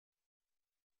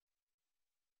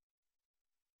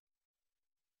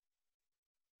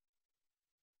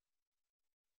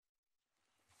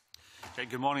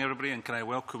Good morning, everybody, and can I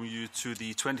welcome you to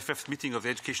the 25th meeting of the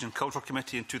Education and Culture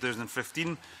Committee in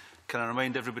 2015. Can I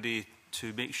remind everybody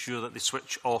to make sure that they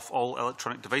switch off all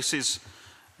electronic devices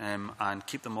and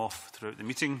keep them off throughout the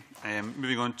meeting.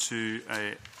 Moving on to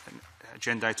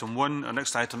agenda item 1, our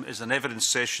next item is an evidence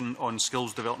session on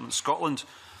Skills Development Scotland,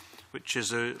 which is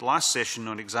the last session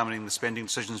on examining the spending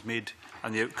decisions made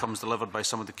and the outcomes delivered by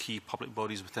some of the key public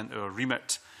bodies within our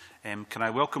remit. Can I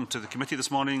welcome to the committee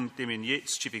this morning Damien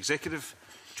Yates, Chief Executive,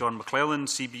 John McClellan,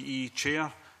 CBE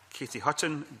Chair, Katie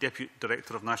Hutton, Deputy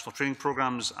Director of National Training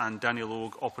Programmes, and Daniel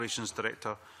Ogue, Operations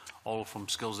Director, all from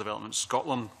Skills Development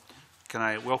Scotland. Can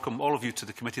I welcome all of you to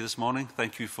the committee this morning?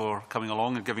 Thank you for coming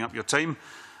along and giving up your time.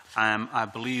 I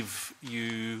believe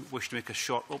you wish to make a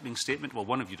short opening statement. Well,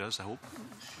 one of you does, I hope.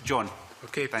 John.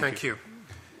 Okay, thank you.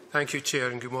 Thank you,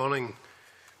 Chair, and good morning.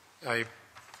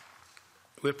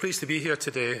 We're pleased to be here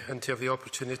today and to have the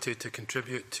opportunity to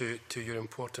contribute to your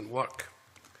important work.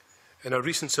 In our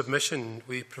recent submission,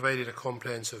 we provided a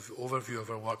comprehensive overview of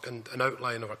our work and an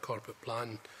outline of our corporate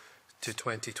plan to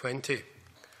 2020.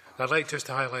 I'd like just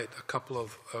to highlight a couple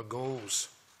of our goals.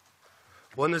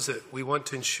 One is that we want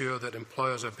to ensure that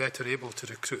employers are better able to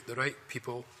recruit the right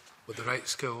people with the right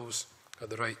skills at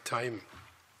the right time.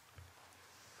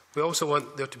 We also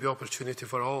want there to be opportunity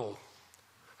for all,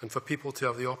 and for people to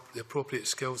have the appropriate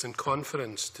skills and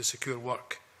confidence to secure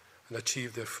work and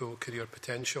achieve their full career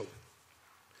potential.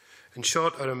 In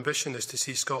short, our ambition is to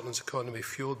see Scotland's economy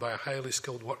fuelled by a highly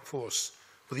skilled workforce,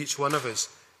 with each one of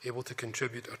us able to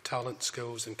contribute our talent,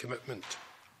 skills and commitment.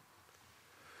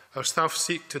 Our staff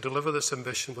seek to deliver this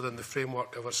ambition within the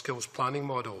framework of our skills planning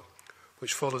model,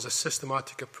 which follows a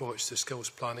systematic approach to skills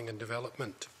planning and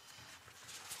development.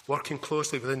 Working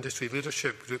closely with industry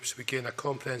leadership groups, we gain a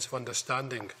comprehensive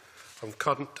understanding of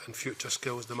current and future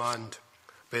skills demand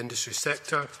by industry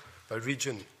sector, by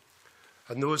region,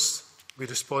 and those we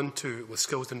respond to with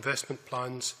skills investment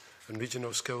plans and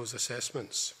regional skills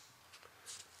assessments.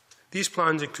 These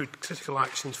plans include critical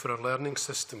actions for our learning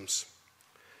systems.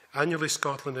 Annually,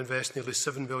 Scotland invests nearly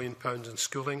 £7 billion in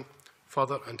schooling,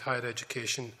 further and higher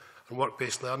education and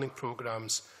work-based learning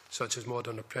programmes such as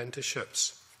modern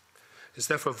apprenticeships. It is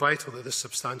therefore vital that this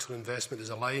substantial investment is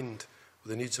aligned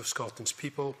with the needs of Scotland's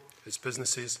people, its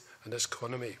businesses and its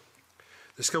economy.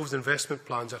 The skills investment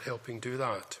plans are helping do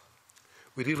that.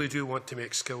 We really do want to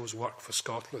make skills work for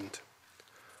Scotland.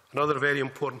 Another very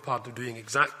important part of doing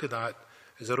exactly that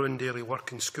is our own daily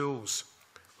work in schools,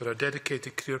 where our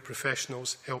dedicated career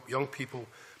professionals help young people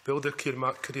build their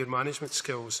career management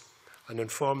skills and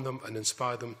inform them and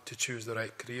inspire them to choose the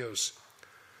right careers.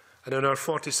 And in our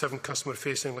 47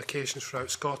 customer-facing locations throughout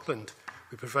Scotland,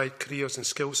 we provide careers and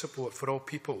skill support for all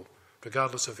people,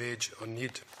 regardless of age or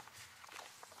need.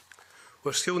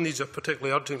 Where skill needs are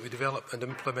particularly urgent, we develop and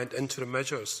implement interim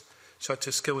measures, such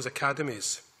as skills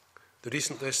academies. The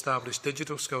recently established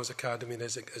Digital Skills Academy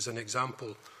is an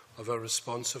example of our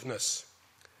responsiveness.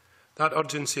 That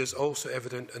urgency is also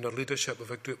evident in our leadership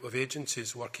of a group of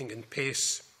agencies working in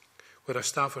PACE, where our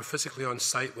staff are physically on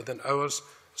site within hours,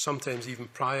 sometimes even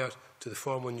prior to the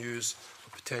formal news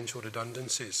of potential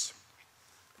redundancies.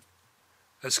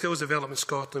 At Skills Development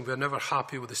Scotland, we are never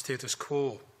happy with the status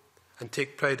quo and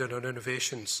take pride in our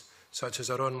innovations, such as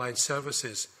our online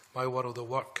services, My World of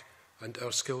Work and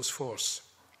our Skills Force.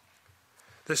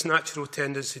 This natural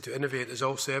tendency to innovate is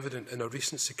also evident in our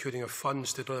recent securing of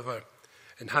funds to deliver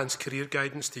enhanced career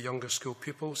guidance to younger school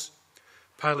pupils,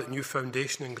 pilot new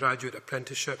foundation and graduate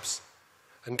apprenticeships,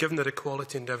 and given that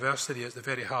equality and diversity is at the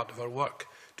very heart of our work,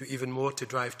 do even more to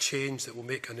drive change that will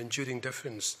make an enduring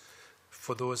difference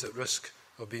for those at risk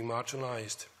of being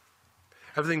marginalised.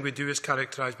 Everything we do is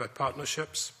characterised by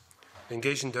partnerships,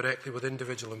 engaging directly with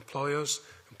individual employers,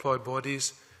 employer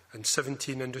bodies and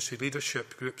 17 industry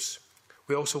leadership groups.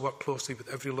 We also work closely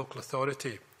with every local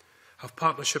authority, have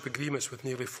partnership agreements with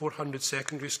nearly 400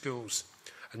 secondary schools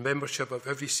and membership of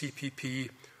every CPP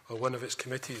or one of its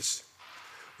committees.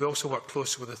 We also work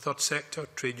closely with the third sector,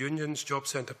 trade unions, Job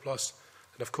Centre Plus,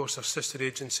 and of course our sister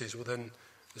agencies within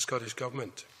the Scottish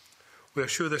Government. We are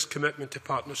sure this commitment to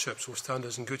partnerships will stand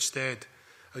us in good stead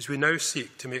as we now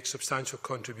seek to make substantial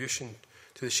contribution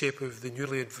to the shape of the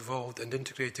newly evolved and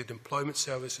integrated employment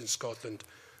service in Scotland,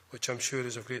 which I'm sure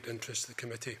is of great interest to the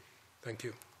committee. Thank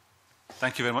you.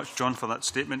 Thank you very much, John, for that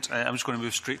statement. I'm just going to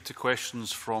move straight to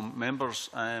questions from members,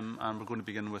 and we're going to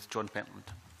begin with John Pentland.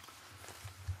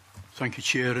 Thank you,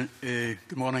 Chair.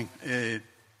 Good morning. In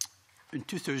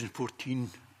 2014-15,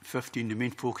 the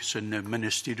main focus in the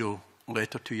ministerial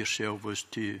letter to yourself was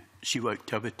to see what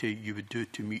activity you would do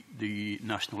to meet the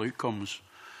national outcomes.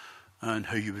 and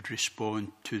how you would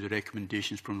respond to the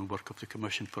recommendations from the work of the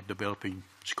Commission for Developing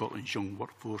Scotland's Young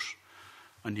Workforce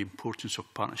and the importance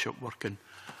of partnership working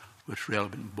with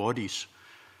relevant bodies.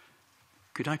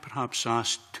 Could I perhaps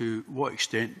ask to what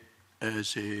extent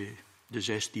does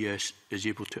SDS is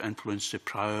able to influence the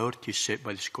priorities set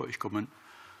by the Scottish Government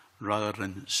rather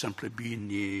than simply being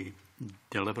the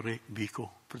delivery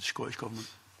vehicle for the Scottish Government?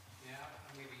 Yeah,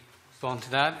 I'll maybe respond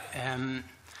to that.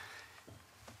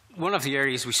 One of the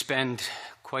areas we spend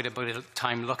quite a bit of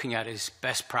time looking at is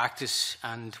best practice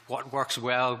and what works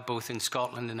well both in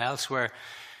Scotland and elsewhere.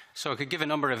 So I could give a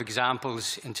number of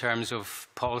examples in terms of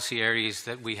policy areas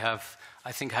that we have,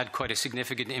 I think, had quite a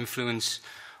significant influence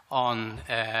on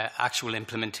actual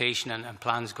implementation and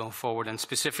plans going forward, and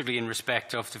specifically in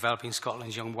respect of developing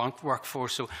Scotland's young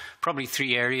workforce. So probably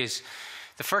three areas.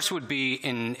 The first would be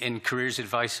in careers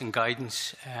advice and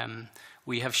guidance.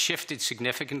 We have shifted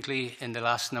significantly in the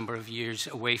last number of years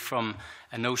away from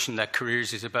a notion that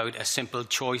careers is about a simple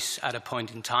choice at a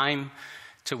point in time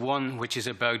to one which is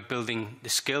about building the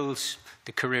skills,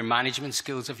 the career management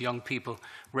skills of young people,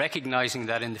 recognising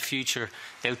that in the future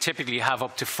they'll typically have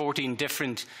up to 14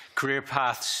 different career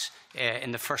paths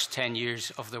in the first 10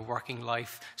 years of their working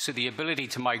life. So the ability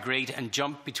to migrate and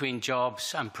jump between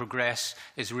jobs and progress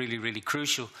is really, really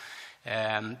crucial.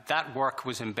 That work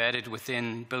was embedded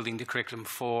within Building the Curriculum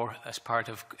 4 as part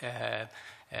of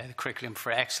the Curriculum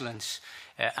for Excellence.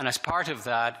 And as part of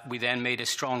that, we then made a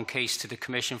strong case to the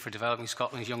Commission for Developing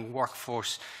Scotland's Young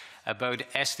Workforce about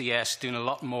SDS doing a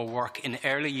lot more work in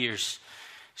early years.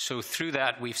 So through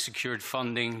that, we've secured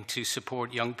funding to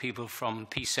support young people from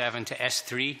P7 to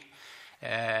S3,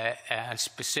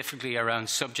 specifically around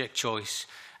subject choice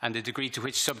and the degree to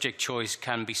which subject choice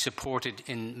can be supported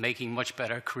in making much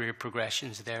better career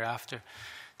progressions thereafter.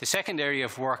 The second area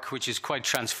of work, which is quite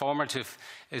transformative,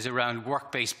 is around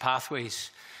work-based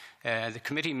pathways. The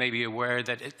committee may be aware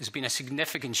that there's been a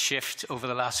significant shift over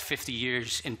the last 50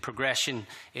 years in progression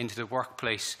into the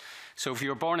workplace. So if you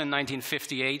were born in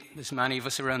 1958, there's many of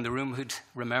us around the room who'd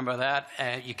remember that,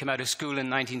 you came out of school in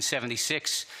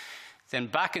 1976, then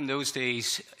back in those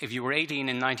days, if you were 18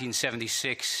 in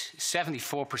 1976,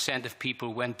 74% of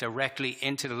people went directly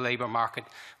into the labour market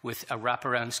with a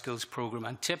wraparound skills programme,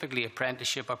 and typically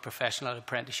apprenticeship or professional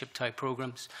apprenticeship type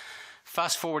programmes.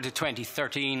 Fast forward to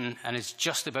 2013, and it's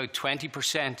just about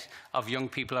 20% of young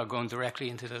people are going directly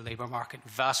into the labour market.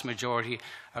 Vast majority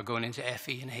are going into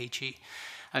FE and HE.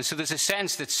 And so there's a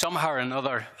sense that somehow or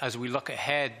another, as we look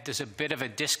ahead, there's a bit of a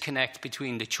disconnect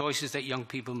between the choices that young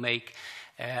people make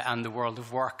and the world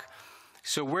of work.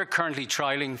 So we're currently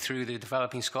trialling through the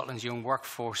Developing Scotland's Young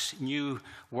Workforce new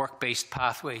work-based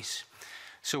pathways.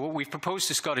 So what we've proposed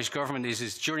to Scottish Government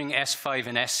is during S5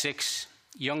 and S6,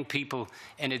 young people,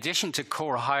 in addition to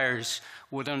core hires,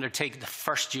 would undertake the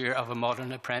first year of a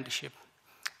modern apprenticeship.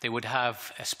 They would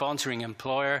have a sponsoring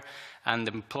employer, and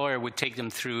the employer would take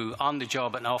them through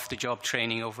on-the-job and off-the-job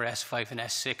training over S5 and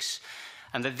S6.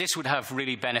 And that this would have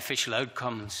really beneficial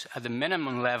outcomes. At the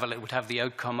minimum level, it would have the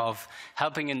outcome of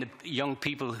helping in the young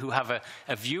people who have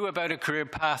a view about a career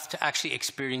path to actually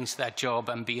experience that job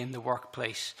and be in the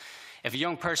workplace. If a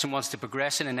young person wants to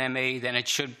progress in an MA, then it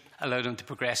should allow them to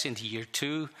progress into year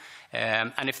 2.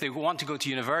 And if they want to go to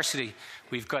university,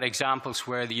 we've got examples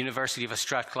where the University of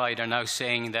Strathclyde are now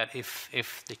saying that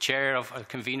if the chair or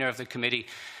convener of the committee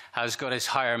has got his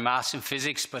higher maths and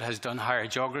physics but has done higher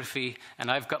geography,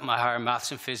 and I've got my higher maths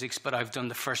and physics but I've done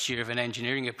the first year of an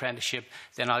engineering apprenticeship,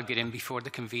 then I'll get in before the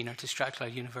convener to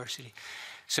Strathclyde University.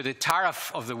 So the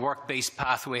tariff of the work-based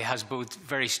pathway has both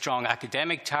very strong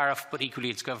academic tariff, but equally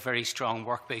it's got very strong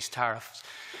work-based tariffs.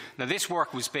 Now this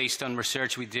work was based on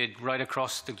research we did right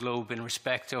across the globe in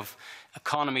respect of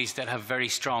economies that have very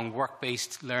strong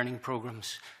work-based learning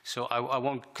programs. So I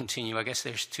won't continue. I guess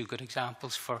there's two good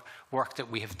examples for work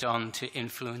that we have done to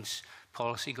influence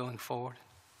policy going forward.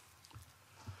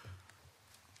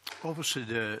 Obviously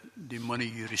the money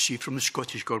you receive from the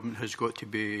Scottish Government has got to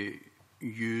be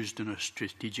used in a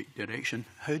strategic direction.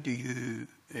 How do you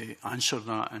answer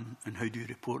that, and how do you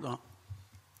report that?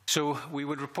 So we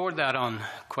would report that on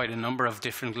quite a number of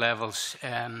different levels.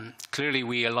 Clearly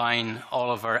we align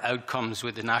all of our outcomes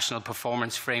with the National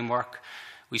Performance Framework.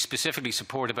 We specifically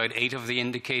support about 8 of the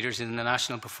indicators in the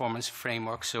National Performance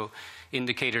Framework, so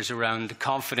indicators around the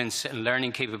confidence and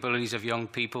learning capabilities of young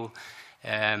people,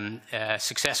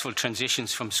 successful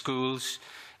transitions from schools,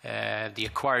 the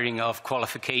acquiring of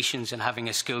qualifications and having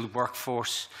a skilled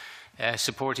workforce,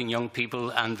 supporting young people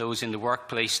and those in the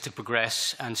workplace to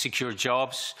progress and secure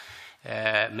jobs,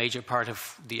 major part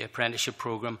of the apprenticeship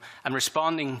programme, and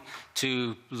responding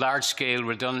to large-scale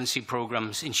redundancy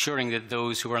programmes, ensuring that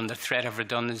those who are under threat of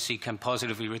redundancy can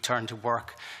positively return to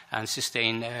work and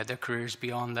sustain their careers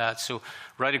beyond that. So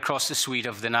right across the suite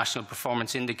of the national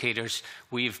performance indicators,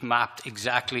 we've mapped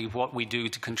exactly what we do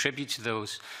to contribute to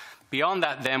those. Beyond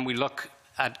that, then, we look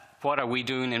at what are we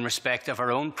doing in respect of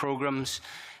our own programmes.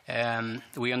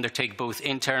 We undertake both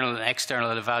internal and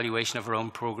external evaluation of our own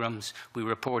programmes. We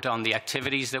report on the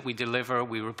activities that we deliver.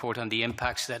 We report on the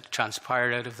impacts that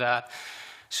transpire out of that.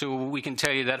 So we can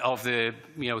tell you that of the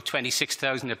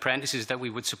 26,000 apprentices that we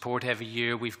would support every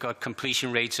year, we've got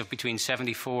completion rates of between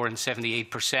 74 and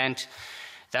 78%.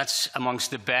 That's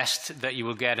amongst the best that you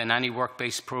will get in any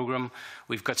work-based programme.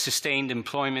 We've got sustained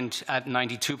employment at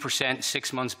 92%,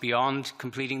 6 months beyond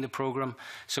completing the programme.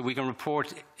 So we can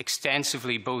report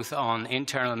extensively both on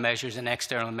internal measures and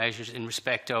external measures in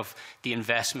respect of the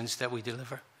investments that we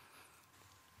deliver.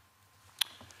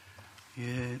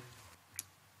 Yeah.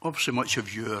 Obviously, much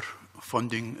of your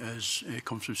funding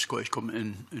comes from Scottish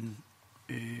Government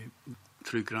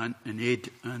through grant and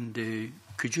aid. And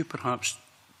could you perhaps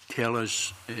tell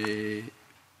us to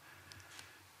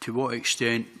what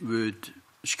extent would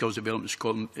Skills Development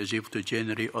Scotland is able to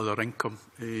generate other income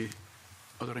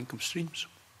streams?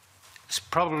 There's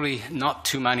probably not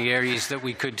too many areas that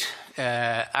we could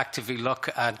actively look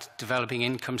at developing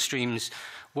income streams.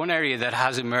 One area that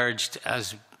has emerged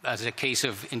as a case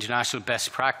of international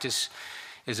best practice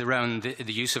is around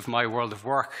the use of My World of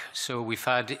Work. So we've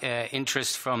had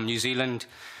interest from New Zealand,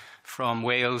 from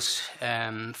Wales,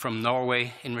 from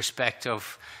Norway in respect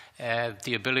of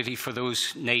the ability for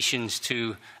those nations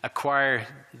to acquire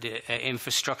the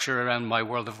infrastructure around My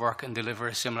World of Work and deliver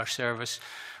a similar service.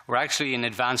 We're actually in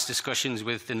advanced discussions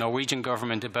with the Norwegian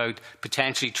government about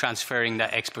potentially transferring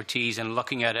that expertise and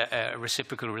looking at a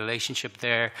reciprocal relationship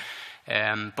there.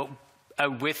 But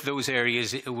with those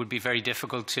areas, it would be very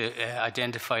difficult to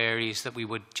identify areas that we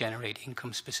would generate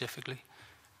income specifically.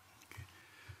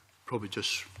 Probably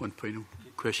just one final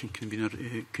question, Convener.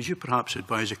 Could you perhaps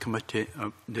advise the committee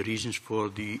the reasons for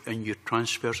the in-year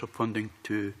transfers of funding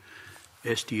to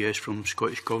SDS from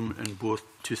Scottish Government in both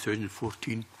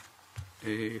 2014-15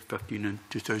 and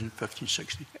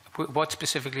 2015-16? What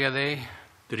specifically are they?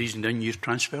 The reason in-year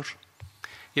transfers?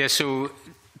 Yeah, so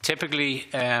typically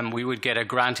we would get a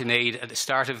grant and aid at the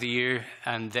start of the year,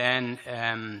 and then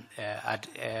at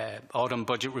autumn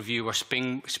budget review or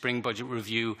spring budget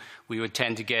review, we would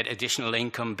tend to get additional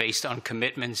income based on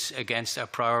commitments against our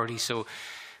priorities. So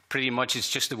pretty much it's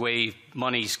just the way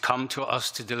monies come to us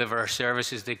to deliver our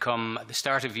services. They come at the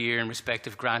start of the year in respect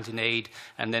of grant and aid,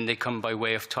 and then they come by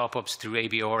way of top-ups through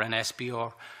ABR and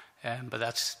SBR. But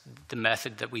that's the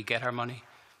method that we get our money.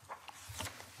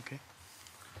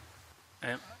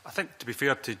 I think, to be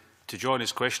fair to John,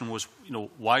 his question was,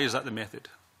 why is that the method?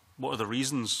 What are the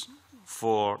reasons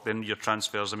for then your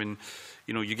transfers? I mean,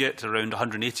 you get around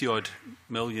 180-odd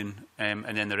million,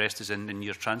 and then the rest is in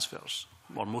your transfers,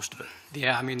 or most of it.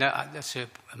 Yeah, I mean, that's a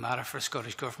matter for the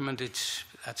Scottish Government.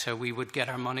 That's how we would get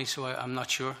our money, so I'm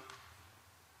not sure.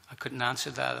 I couldn't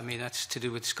answer that. I mean, that's to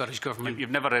do with the Scottish Government.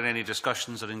 You've never had any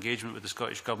discussions or engagement with the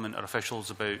Scottish Government or officials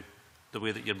about the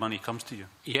way that your money comes to you?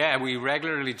 Yeah, we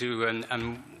regularly do, and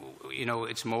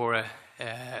it's more a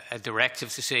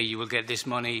directive to say you will get this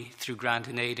money through grant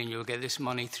and aid and you'll get this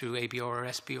money through ABR or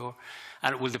SBR.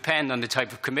 And it will depend on the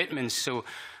type of commitments. So,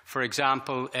 for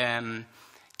example,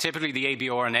 typically the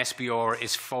ABR and SBR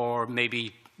is for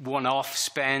maybe one-off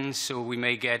spends, so we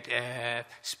may get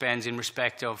spends in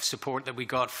respect of support that we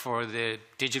got for the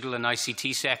digital and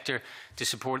ICT sector to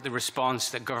support the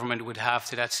response that government would have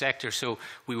to that sector. So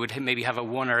we would maybe have a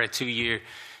 1 or a 2 year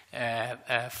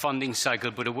funding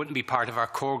cycle, but it wouldn't be part of our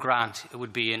core grant. It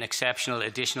would be an exceptional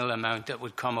additional amount that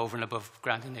would come over and above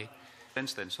grant and aid. Then,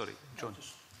 sorry, John.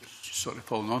 Just sort of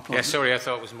following on. Yeah, sorry, I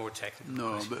thought it was more technical.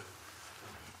 No, but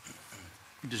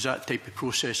does that type of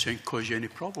processing cause you any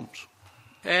problems?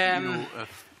 What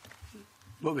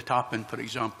would happen, for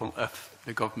example, if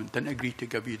the government didn't agree to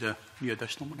give you the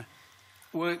additional money?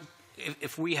 Well,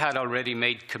 if we had already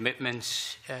made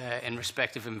commitments in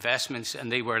respect of investments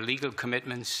and they were legal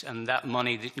commitments and that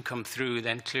money didn't come through,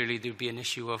 then clearly there'd be an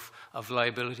issue of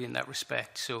liability in that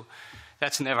respect. So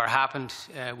that's never happened.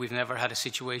 We've never had a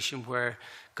situation where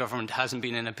government hasn't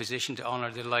been in a position to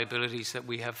honour the liabilities that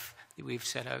we've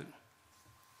set out.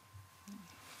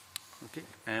 Okay.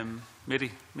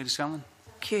 Mary Scanlon.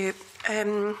 Thank you.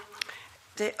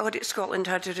 The Audit Scotland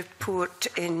had a report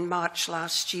in March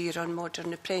last year on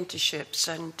modern apprenticeships,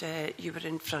 and you were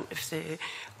in front of the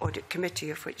Audit Committee,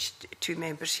 of which 2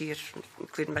 members here,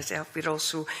 including myself, we're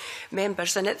also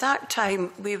members. And at that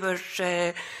time, we were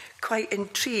quite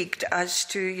intrigued as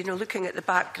to, looking at the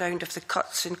background of the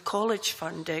cuts in college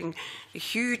funding, the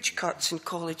huge cuts in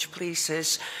college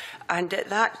places. And at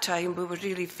that time, we were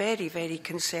really very, very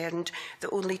concerned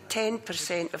that only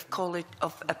 10%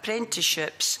 of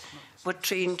apprenticeships were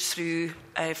trained through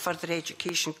further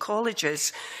education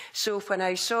colleges. So when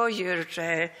I saw your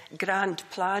grand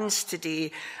plans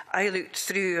today, I looked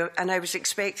through and I was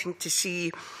expecting to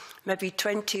see maybe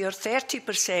 20 or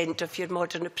 30% of your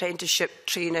modern apprenticeship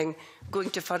training going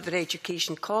to further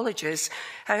education colleges.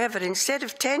 However, instead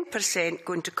of 10%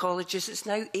 going to colleges, it's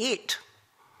now 8%.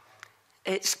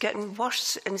 It's getting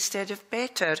worse instead of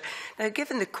better. Now,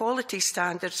 given the quality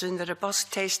standards and the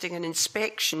robust testing and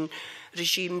inspection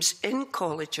regimes in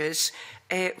colleges,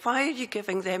 why are you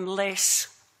giving them less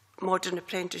modern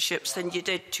apprenticeships than you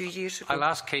did 2 years ago? I'll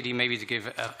ask Katie maybe to give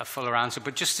a fuller answer,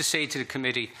 but just to say to the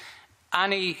committee,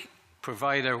 any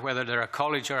provider, whether they're a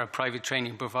college or a private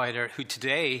training provider, who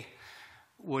today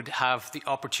would have the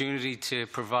opportunity to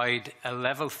provide a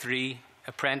level 3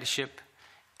 apprenticeship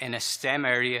in a STEM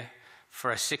area for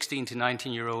a 16 to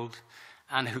 19-year-old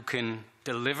and who can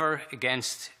deliver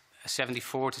against a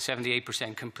 74 to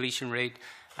 78% completion rate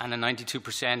and a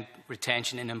 92%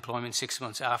 retention in employment 6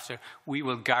 months after, we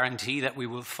will guarantee that we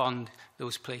will fund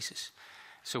those places.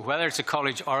 So whether it's a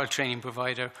college or a training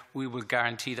provider, we will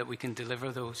guarantee that we can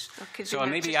deliver those. Okay, so I'll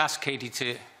maybe ask Katie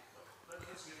to...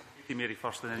 Mary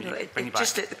first, and then you bring you back.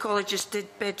 Just that the colleges did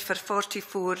bid for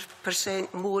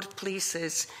 44% more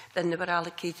places than they were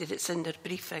allocated. It's in their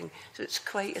briefing, so it's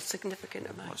quite a significant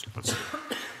amount.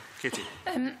 Katie.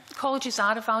 Colleges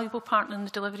are a valuable partner in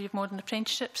the delivery of modern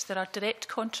apprenticeships. There are direct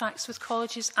contracts with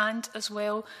colleges, and as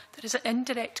well there is an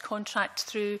indirect contract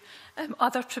through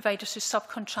other providers who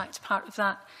subcontract part of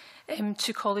that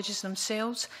to colleges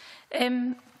themselves.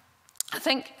 I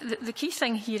think the key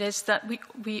thing here is that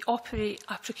we operate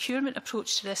a procurement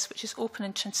approach to this which is open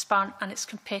and transparent, and it's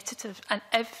competitive, and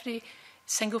every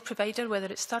single provider, whether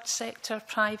it's third sector,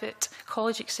 private,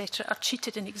 college, etc., are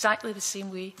treated in exactly the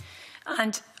same way.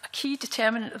 And a key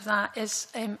determinant of that is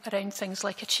around things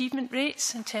like achievement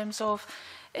rates in terms of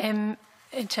a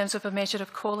measure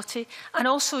of quality, and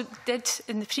also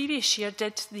in the previous year,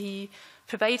 did the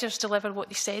providers deliver what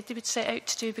they said they would set out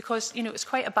to do, because it's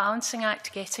quite a balancing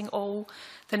act getting all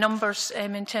the numbers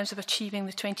in terms of achieving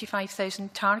the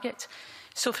 25,000 target.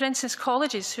 So, for instance,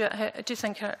 colleges, who I do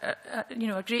think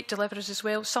are great deliverers as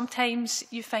well, sometimes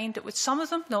you find that with some of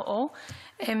them, not all,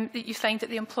 that you find that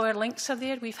the employer links are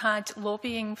there. We've had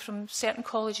lobbying from certain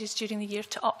colleges during the year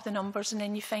to up the numbers, and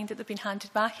then you find that they've been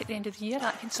handed back at the end of the year.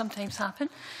 That can sometimes happen.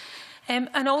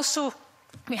 And also,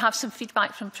 we have some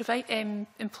feedback from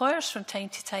employers from time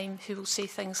to time who will say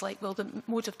things like, well, the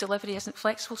mode of delivery isn't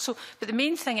flexible. But the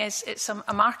main thing is it's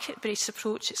a market-based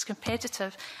approach, it's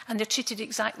competitive, and they're treated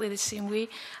exactly the same way.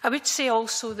 I would say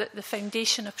also that the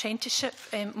foundation apprenticeship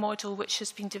model, which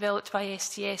has been developed by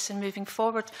STS and moving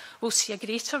forward, will see a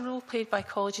greater role played by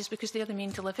colleges because they're the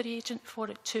main delivery agent for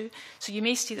it too. So you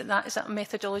may see that is a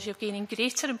methodology of gaining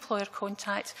greater employer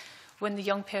contact when the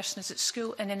young person is at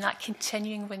school, and then that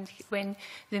continuing when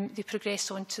they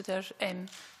progress on to their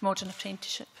modern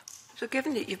apprenticeship. So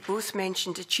given that you've both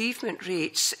mentioned achievement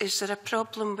rates, is there a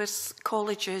problem with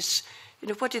colleges?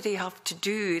 What do they have to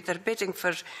do? They're bidding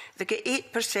for, they get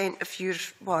 8% of your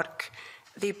work,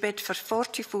 they bid for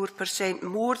 44%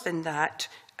 more than that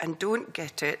and don't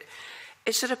get it.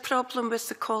 Is there a problem with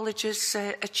the college's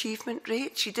achievement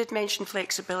rates? You did mention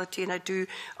flexibility, and I do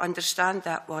understand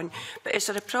that one. But is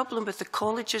there a problem with the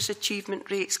college's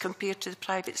achievement rates compared to the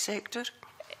private sector?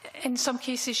 In some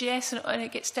cases, yes, and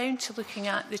it gets down to looking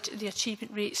at the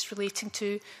achievement rates relating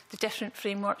to the different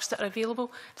frameworks that are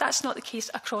available. That's not the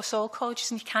case across all colleges,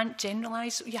 and you can't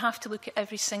generalise. You have to look at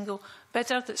every single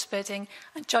bidder that's bidding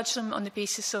and judge them on the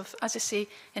basis of, as I say,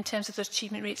 in terms of their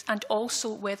achievement rates, and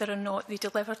also whether or not they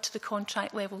delivered to the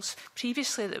contract levels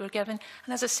previously that were given.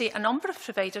 And as I say, a number of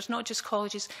providers, not just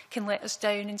colleges, can let us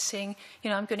down in saying,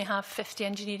 I'm going to have 50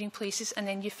 engineering places, and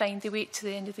then you find they wait to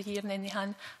the end of the year and then they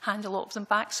hand a lot of them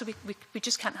back. So we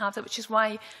just can't have that, which is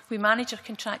why we manage our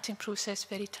contracting process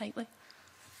very tightly.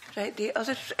 Right. The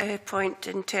other point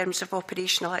in terms of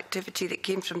operational activity that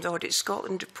came from the Audit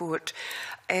Scotland report,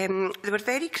 they were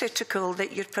very critical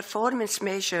that your performance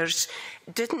measures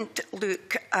didn't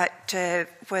look at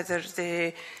whether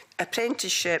the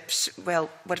apprenticeships, were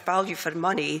value for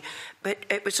money, but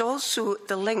it was also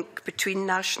the link between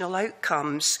national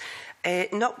outcomes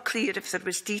Not clear if there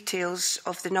was details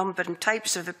of the number and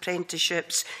types of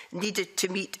apprenticeships needed to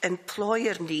meet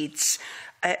employer needs.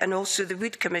 And also the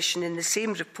Wood Commission in the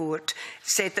same report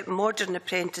said that modern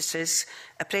apprenticeships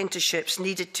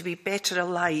needed to be better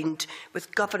aligned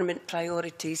with government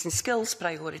priorities and skills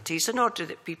priorities in order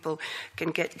that people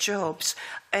can get jobs.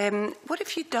 What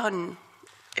have you done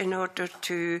in order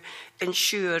to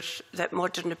ensure that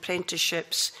modern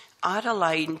apprenticeships are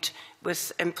aligned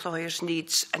with employers'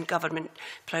 needs and government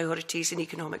priorities and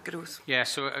economic growth? Yeah,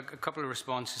 so a couple of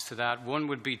responses to that. One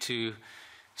would be to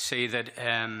say that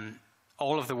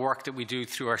all of the work that we do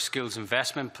through our skills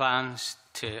investment plans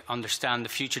to understand the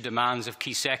future demands of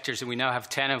key sectors, and we now have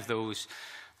 10 of those,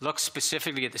 looks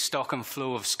specifically at the stock and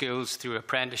flow of skills through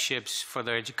apprenticeships,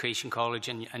 further education college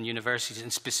and universities,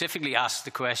 and specifically asks the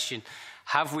question,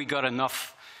 have we got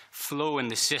enough flow in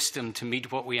the system to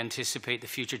meet what we anticipate the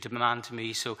future demand to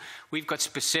be? So we've got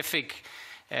specific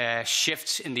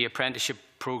shifts in the apprenticeship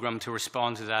programme to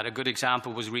respond to that. A good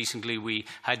example was recently we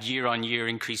had year-on-year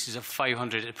increases of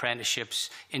 500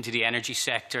 apprenticeships into the energy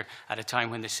sector at a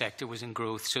time when the sector was in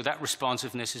growth. So that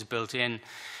responsiveness is built in.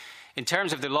 In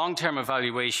terms of the long-term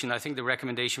evaluation, I think the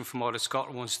recommendation from Audit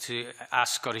Scotland wants to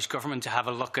ask Scottish Government to have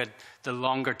a look at the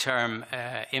longer-term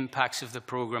impacts of the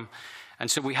programme. And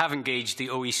so we have engaged the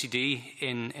OECD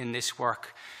in this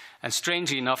work. And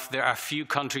strangely enough, there are few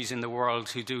countries in the world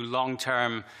who do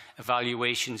long-term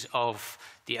evaluations of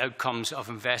the outcomes of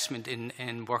investment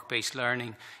in work-based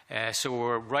learning. So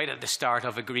we're right at the start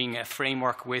of agreeing a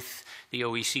framework with the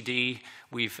OECD.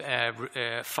 We've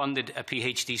funded a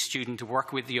PhD student to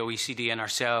work with the OECD and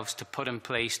ourselves to put in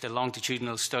place the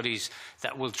longitudinal studies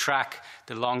that will track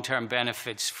the long-term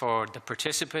benefits for the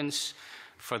participants,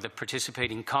 for the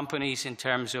participating companies in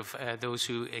terms of those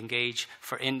who engage,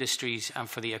 for industries and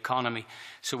for the economy.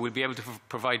 So we'll be able to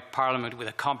provide Parliament with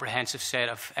a comprehensive set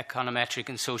of econometric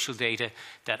and social data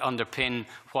that underpin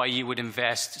why you would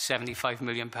invest £75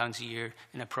 million a year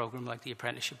in a programme like the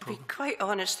apprenticeship programme. To be quite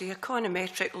honest, the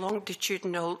econometric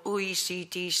longitudinal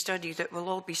OECD study that we'll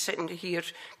all be sitting here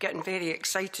getting very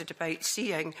excited about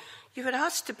seeing, you were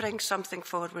asked to bring something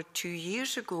forward 2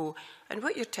 years ago, and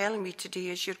what you're telling me today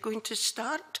is you're going to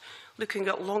start looking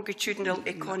at longitudinal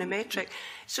econometric.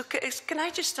 So can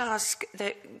I just ask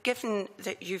that, given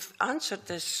that you've answered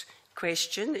this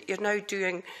question, that you're now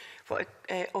doing what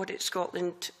Audit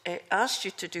Scotland asked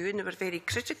you to do, and they were very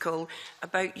critical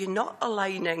about you not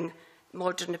aligning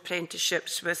modern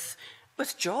apprenticeships with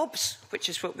jobs, which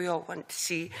is what we all want to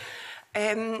see.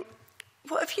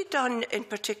 What have you done in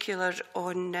particular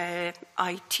on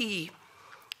IT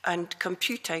and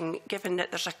computing, given that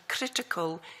there's a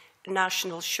critical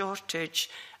national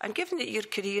shortage, and given that your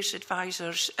careers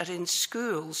advisors are in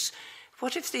schools,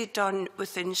 what have they done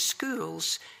within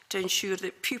schools to ensure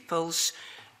that pupils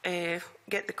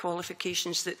get the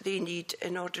qualifications that they need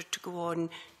in order to go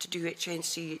on to do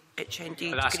HND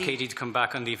I'll ask Katie to come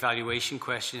back on the evaluation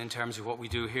question in terms of what we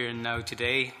do here and now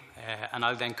today, and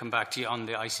I'll then come back to you on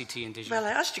the ICT and digital. Well,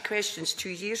 I asked you questions 2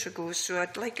 years ago, so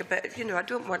I'd like a bit, I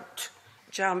don't want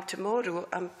jam tomorrow.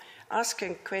 I'm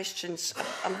asking questions.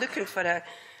 I'm looking for a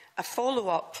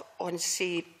follow-up on,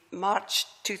 say, March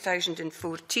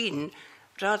 2014,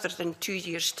 rather than 2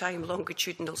 years' time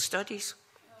longitudinal studies.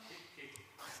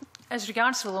 As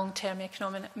regards to the long-term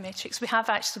economic metrics, we have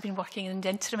actually been working in the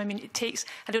interim. I mean, it takes,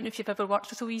 I don't know if you've ever worked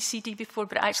with OECD before,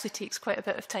 but it actually takes quite a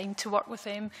bit of time to work with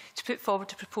them, to put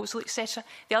forward a proposal, etc.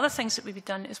 The other things that we've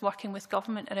done is working with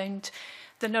government around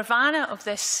the nirvana of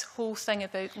this whole thing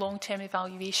about long-term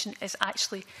evaluation is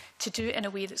actually to do it in a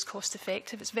way that's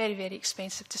cost-effective. It's very, very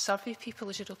expensive to survey people,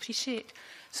 as you'll appreciate.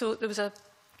 So there was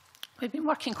we've been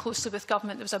working closely with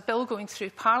government. There was a bill going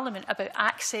through Parliament about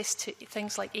access to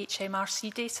things like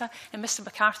HMRC data. And Mr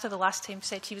MacArthur the last time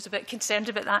said he was a bit concerned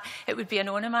about that. It would be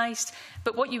anonymised.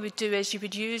 But what you would do is you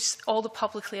would use all the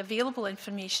publicly available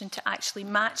information to actually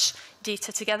match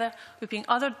data together.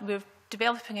 We're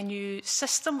developing a new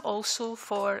system also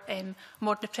for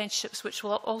modern apprenticeships, which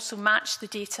will also match the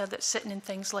data that's sitting in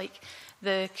things like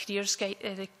the careers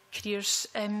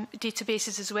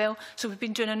databases as well. So we've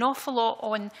been doing an awful lot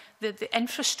on the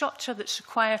infrastructure that's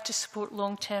required to support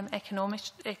long-term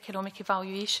economic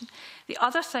evaluation. The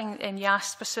other thing you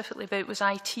asked specifically about was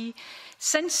IT.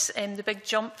 Since the big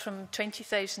jump from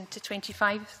 20,000 to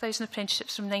 25,000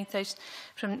 apprenticeships from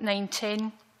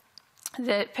 910,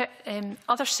 the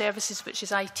other services, which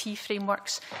is IT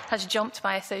frameworks, has jumped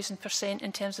by 1,000%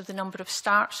 in terms of the number of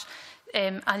starts.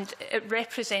 And it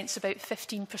represents about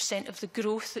 15% of the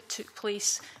growth that took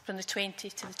place from the 20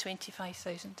 to the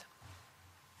 25,000.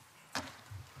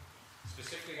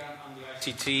 Specifically on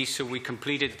the ICT, so we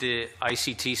completed the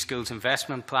ICT Skills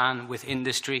Investment Plan with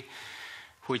industry,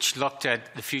 which looked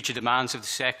at the future demands of the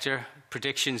sector,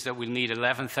 predictions that we'll need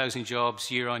 11,000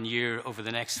 jobs year on year over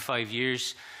the next 5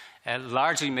 years,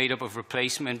 largely made up of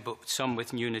replacement, but some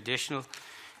with new and additional.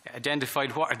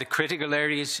 Identified what are the critical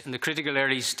areas, and the critical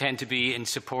areas tend to be in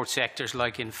support sectors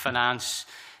like in finance,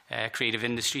 creative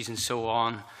industries and so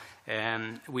on.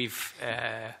 We've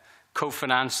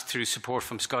co-financed through support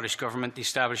from Scottish Government the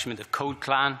establishment of Code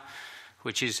Clan,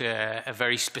 which is a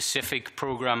very specific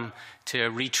programme to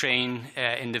retrain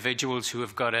individuals who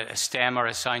have got a STEM or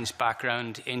a science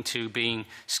background into being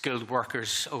skilled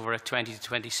workers over a 20 to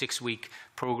 26 week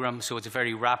programme. So it's a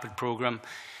very rapid programme.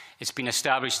 It's been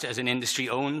established as an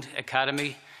industry-owned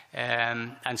academy,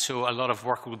 and so a lot of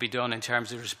work will be done in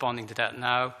terms of responding to that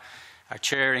now. Our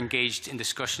chair engaged in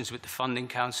discussions with the Funding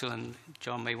Council, and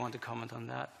John may want to comment on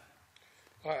that.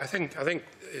 I think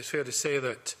it's fair to say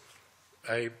that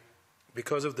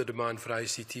because of the demand for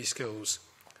ICT skills,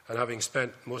 and having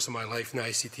spent most of my life in the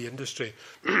ICT industry,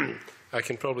 I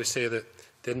can probably say that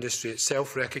the industry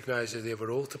itself recognises they have a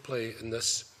role to play in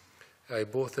this,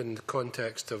 both in the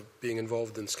context of being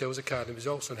involved in skills academies,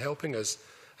 also in helping us,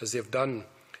 as they've done,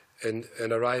 in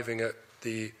arriving at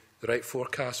the right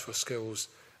forecast for skills,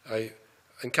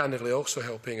 and candidly also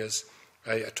helping us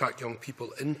attract young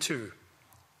people into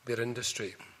their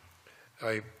industry.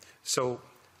 So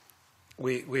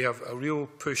we have a real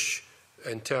push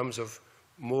in terms of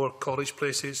more college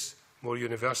places, more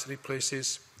university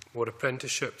places, more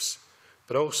apprenticeships,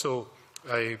 but also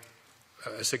a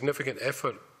significant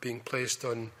effort being placed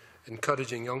on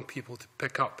encouraging young people to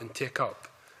pick up and take up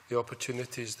the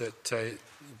opportunities that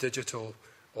digital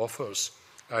offers.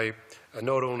 And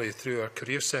not only through our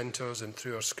career centres and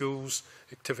through our schools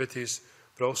activities,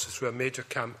 but also through a major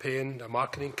campaign, a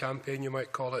marketing campaign you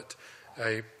might call it,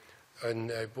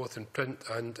 both in print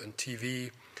and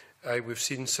TV. We've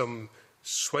seen some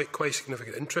quite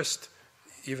significant interest,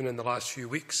 even in the last few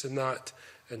weeks, in that,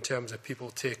 in terms of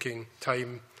people taking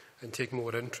time and taking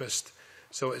more interest.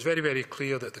 So it's very, very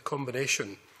clear that the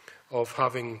combination of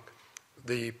having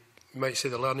you might say,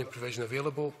 the learning provision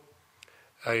available,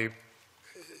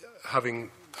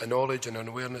 having a knowledge and an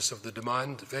awareness of the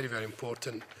demand, very, very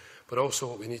important, but also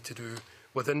what we need to do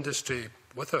with industry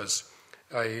with us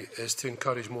is to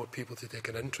encourage more people to take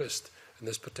an interest in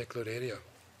this particular area.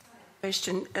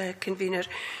 Question, Convener.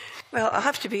 Well, I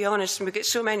have to be honest, and we get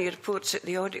so many reports at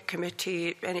the Audit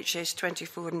Committee, NHS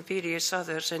 24 and various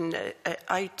others, and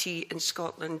IT in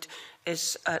Scotland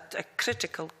is at a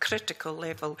critical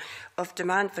level of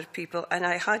demand for people, and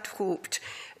I had hoped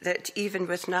that even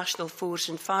with National 4s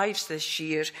and 5s this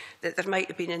year, that there might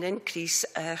have been an increase.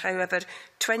 However,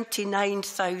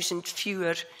 29,000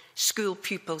 fewer school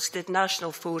pupils did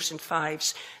National 4s and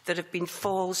 5s. There have been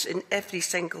falls in every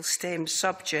single STEM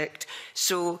subject.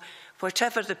 So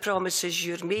whatever the promises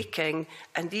you're making,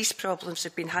 and these problems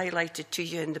have been highlighted to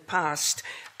you in the past,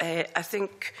 I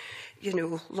think, you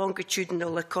know,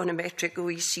 longitudinal econometric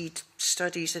OECD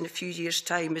studies in a few years'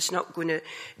 time is not going to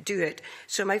do it.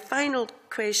 So my final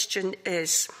question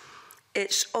is,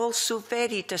 it's also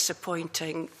very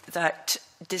disappointing that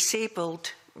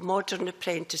disabled modern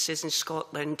apprentices in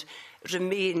Scotland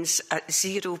remains at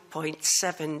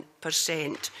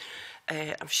 0.7%.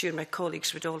 I'm sure my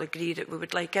colleagues would all agree that we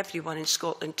would like everyone in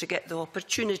Scotland to get the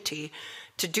opportunity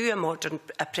to do a modern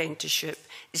apprenticeship.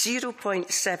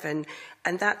 0.7,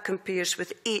 and that compares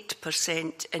with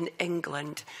 8% in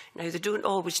England. Now, they don't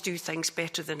always do things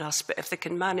better than us, but if they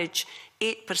can manage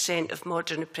 8% of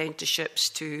modern apprenticeships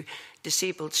to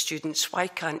disabled students, why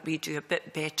can't we do a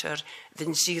bit better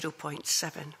than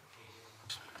 0.7?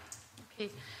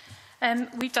 Okay.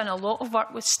 We've done a lot of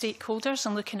work with stakeholders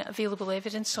and looking at available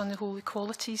evidence on the whole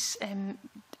equalities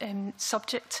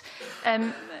subject.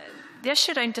 The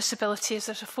issue around disability is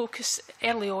there's a focus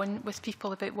early on with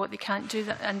people about what they can't do,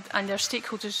 and their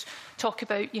stakeholders talk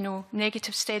about, you know,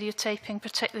 negative stereotyping,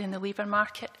 particularly in the labour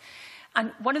market.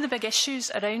 And one of the big issues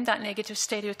around that negative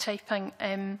stereotyping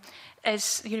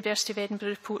is the University of Edinburgh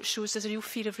report shows there's a real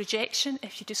fear of rejection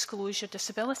if you disclose your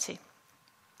disability.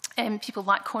 People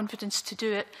lack confidence to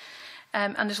do it.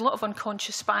 And there's a lot of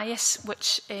unconscious bias,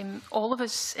 which all of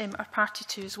us are party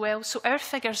to as well. So our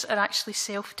figures are actually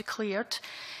self-declared.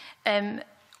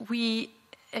 If you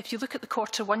look at the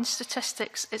Q1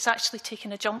 statistics, it's actually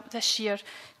taken a jump this year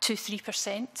to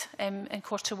 3% in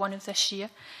Q1 of this year.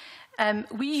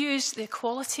 We use the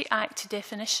Equality Act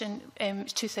definition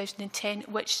 2010,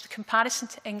 which the comparison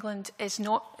to England is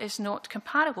not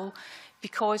comparable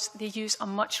because they use a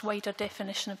much wider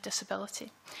definition of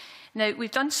disability. Now,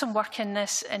 we've done some work in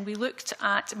this, and we looked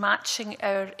at matching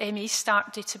our MA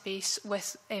Start database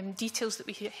with details that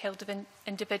we held of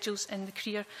individuals in the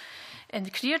career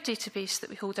database, that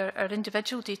we hold our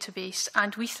individual database,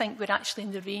 and we think we're actually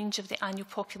in the range of the annual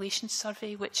population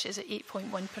survey, which is at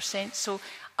 8.1%. So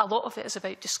a lot of it is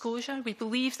about disclosure. We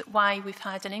believe that why we've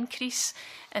had an increase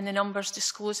in the numbers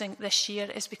disclosing this year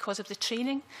is because of the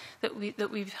training that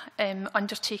we've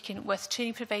undertaken with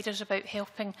training providers about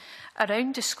helping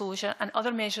around disclosure, and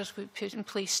other measures we've put in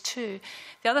place too.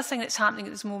 The other thing that's happening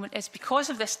at this moment is because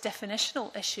of this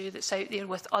definitional issue that's out there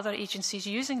with other agencies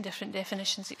using different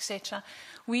definitions, etc.,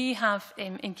 we have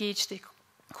engaged the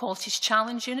Qualities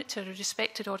Challenge Unit, to a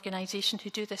respected organisation who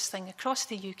do this thing across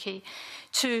the UK,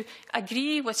 to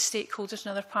agree with stakeholders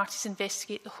and other parties,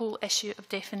 investigate the whole issue of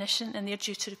definition, and they're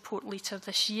due to report later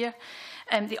this year.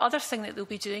 The other thing that they'll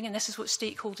be doing, and this is what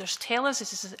stakeholders tell us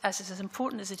is as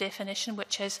important as the definition,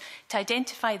 which is to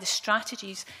identify the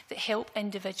strategies that help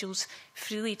individuals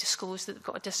freely disclose that they've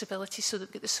got a disability so that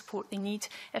they've got the support they need.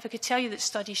 If I could tell you that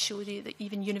studies show you that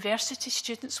even university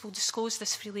students will disclose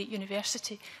this freely at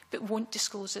university, but won't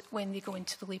disclose it when they go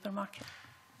into the labour market.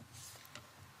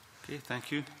 Okay,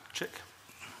 thank you. Chick.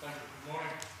 Thank you. Good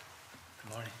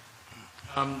morning.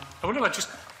 Good morning. I wonder if I just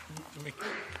let me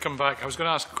come back. I was going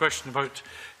to ask a question about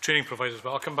training providers,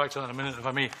 but I'll come back to that in a minute if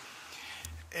I may.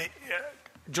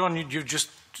 John, you just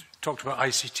talked about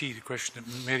ICT, the question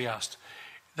that Mary asked.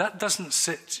 That doesn't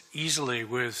sit easily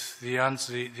with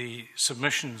the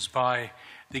submissions by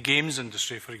the games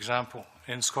industry, for example,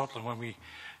 in Scotland, when we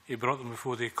brought them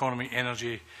before the Economy,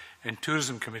 Energy and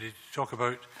Tourism Committee to talk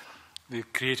about the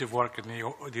creative work and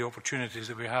the opportunities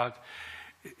that we had.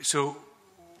 So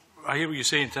I hear what you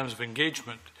say in terms of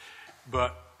engagement,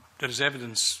 but there is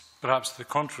evidence perhaps to the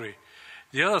contrary.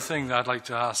 The other thing that I'd like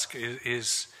to ask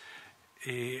is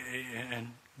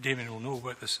and Damien will know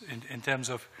about this, in terms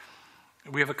of,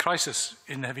 we have a crisis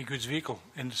in the heavy goods vehicle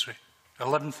industry,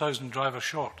 11,000 drivers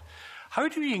short. How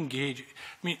do we engage?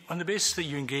 I mean, on the basis that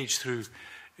you engage through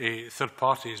third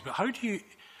parties, but how do you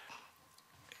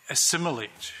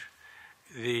assimilate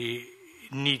the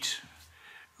need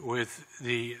with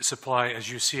the supply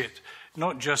as you see it,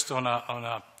 not just on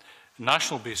a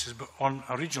national basis, but on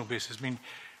a regional basis? I mean,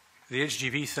 the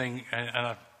HGV thing, and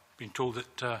I've been told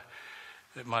that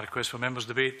my request for members'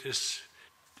 debate is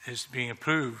being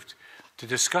approved to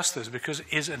discuss this, because it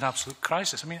is an absolute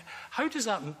crisis. I mean, how does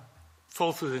that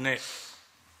fall through the net?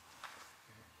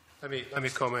 Let me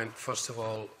comment first of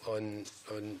all on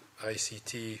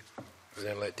ICT, and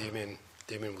then let Damien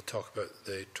will talk about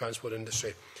the transport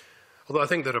industry. Although I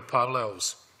think there are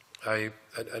parallels. I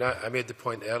made the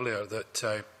point earlier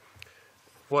that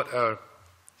what our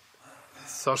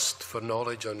thirst for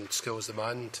knowledge on skills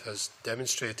demand has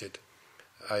demonstrated,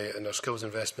 and our skills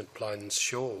investment plans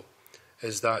show,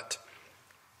 is that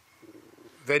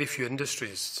very few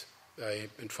industries,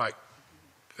 in fact,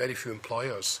 very few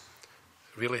employers,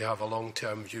 really have a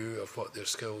long-term view of what their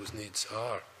skills needs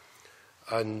are.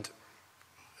 And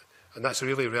that's a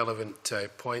really relevant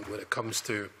point when it comes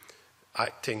to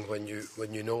acting when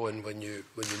you know and when you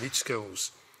need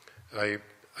skills,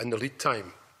 and the lead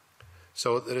time.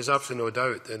 So there is absolutely no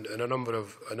doubt in a number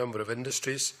of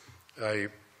industries.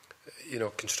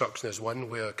 Construction is one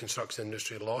where the construction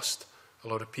industry lost a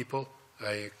lot of people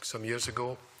some years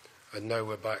ago, and now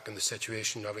we're back in the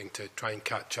situation having to try and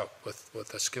catch up with what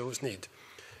the skills need.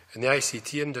 In the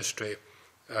ICT industry,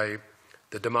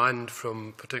 the demand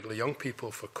from particularly young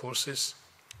people for courses,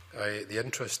 the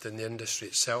interest in the industry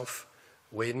itself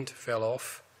waned, fell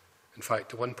off. In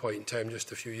fact, at one point in time,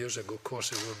 just a few years ago,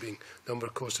 number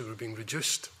of courses were being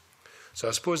reduced. So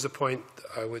I suppose the point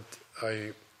I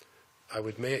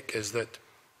would make is that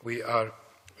we are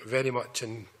very much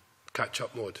in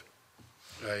catch-up mode.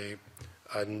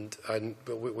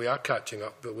 But we are catching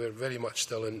up, but we're very much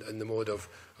still in the mode of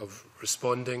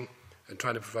responding and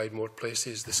trying to provide more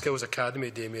places. The Skills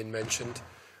Academy, Damien mentioned,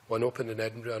 one opened in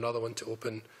Edinburgh, another one to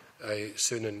open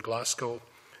soon in Glasgow.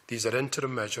 These are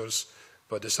interim measures,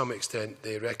 but to some extent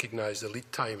they recognise the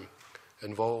lead time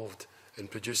involved in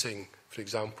producing, for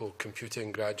example,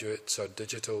 computing graduates or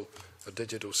digital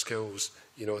skills,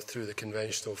 through the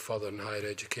conventional further and higher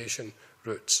education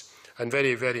routes. And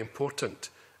very, very important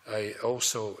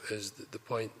also is the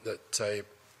point that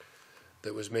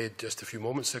was made just a few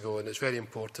moments ago, and it's very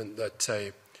important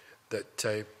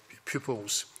that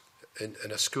pupils,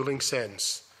 in a schooling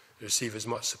sense, receive as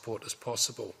much support as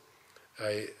possible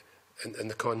in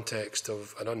the context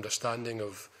of an understanding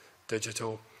of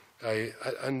digital,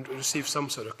 and receive some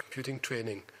sort of computing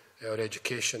training or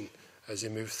education as they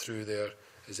move through their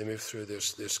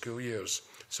school years.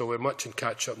 So we're much in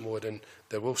catch-up mode, and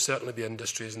there will certainly be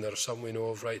industries, and there are some we know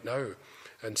of right now,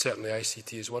 and certainly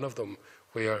ICT is one of them,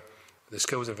 where the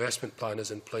skills investment plan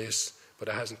is in place, but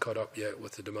it hasn't caught up yet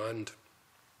with the demand.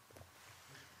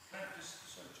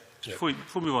 Before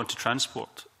we move on to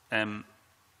transport, I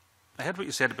heard what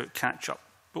you said about catch-up,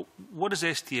 but what does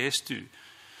STS do?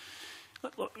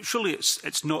 Surely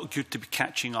it's not good to be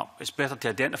catching up. It's better to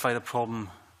identify the problem,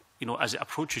 as it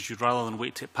approaches you, rather than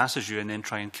wait till it passes you and then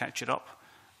try and catch it up.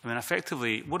 I mean,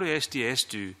 effectively, what do SDS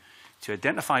do to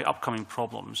identify upcoming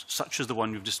problems, such as the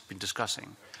one we've just been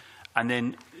discussing, and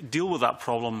then deal with that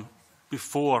problem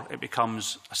before it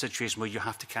becomes a situation where you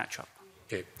have to catch up?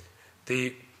 Okay.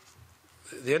 The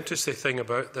interesting thing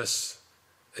about this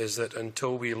is that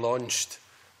until we launched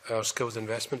our skills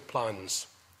investment plans,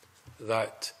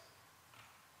 that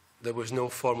there was no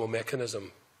formal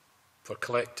mechanism for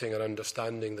collecting and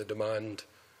understanding the demand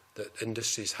that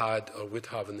industries had or would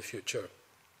have in the future.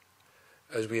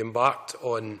 As we embarked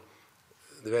on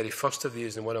the very first of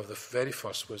these, and one of the very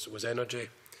first was energy,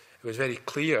 it was very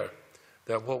clear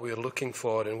that what we were looking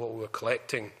for and what we were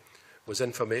collecting was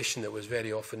information that was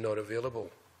very often not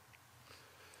available.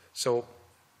 So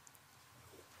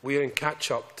we are in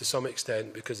catch-up to some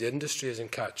extent because the industry is in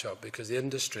catch-up, because the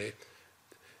industry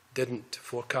didn't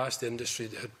forecast. The industry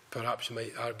had, perhaps you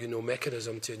might argue, no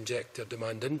mechanism to inject their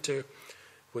demand into,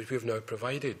 which we've now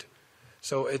provided.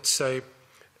 So it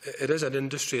is an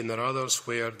industry, and there are others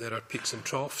where there are peaks and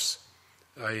troughs,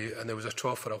 and there was a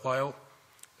trough for a while.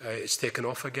 It's taken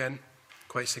off again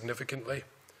quite significantly,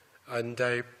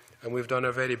 and we've done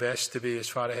our very best to be as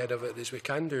far ahead of it as we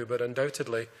can do, but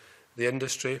undoubtedly the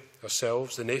industry,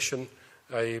 ourselves, the nation,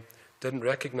 didn't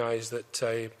recognise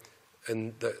that,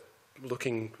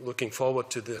 looking forward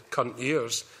to the current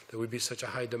years, there would be such a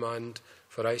high demand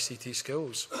for ICT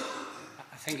skills.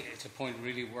 I think it's a point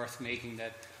really worth making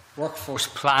that workforce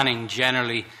planning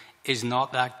generally is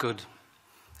not that good.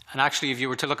 And actually, if you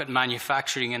were to look at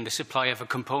manufacturing and the supply of a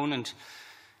component,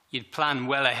 you'd plan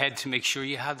well ahead to make sure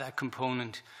you had that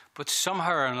component. But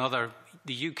somehow or another,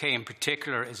 the UK in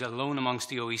particular is alone amongst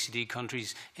the OECD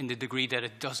countries in the degree that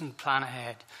it doesn't plan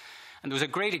ahead. And there was a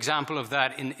great example of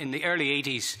that in the early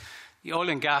 80s. The oil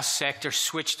and gas sector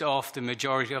switched off the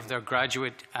majority of their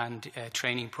graduate and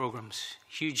training programs.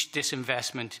 Huge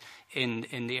disinvestment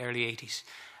in the early 80s.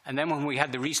 And then when we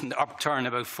had the recent upturn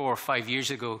about 4 or 5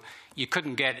 years ago, you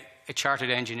couldn't get a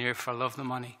chartered engineer for love nor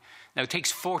money. Now, it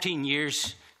takes 14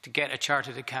 years to get a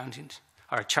chartered accountant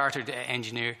or a chartered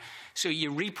engineer. So you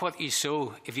reap what you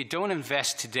sow. If you don't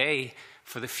invest today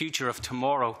for the future of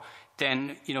tomorrow,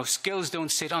 then skills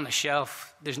don't sit on the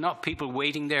shelf. There's not people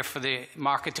waiting there for the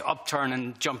market to upturn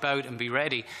and jump out and be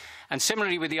ready. And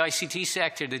similarly with the ICT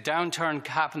sector, the downturn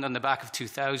happened on the back of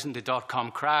 2000, the dot-com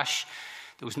crash.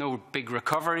 There was no big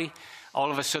recovery.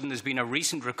 All of a sudden, there's been a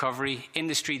recent recovery.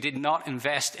 Industry did not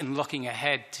invest in looking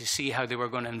ahead to see how they were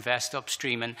going to invest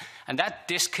upstream. And that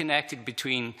disconnected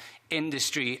between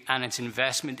industry and its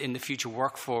investment in the future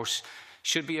workforce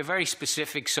should be a very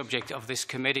specific subject of this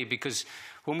committee, because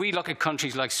when we look at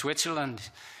countries like Switzerland,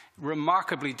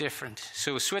 remarkably different.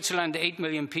 So Switzerland, 8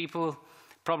 million people,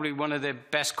 probably one of the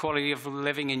best quality of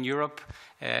living in Europe.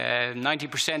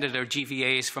 90% of their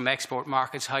GVA is from export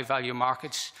markets, high-value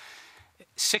markets.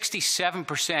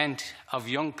 67% of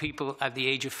young people at the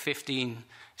age of 15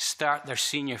 start their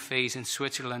senior phase in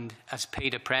Switzerland as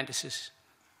paid apprentices.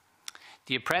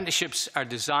 The apprenticeships are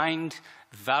designed,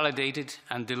 validated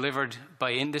and delivered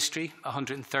by industry,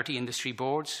 130 industry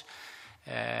boards.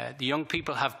 The young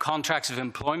people have contracts of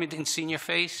employment in senior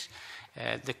phase.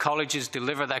 The colleges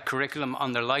deliver that curriculum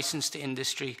on their license to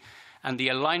industry, and the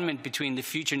alignment between the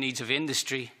future needs of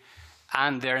industry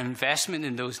and their investment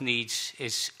in those needs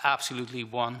is absolutely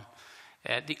one.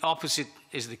 The opposite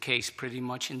is the case pretty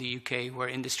much in the UK, where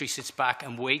industry sits back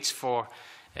and waits for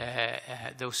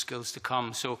those skills to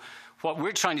come. So what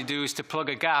we're trying to do is to plug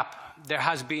a gap. There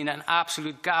has been an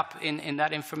absolute gap in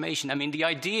that information. I mean, the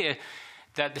idea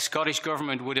that the Scottish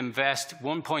Government would invest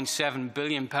 £1.7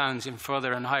 billion in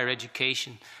further and higher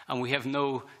education, and we have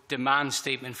no demand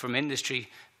statement from industry,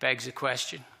 begs a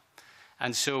question.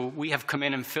 And so we have come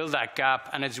in and filled that gap,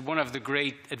 and it's one of the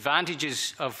great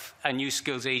advantages of a new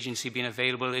skills agency being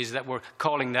available is that we're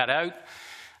calling that out,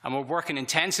 and we're working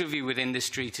intensively with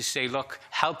industry to say, look,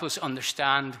 help us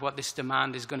understand what this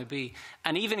demand is going to be.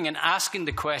 And even in asking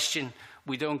the question,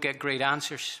 we don't get great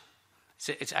answers.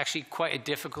 It's actually quite a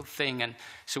difficult thing. And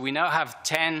so we now have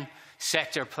 10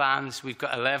 sector plans. We've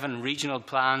got 11 regional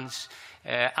plans.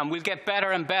 And we'll get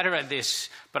better and better at this.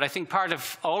 But I think part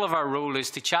of all of our role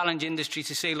is to challenge industry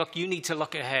to say, look, you need to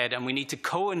look ahead, and we need to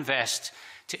co-invest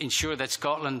to ensure that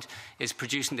Scotland is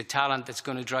producing the talent that's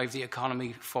going to drive the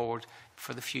economy forward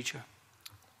for the future.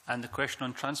 And the question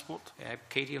on transport?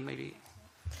 Katie, maybe.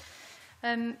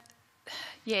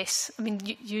 Yes, I mean,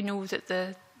 you know that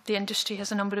the industry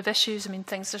has a number of issues. I mean,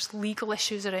 there's legal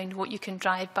issues around what you can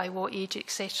drive, by what age,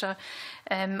 etc.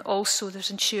 Also,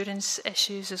 there's insurance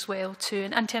issues as well too.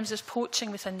 And in terms of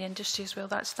poaching within the industry as well,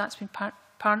 that's been part.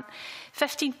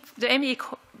 The MA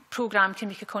programme can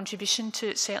make a contribution to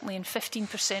it, certainly, and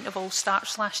 15% of all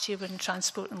starts last year were in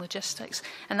transport and logistics,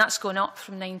 and that's gone up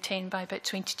from 9-10 by about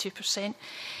 22%.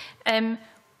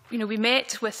 You know, we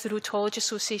met with the Road Haulage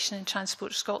Association and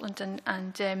Transport Scotland,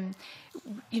 and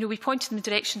you know, we pointed in the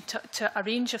direction to a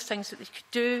range of things that they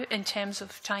could do in terms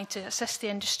of trying to assist the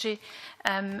industry.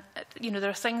 You know, there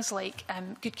are things like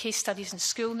good case studies in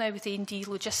school now with A&D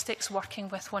Logistics working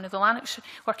with one of the Lanarkshire,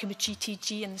 working with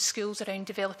GTG and the schools around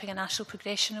developing a National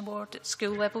Progression Award at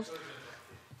school level.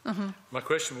 My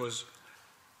question was,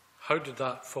 how did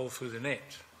that fall through the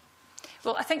net?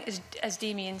 Well, I think, as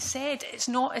Damien said, it's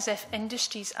not as if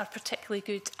industries are particularly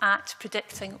good at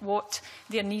predicting what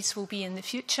their needs will be in the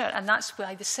future, and that's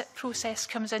why the SIP process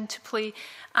comes into play.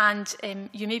 And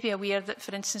you may be aware that,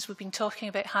 for instance, we've been talking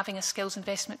about having a skills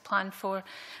investment plan for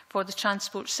the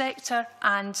transport sector,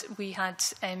 and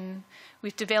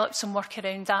we've developed some work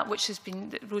around that, which has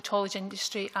been, the road haulage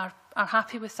industry are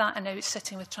happy with that, and now it's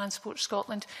sitting with Transport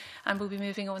Scotland, and we'll be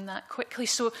moving on that quickly.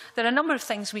 So there are a number of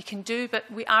things we can do,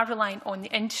 but we are relying on the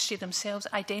industry themselves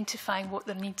identifying what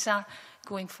their needs are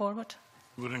going forward.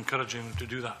 We're encouraging them to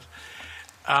do that.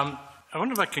 I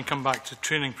wonder if I can come back to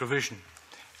training provision.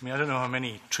 I mean, I don't know how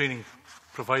many training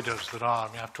providers there are.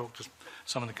 I mean, I've talked to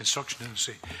some in the construction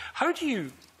industry.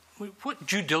 What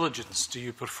due diligence do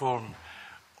you perform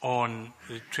on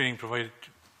the training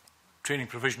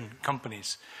provision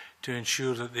companies to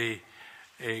ensure that they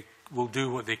will do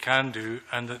what they can do,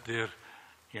 and that they're,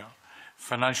 you know,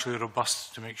 financially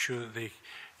robust, to make sure that they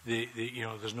you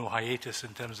know, there's no hiatus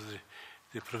in terms of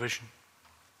the provision?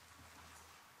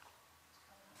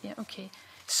 Yeah, okay.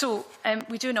 So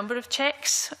we do a number of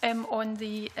checks on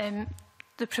the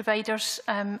providers,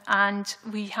 and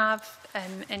we have,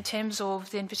 in terms of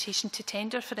the invitation to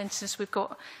tender, for instance, we've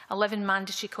got 11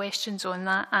 mandatory questions on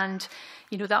that, and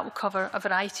you know, that will cover a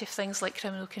variety of things like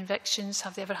criminal convictions,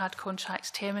 have they ever had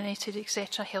contracts terminated,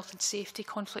 etc., health and safety,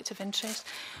 conflict of interest.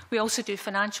 We also do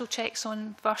financial checks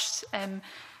on first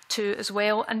too as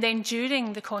well, and then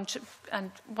during the contract,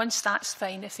 and once that's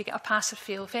fine, if they get a pass or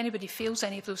fail, if anybody fails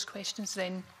any of those questions,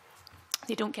 then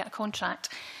they don't get a contract.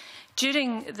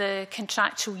 During the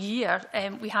contractual year,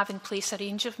 we have in place a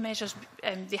range of measures.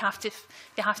 They have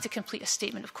to complete a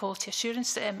statement of quality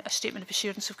assurance, a statement of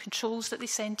assurance of controls that they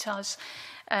send to us.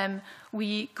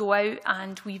 We go out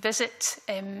and we visit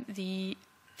the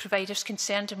providers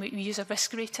concerned, and we use a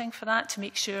risk rating for that to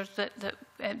make sure that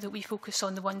we focus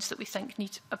on the ones that we think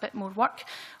need a bit more work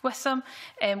with them.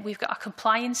 We've got a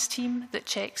compliance team that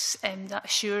checks, that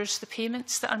assures the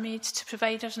payments that are made to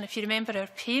providers. And if you remember, our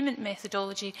payment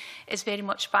methodology is very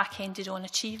much back-ended on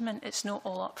achievement. It's not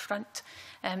all up front.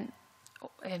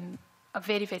 A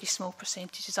very, very small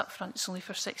percentage is up front. It's only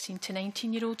for 16 to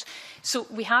 19-year-olds. So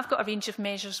we have got a range of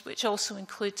measures which also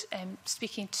include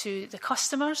speaking to the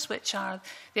customers, which are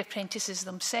the apprentices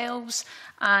themselves,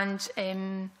 and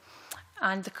the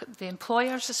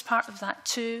employers as part of that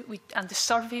too, and the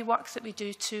survey work that we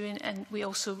do too, and we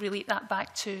also relate that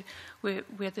back to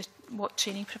what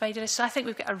training provider is. So I think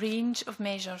we've got a range of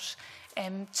measures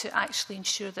to actually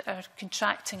ensure that our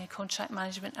contracting and contract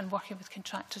management and working with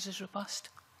contractors is robust.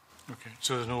 Okay,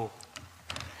 so there's no,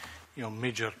 you know,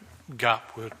 major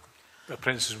gap where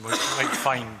apprentices might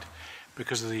find,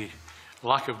 because of the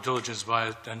lack of diligence by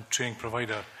a training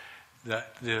provider,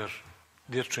 that their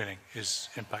training is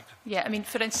impacted. Yeah, I mean,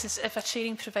 for instance, if a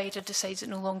training provider decides it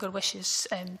no longer wishes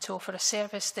to offer a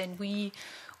service, then we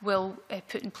will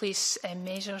put in place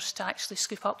measures to actually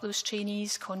scoop up those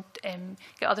trainees,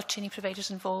 get other training providers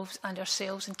involved, and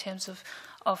ourselves in terms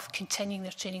of continuing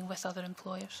their training with other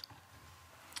employers.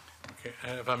 Okay,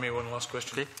 if I may, one last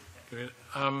question. Okay.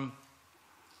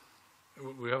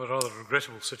 We have a rather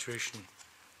regrettable situation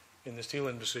in the steel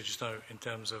industry just now in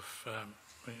terms of,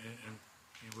 and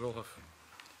we all have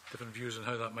different views on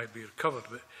how that might be recovered,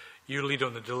 but you lead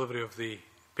on the delivery of the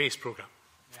PACE programme.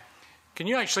 Yeah. Can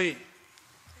you actually,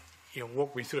 you know,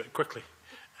 walk me through it quickly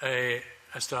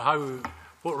as to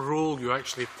what role you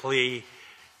actually play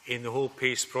in the whole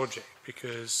PACE project?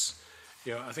 Because,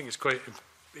 you know, I think it's quite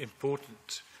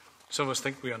important. Some of us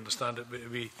think we understand it, but it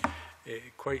would be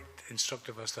quite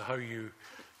instructive as to how you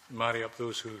marry up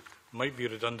those who might be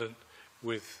redundant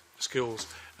with skills,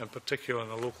 and particularly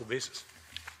on a local basis.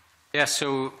 Yes,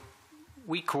 so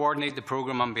we coordinate the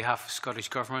programme on behalf of Scottish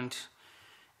Government.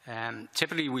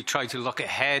 Typically, we try to look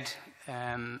ahead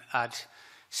at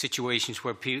situations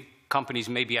where companies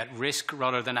may be at risk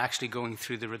rather than actually going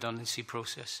through the redundancy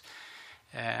process.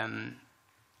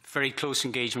 Very close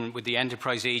engagement with the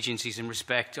enterprise agencies in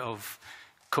respect of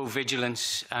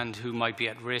co-vigilance and who might be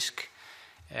at risk.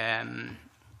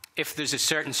 If there's a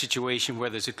certain situation where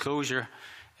there's a closure,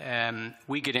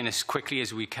 we get in as quickly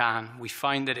as we can. We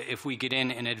find that if we get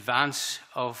in advance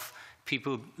of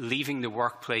people leaving the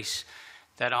workplace,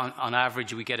 that on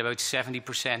average we get about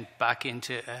 70% back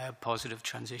into positive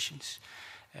transitions.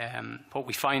 What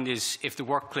we find is if the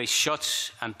workplace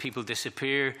shuts and people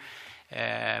disappear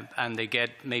and they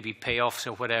get maybe payoffs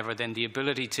or whatever, then the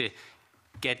ability to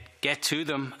get to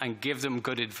them and give them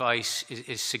good advice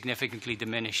is significantly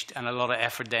diminished, and a lot of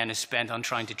effort then is spent on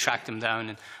trying to track them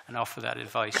down and offer that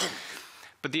advice.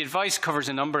 But the advice covers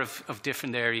a number of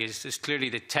different areas. There's clearly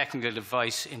the technical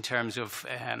advice in terms of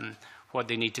what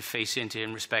they need to face into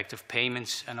in respect of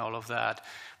payments and all of that.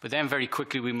 But then very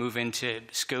quickly we move into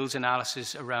skills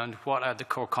analysis around what are the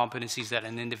core competencies that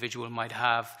an individual might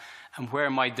have, and where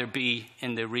might there be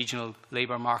in the regional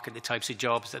labour market the types of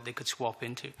jobs that they could swap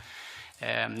into.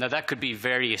 Now that could be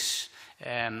various.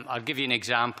 I'll give you an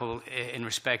example in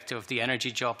respect of the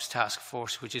Energy Jobs Task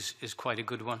Force, which is quite a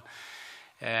good one.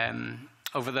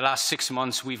 Over the last 6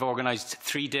 months, we've organised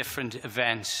 3 different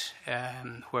events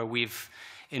where we've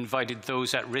invited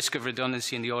those at risk of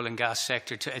redundancy in the oil and gas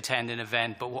sector to attend an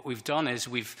event. But what we've done is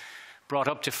we've brought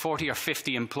up to 40 or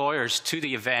 50 employers to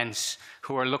the events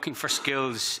who are looking for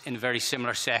skills in very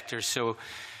similar sectors. So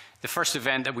the first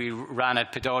event that we ran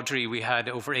at Pedodry, we had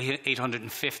over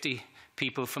 850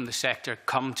 people from the sector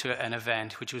come to an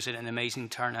event, which was an amazing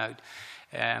turnout.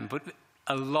 But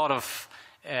a lot of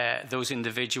those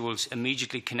individuals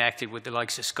immediately connected with the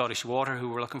likes of Scottish Water, who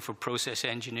were looking for process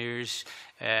engineers,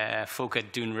 folk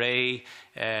at Dounreay,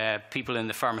 people in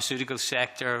the pharmaceutical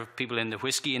sector, people in the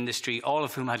whisky industry, all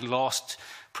of whom had lost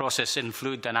process and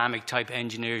fluid dynamic type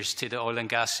engineers to the oil and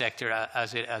gas sector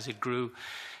as it grew.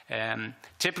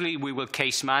 Typically, we will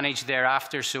case manage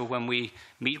thereafter, so when we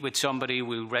meet with somebody,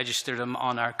 we'll register them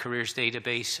on our careers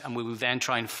database, and we will then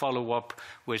try and follow up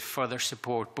with further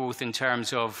support, both in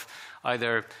terms of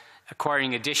either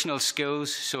acquiring additional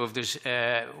skills, so if there's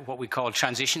what we call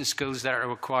transition skills that are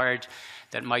required,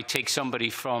 that might take somebody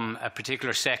from a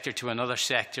particular sector to another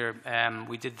sector.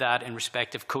 We did that in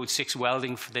respect of Code 6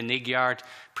 welding for the NIG yard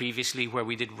previously, where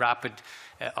we did rapid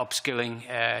upskilling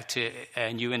to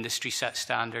new industry set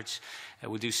standards.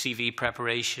 We'll do CV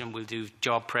preparation, we'll do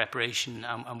job preparation,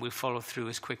 and we'll follow through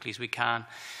as quickly as we can.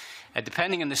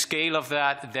 Depending on the scale of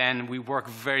that, then we work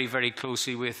very, very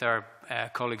closely with our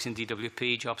colleagues in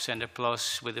DWP, Job Centre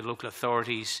Plus, with the local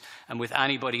authorities, and with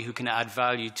anybody who can add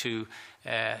value to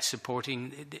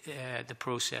supporting the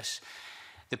process.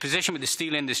 The position with the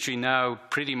steel industry now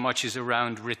pretty much is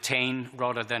around retain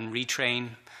rather than retrain.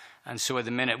 And so at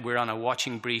the minute we're on a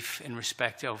watching brief in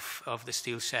respect of the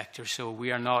steel sector. So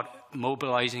we are not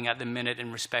mobilising at the minute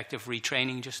in respect of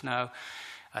retraining just now.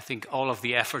 I think all of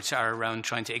the efforts are around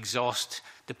trying to exhaust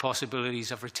the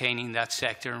possibilities of retaining that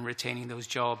sector and retaining those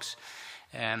jobs.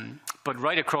 But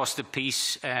right across the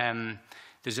piece,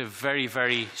 there's a very,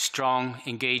 very strong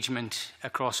engagement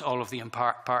across all of the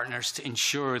partners to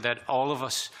ensure that all of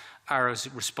us are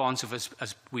as responsive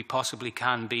as we possibly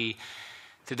can be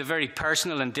to the very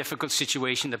personal and difficult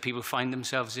situation that people find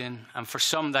themselves in. And for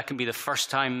some, that can be the first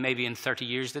time maybe in 30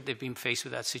 years that they've been faced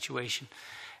with that situation.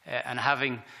 And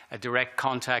having a direct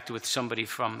contact with somebody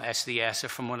from SDS or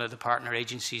from one of the partner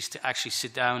agencies to actually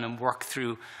sit down and work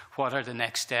through what are the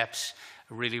next steps,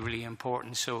 really, really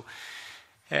important. So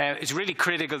it's really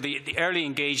critical. The early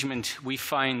engagement, we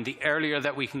find the earlier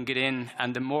that we can get in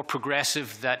and the more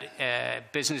progressive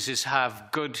that businesses have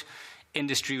good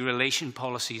industry relation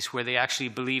policies where they actually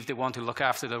believe they want to look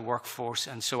after their workforce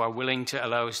and so are willing to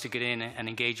allow us to get in and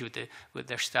engage with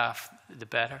their staff, the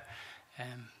better.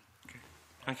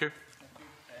 Thank you.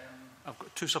 I've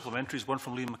got 2 supplementaries, one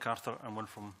from Liam MacArthur and one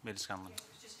from Mary Scanlon.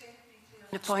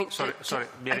 The point. Sorry,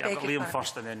 Mary, I've got Liam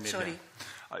first and then Mary. Sorry.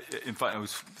 In fact,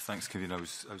 thanks, Kevin. I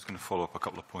was going to follow up a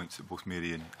couple of points that both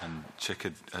Mary and Chick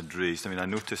had raised. I mean, I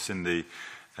noticed in the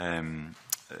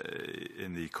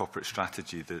corporate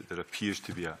strategy that there appears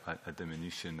to be a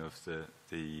diminution of the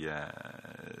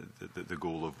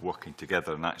goal of working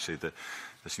together, and actually there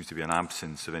seems to be an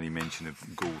absence of any mention of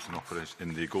goals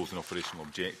and the goals and operational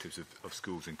objectives of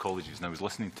schools and colleges. And I was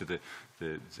listening to the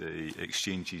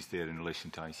exchanges there in relation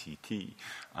to ICT.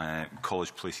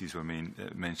 College places were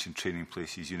mentioned, training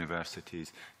places,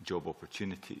 universities, job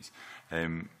opportunities.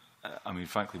 I mean,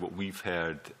 frankly, what we've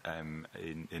heard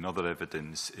in other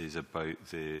evidence is about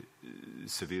the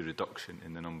severe reduction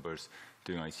in the numbers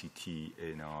doing ICT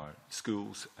in our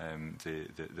schools,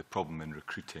 the problem in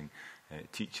recruiting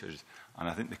teachers. And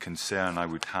I think the concern I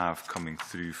would have coming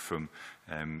through from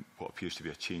what appears to be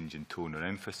a change in tone or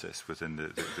emphasis within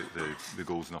the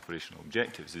goals and operational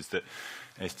objectives is that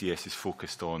SDS is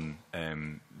focused on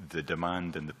the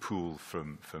demand and the pull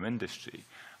from industry,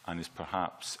 and is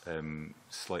perhaps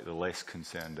slightly less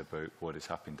concerned about what is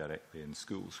happening directly in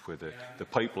schools, where the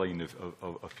pipeline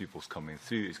of pupils coming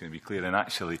through is going to be clear. And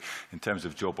actually, in terms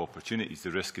of job opportunities,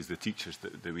 the risk is the teachers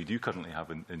that we do currently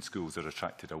have in schools are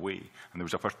attracted away. And there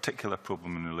was a particular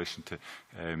problem in relation to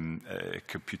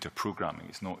computer programming.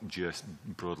 It's not just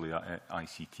broadly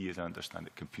ICT, as I understand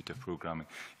it. Computer programming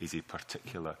is a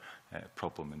particular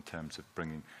problem in terms of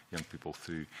bringing young people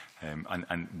through.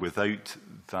 And without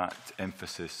that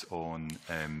emphasis on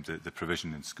the provision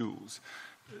in schools,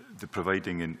 the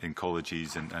providing in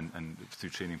colleges and through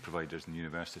training providers and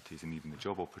universities and even the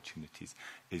job opportunities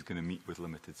is going to meet with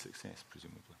limited success,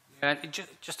 presumably.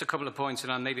 Just a couple of points,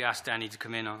 and I'll maybe ask Danny to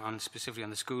come in on specifically on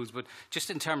the schools, but just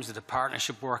in terms of the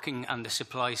partnership working and the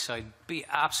supply side, be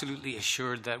absolutely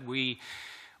assured that we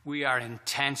are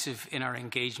intensive in our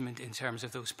engagement in terms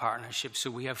of those partnerships.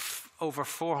 So we have over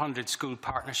 400 school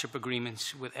partnership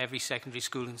agreements with every secondary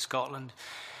school in Scotland.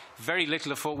 Very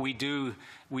little of what we do,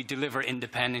 we deliver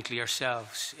independently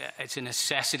ourselves. It's a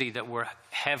necessity that we're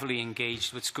heavily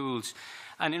engaged with schools.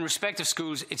 And in respect of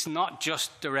schools, it's not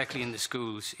just directly in the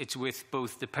schools. It's with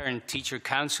both the parent-teacher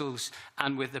councils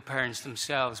and with the parents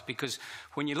themselves. Because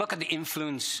when you look at the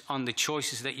influence on the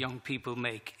choices that young people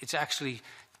make, it's actually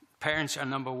parents are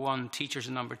number one, teachers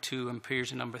are number two, and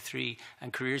peers are number three,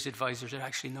 and careers advisors are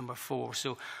actually number four.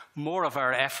 So more of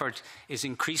our effort is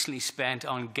increasingly spent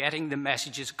on getting the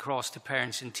messages across to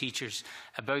parents and teachers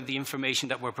about the information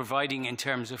that we're providing in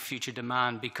terms of future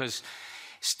demand, because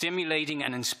stimulating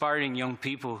and inspiring young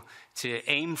people to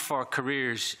aim for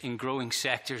careers in growing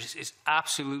sectors is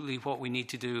absolutely what we need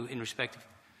to do in respect of.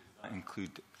 That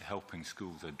include helping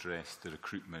schools address the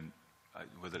recruitment.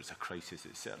 Whether it's a crisis,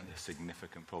 it's certainly a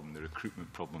significant problem, the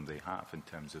recruitment problem they have in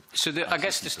terms of... So I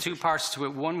guess there's two parts to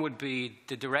it. One would be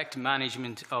the direct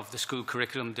management of the school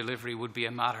curriculum delivery would be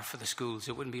a matter for the schools.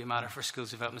 It wouldn't be a matter for Schools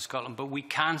Development Scotland, but we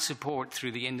can support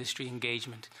through the industry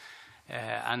engagement.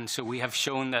 And so we have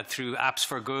shown that through Apps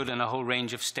for Good and a whole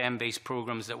range of STEM-based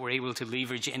programs that we're able to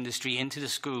leverage industry into the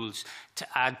schools to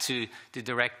add to the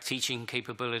direct teaching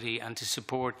capability and to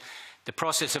support the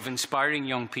process of inspiring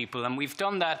young people. And we've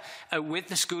done that with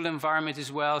the school environment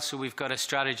as well. So we've got a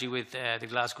strategy with the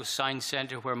Glasgow Science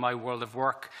Centre, where My World of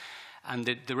Work, and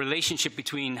the relationship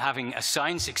between having a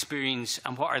science experience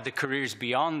and what are the careers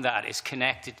beyond that is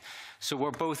connected. So we're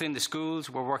both in the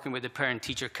schools, we're working with the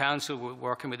Parent-Teacher Council, we're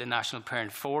working with the National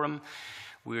Parent Forum.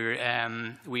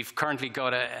 We've currently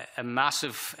got a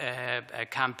massive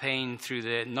campaign through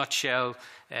the Nutshell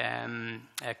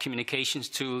communications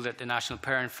tool that the National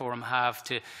Parent Forum have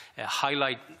to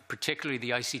highlight particularly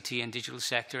the ICT and digital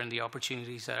sector and the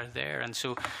opportunities that are there. And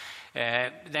so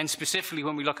then specifically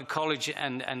when we look at college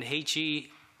and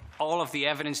HE, all of the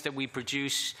evidence that we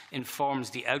produce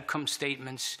informs the outcome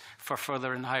statements for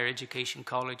further and higher education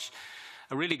college.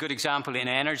 A really good example in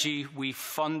energy, we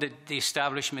funded the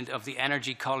establishment of the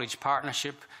Energy College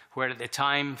Partnership, where at the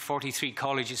time 43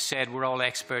 colleges said we're all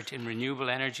expert in renewable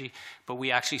energy, but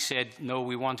we actually said, no,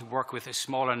 we want to work with a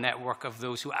smaller network of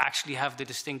those who actually have the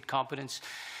distinct competence.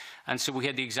 And so we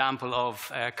had the example of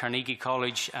Carnegie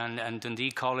College and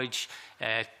Dundee College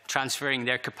transferring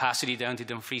their capacity down to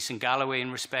Dumfries and Galloway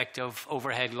in respect of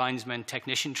overhead linesman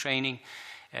technician training.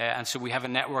 And so we have a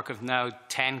network of now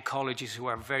 10 colleges who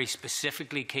are very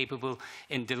specifically capable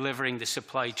in delivering the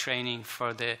supply training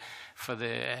for the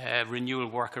renewal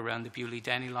work around the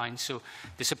Bewley-Denny line. So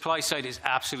the supply side is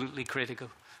absolutely critical.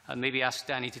 I'll maybe ask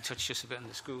Danny to touch just a bit on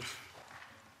the schools.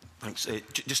 Thanks.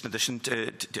 Just in addition to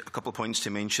a couple of points to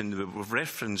mention, we've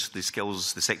referenced the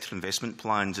skills, the sector investment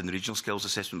plans and the regional skills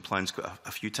assessment plans quite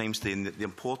a few times today, and the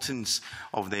importance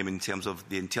of them in terms of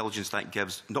the intelligence that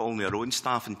gives not only our own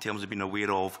staff in terms of being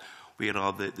aware of where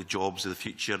are the jobs of the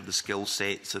future, the skill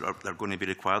sets that are going to be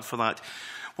required for that.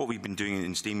 What we've been doing,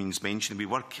 and Damien's mentioned, we've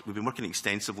been working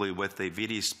extensively with the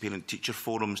various parent-teacher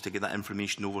forums to get that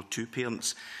information over to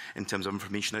parents in terms of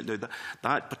information out now.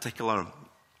 That particular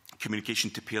communication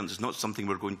to parents is not something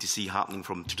we're going to see happening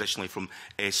traditionally from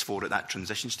S4 at that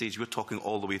transition stage. We're talking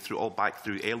all the way through, all back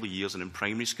through early years and in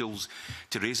primary schools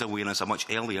to raise awareness at a much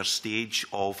earlier stage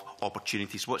of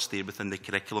opportunities, what's there within the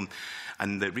curriculum.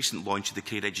 And the recent launch of the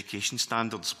Career Education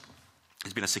Standards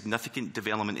There's been a significant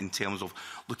development in terms of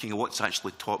looking at what's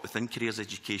actually taught within careers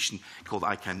education, called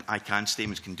I can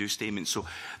statements, can do statements. So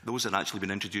those have actually been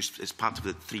introduced as part of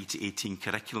the 3 to 18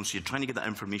 curriculum. So you're trying to get that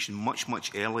information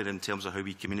much earlier in terms of how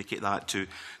we communicate that to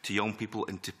young people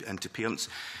and to parents.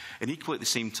 And equally at the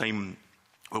same time,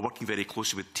 we're working very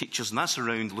closely with teachers, and that's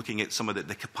around looking at some of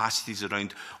the capacities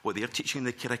around what they're teaching in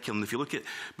the curriculum. If you look at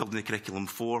building the curriculum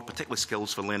for particularly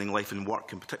skills for learning, life and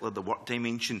work, in particular the work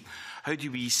dimension, how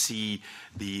do we see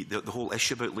the whole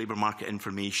issue about labour market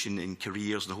information in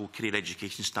careers and the whole career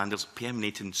education standards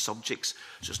permeating subjects?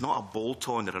 So it's not a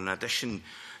bolt-on or an addition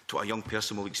to what a young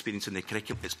person will experience in the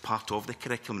curriculum. It's part of the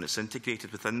curriculum and it's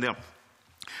integrated within there.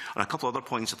 And a couple of other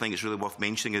points I think it's really worth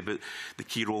mentioning about the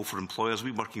key role for employers.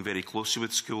 We're working very closely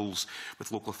with schools,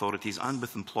 with local authorities and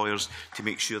with employers to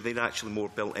make sure they're actually more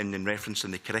built in and referenced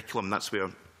in the curriculum. That's where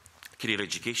career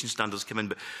education standards come in.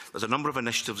 But there's a number of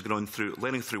initiatives going on through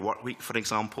Learning Through Work Week, for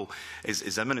example,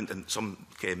 is imminent, and some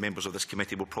members of this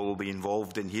committee will probably be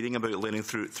involved in hearing about Learning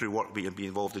Through Work Week and be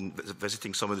involved in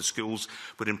visiting some of the schools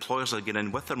where employers are getting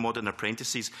in with their modern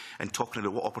apprentices and talking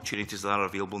about what opportunities there are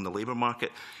available in the labour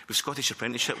market. We've Scottish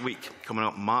Apprenticeship Week coming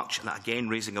up in March, and again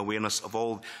raising awareness of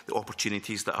all the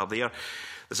opportunities that are there.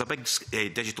 There's a big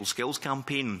digital skills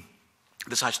campaign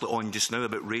that's actually on just now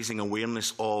about raising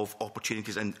awareness of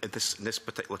opportunities in this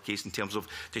particular case in terms of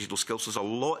digital skills. So there's a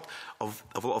lot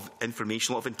of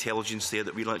information, a lot of intelligence there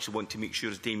that we actually want to make sure,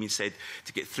 as Damien said,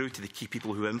 to get through to the key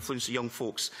people who influence the young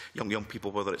folks, young people,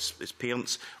 whether it's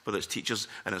parents, whether it's teachers,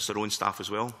 and it's their own staff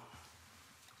as well.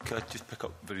 Could I just pick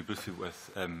up very briefly with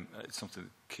something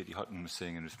that Katie Hutton was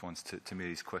saying in response to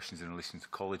Mary's questions in relation to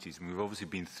colleges? And we've obviously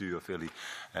been through a fairly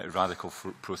radical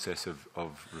process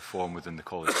of reform within the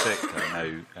college sector.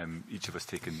 Now, each of us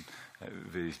taken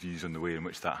various views on the way in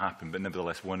which that happened, but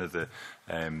nevertheless, one of the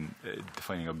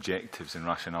defining objectives and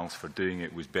rationales for doing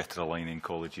it was better aligning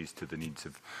colleges to the needs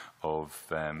of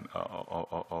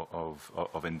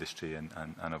industry and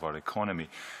of our economy.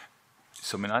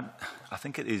 So, I mean, I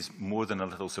think it is more than a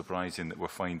little surprising that we're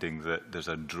finding that there's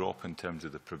a drop in terms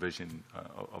of the provision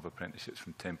of apprenticeships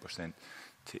from 10%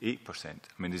 to 8%. I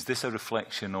mean, is this a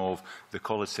reflection of the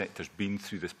college sector's been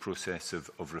through this process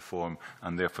of reform,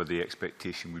 and therefore the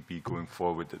expectation would be going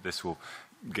forward that this will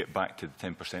get back to the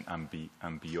 10%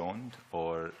 and beyond?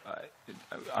 Or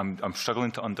I'm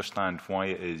struggling to understand why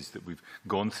it is that we've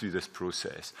gone through this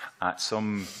process at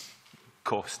some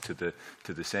cost to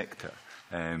the sector,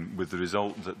 with the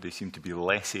result that they seem to be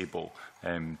less able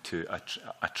to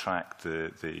attract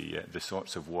the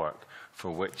sorts of work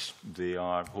for which they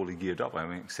are wholly geared up. I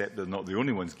mean, except they're not the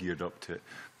only ones geared up to it,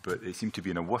 but they seem to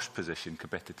be in a worse position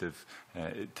competitive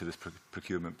to this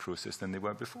procurement process than they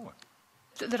were before.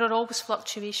 There are always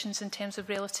fluctuations in terms of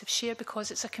relative share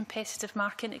because it's a competitive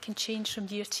market and it can change from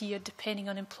year to year depending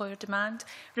on employer demand.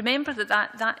 Remember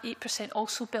that 8%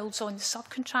 also builds on the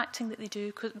subcontracting that they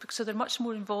do, so they're much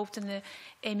more involved in the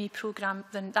ME programme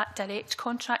than that direct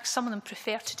contract. Some of them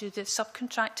prefer to do the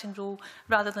subcontracting role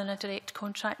rather than a direct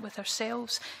contract with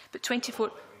ourselves. But 24...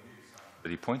 But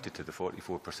he pointed to the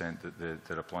 44% that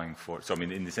they're applying for. So, I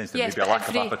mean, in the sense that yes, maybe a lack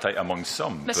of appetite among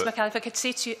some. Mr. McCall, if I could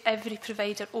say to you, every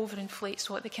provider overinflates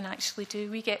what they can actually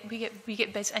do. We get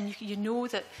bids, and you know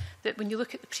that when you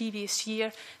look at the previous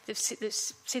year,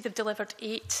 say they've delivered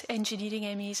 8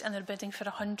 engineering MEs and they're bidding for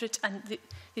 100, and they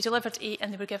delivered 8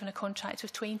 and they were given a contract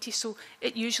with 20. So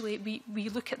it usually we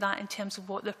look at that in terms of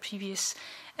what their previous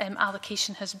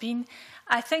allocation has been.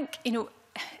 I think, you know,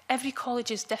 every college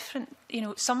is different. You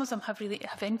know, some of them have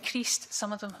increased,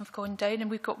 some of them have gone down, and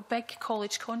we've got big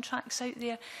college contracts out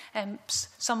there,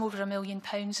 some over £1 million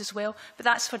as well. But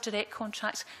that's for direct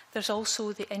contracts. There's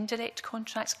also the indirect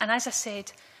contracts, and as I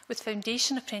said, with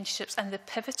foundation apprenticeships and the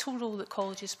pivotal role that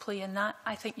colleges play in that,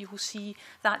 I think you will see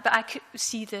that. But I could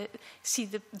see the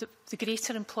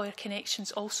greater employer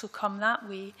connections also come that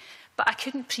way. But I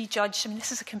couldn't prejudge. I mean,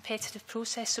 this is a competitive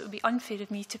process, so it would be unfair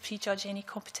of me to prejudge any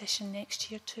competition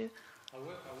next year too. I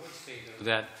would say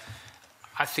that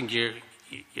I think your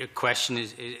question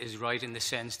is right in the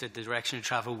sense that the direction of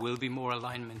travel will be more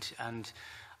alignment, and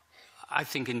I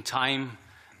think in time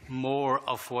more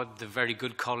of what the very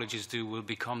good colleges do will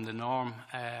become the norm.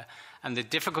 And the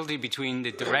difficulty between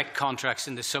the direct contracts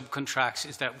and the subcontracts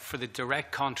is that for the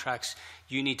direct contracts,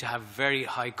 you need to have very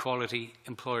high quality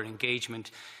employer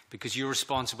engagement because you're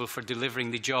responsible for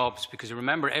delivering the jobs. Because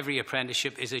remember, every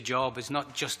apprenticeship is a job. It's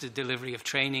not just the delivery of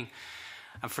training.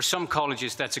 And for some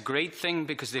colleges, that's a great thing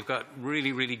because they've got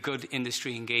really, really good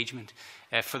industry engagement.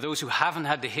 For those who haven't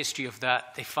had the history of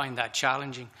that, they find that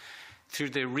challenging.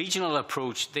 Through the regional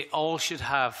approach, they all should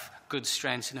have good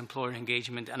strengths in employer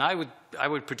engagement. And I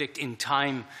would predict in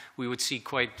time we would see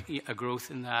quite a growth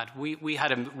in that. We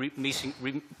had a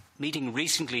meeting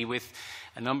recently with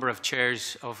a number of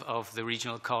chairs of the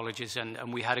regional colleges,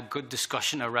 and we had a good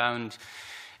discussion around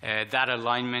that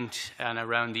alignment and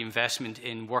around the investment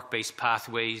in work-based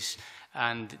pathways,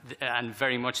 and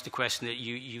very much the question that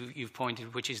you've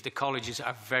pointed, which is the colleges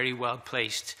are very well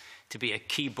placed to be a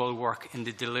key bulwark in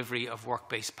the delivery of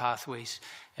work-based pathways.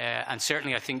 And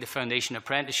certainly I think the foundation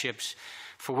apprenticeships,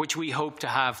 for which we hope to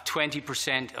have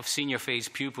 20% of senior phase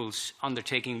pupils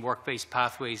undertaking work-based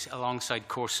pathways alongside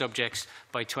core subjects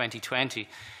by 2020,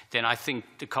 then I think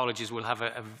the colleges will have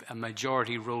a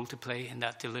majority role to play in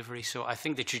that delivery. So I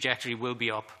think the trajectory will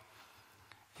be up.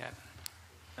 Yeah.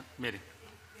 Mary.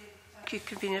 Thank you,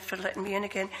 Convener, for letting me in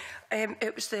again.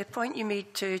 It was the point you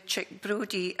made to Chick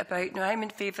Brodie about, now I'm in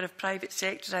favour of private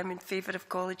sector, I'm in favour of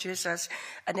colleges as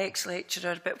an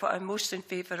ex-lecturer, but what I'm most in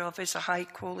favour of is a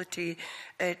high-quality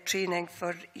training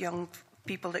for young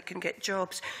people that can get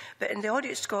jobs. But in the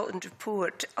Audit Scotland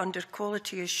report, under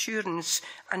quality assurance,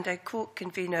 and I quote,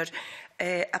 Convener,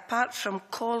 apart from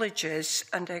colleges,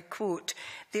 and I quote,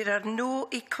 there are no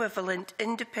equivalent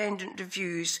independent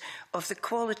reviews of the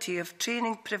quality of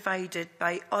training provided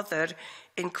by other,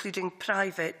 including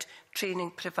private,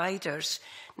 training providers.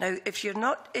 Now, if you're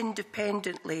not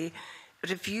independently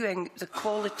reviewing the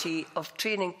quality of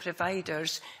training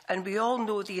providers, and we all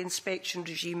know the inspection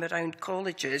regime around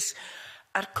colleges,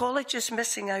 are colleges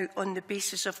missing out on the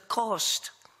basis of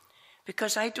cost?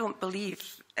 Because I don't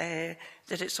believe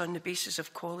that it's on the basis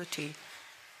of quality.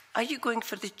 Are you going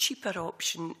for the cheaper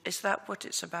option? Is that what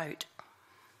it's about?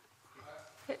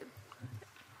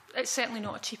 It's certainly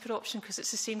not a cheaper option because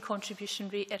it's the same contribution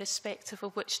rate irrespective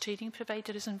of which training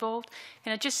provider is involved.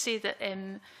 Can I just say that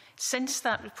since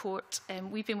that report,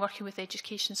 we've been working with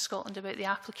Education Scotland about the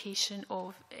application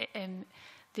of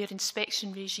their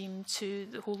inspection regime to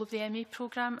the whole of the MA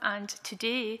programme, and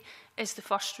today is the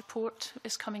first report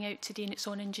is coming out today, and it's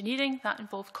on engineering. That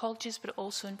involved colleges, but it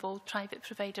also involved private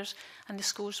providers, and the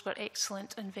scores were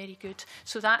excellent and very good.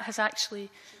 So that has actually...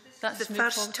 That's the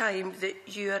first time that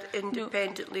you are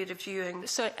independently reviewing.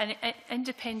 So an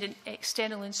independent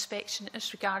external inspection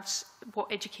as regards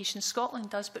what Education Scotland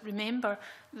does, but remember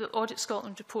the Audit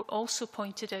Scotland report also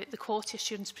pointed out the quality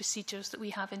assurance procedures that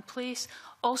we have in place,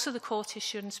 also the quality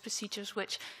assurance procedures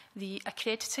which the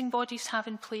accrediting bodies have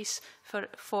in place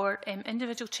for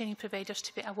individual training providers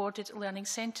to be awarded learning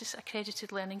centres,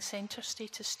 accredited learning centre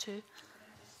status too.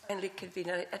 Finally,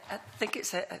 Convener, I think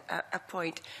it's a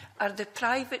point. Are the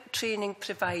private training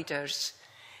providers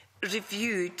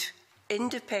reviewed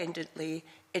independently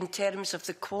in terms of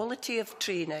the quality of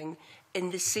training in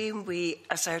the same way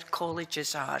as our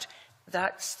colleges are?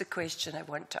 That's the question I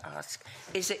want to ask.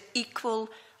 Is it equal,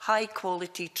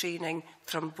 high-quality training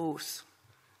from both?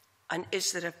 And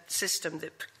is there a system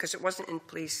that, because it wasn't in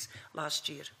place last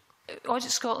year?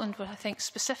 Audit Scotland were, I think,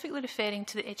 specifically referring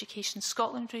to the Education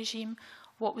Scotland regime.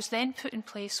 What was then put in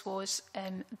place was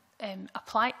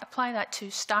apply that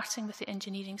to starting with the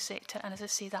engineering sector, and as I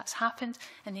say, that's happened,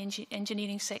 and the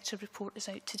engineering sector report is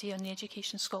out today on the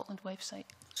Education Scotland website.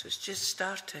 So it's just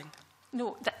starting?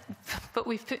 No, but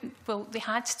we've put, well, they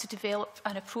had to develop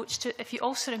an approach to it. If you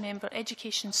also remember,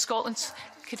 Education Scotland's,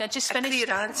 could I just finish? A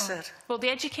clear answer. Well, the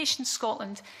Education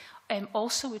Scotland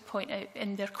also would point out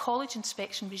in their college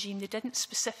inspection regime, they didn't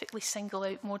specifically single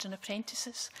out modern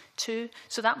apprentices too.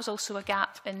 So that was also a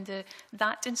gap in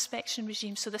that inspection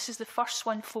regime. So this is the first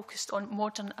one focused on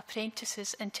modern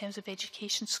apprentices in terms of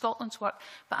Education Scotland's work.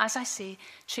 But as I say,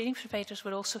 training providers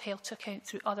were also held to account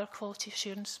through other quality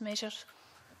assurance measures.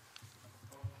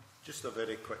 Just a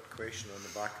very quick question on the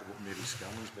back of what Mary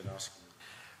Scanlon's been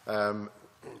asking.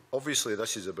 Obviously,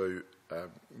 this is about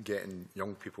getting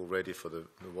young people ready for the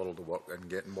world of work and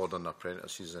getting modern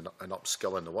apprentices and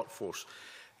upskilling the workforce.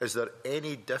 Is there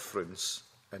any difference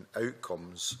in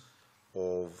outcomes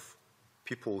of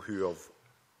people who have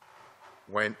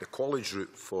went the college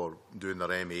route for doing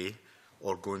their MA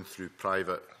or going through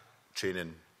private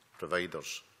training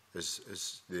providers?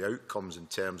 Is the outcomes in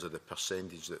terms of the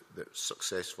percentage that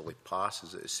successfully pass,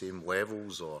 is it the same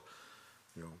levels, or,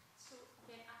 you know?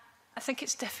 I think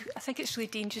it's really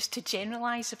dangerous to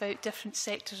generalise about different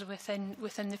sectors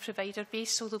within the provider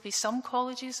base. So there'll be some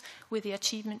colleges where the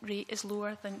achievement rate is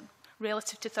lower than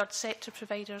relative to third sector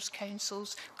providers,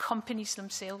 councils, companies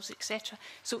themselves, etc.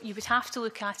 So you would have to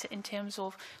look at it in terms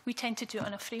of, we tend to do it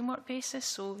on a framework basis.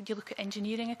 So you look at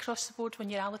engineering across the board when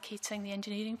you're allocating the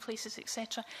engineering places,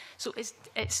 etc. So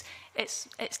it's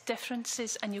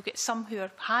differences, and you'll get some who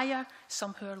are higher,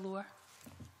 some who are lower.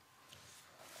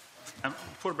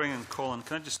 Before bringing in Colin,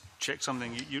 can I just check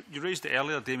something? You raised it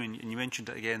earlier, Damien, and you mentioned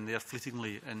it again there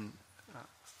fleetingly in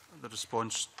the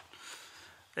response.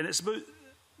 And it's about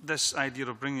this idea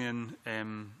of bringing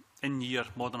in-year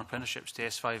modern apprenticeships to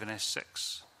S5 and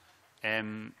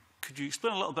S6. Could you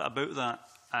explain a little bit about that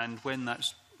and when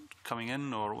that's coming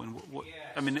in, or when, what? Yes.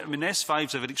 I mean,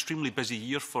 S5's an extremely busy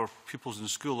year for pupils in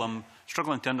school. I'm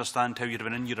struggling to understand how you'd have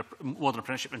an in-year modern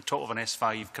apprenticeship on top of an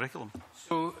S5 curriculum.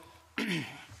 So there's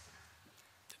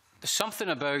something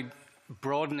about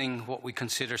broadening what we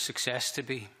consider success to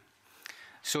be.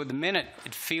 So at the minute,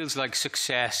 it feels like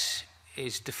success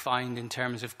is defined in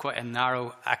terms of quite a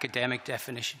narrow academic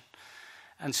definition.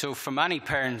 And so for many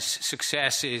parents,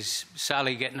 success is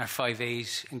Sally getting her 5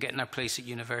 A's and getting her place at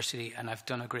university, and I've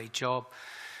done a great job.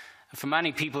 And for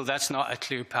many people, that's not a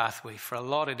clear pathway. For a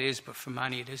lot it is, but for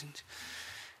many it isn't.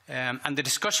 And the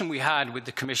discussion we had with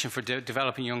the Commission for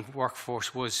Developing Young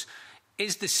Workforce was,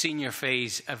 is the senior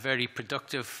phase a very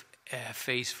productive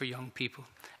phase for young people?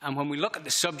 And when we look at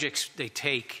the subjects they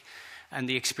take and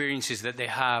the experiences that they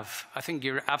have, I think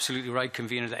you're absolutely right,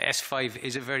 Convener, that S5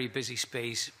 is a very busy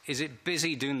space. Is it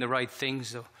busy doing the right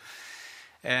things, though?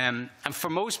 And for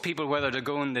most people, whether they're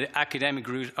going the academic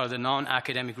route or the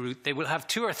non-academic route, they will have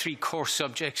 2 or 3 core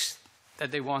subjects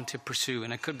that they want to pursue,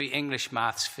 and it could be English,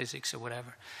 maths, physics, or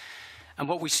whatever. And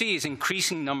what we see is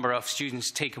increasing number of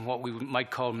students taking what we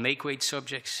might call make-weight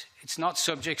subjects. It's not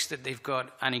subjects that they've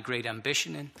got any great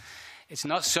ambition in. It's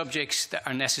not subjects that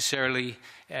are necessarily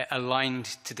aligned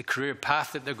to the career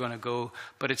path that they're going to go,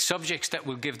 but it's subjects that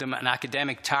will give them an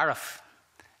academic tariff,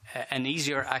 an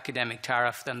easier academic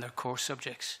tariff than their core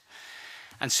subjects.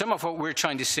 And some of what we're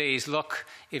trying to say is, look,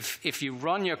 if you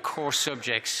run your core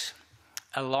subjects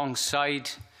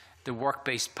alongside the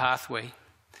work-based pathway,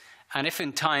 and if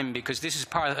in time, because this is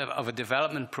part of a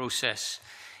development process,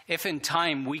 if in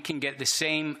time we can get the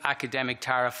same academic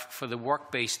tariff for the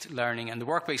work-based learning, and the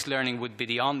work-based learning would be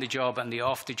the on-the-job and the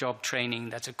off-the-job training,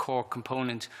 that's a core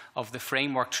component of the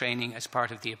framework training as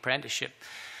part of the apprenticeship,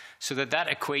 so that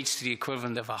equates to the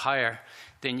equivalent of a hire,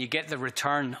 then you get the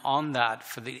return on that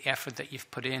for the effort that you've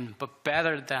put in. But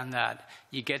better than that,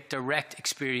 you get direct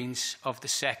experience of the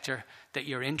sector that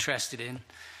you're interested in.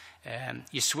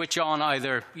 You switch on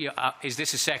either, is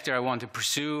this a sector I want to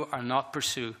pursue or not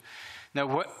pursue?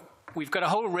 Now, we've got a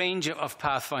whole range of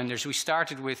pathfinders. We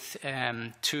started with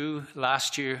 2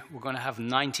 last year. We're going to have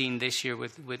 19 this year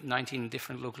with 19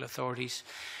 different local authorities.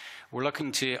 We're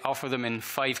looking to offer them in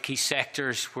 5 key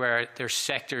sectors where there's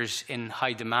sectors in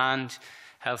high demand: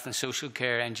 health and social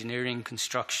care, engineering,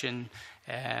 construction,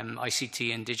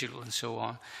 ICT and digital, and so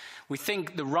on. We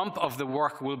think the rump of the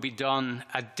work will be done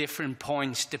at different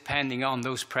points depending on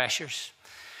those pressures.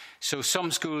 So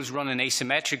some schools run an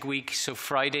asymmetric week, so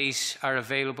Fridays are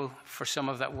available for some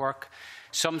of that work.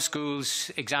 Some schools,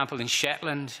 example in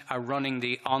Shetland, are running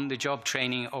the on-the-job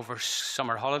training over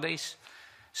summer holidays,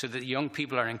 so that young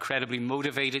people are incredibly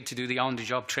motivated to do the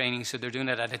on-the-job training, so they're doing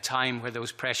it at a time where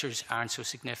those pressures aren't so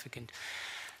significant.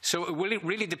 So it will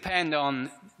really depend on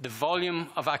the volume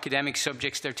of academic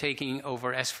subjects they're taking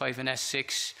over S5 and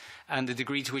S6 and the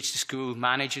degree to which the school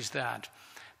manages that.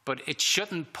 But it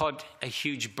shouldn't put a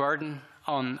huge burden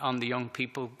on the young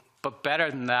people. But better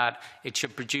than that, it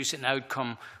should produce an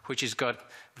outcome which has got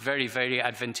very, very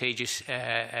advantageous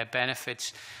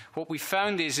benefits. What we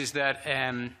found is that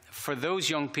for those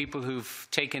young people who've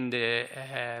taken the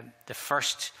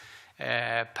first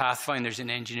pathfinders in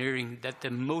engineering, that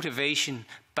the motivation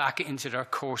back into their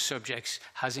core subjects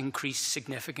has increased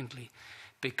significantly,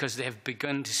 because they have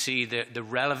begun to see the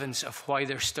relevance of why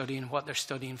they're studying, what they're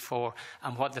studying for,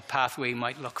 and what the pathway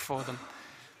might look for them.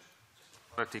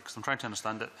 Because I'm trying to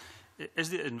understand it.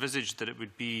 Is it envisaged that it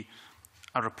would be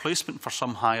a replacement for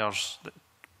some hires that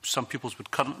some pupils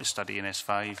would currently study in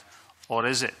S5, or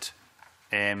is it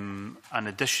an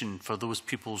addition for those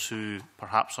pupils who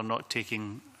perhaps are not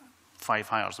taking 5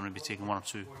 hires, or maybe taking 1 or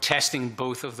 2? We're testing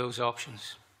both of those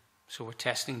options. So we're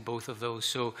testing both of those.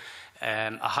 So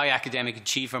a high academic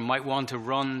achiever might want to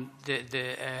run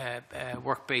the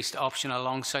work-based option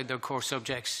alongside their core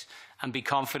subjects and be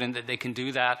confident that they can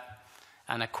do that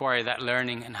and acquire that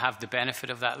learning and have the benefit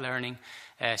of that learning.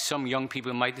 Some young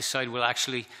people might decide, well,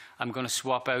 actually, I'm going to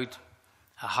swap out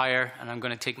a hire and I'm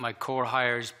going to take my core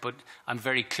hires, but I'm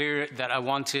very clear that I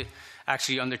want to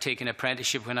actually undertake an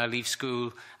apprenticeship when I leave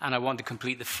school, and I want to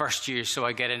complete the first year so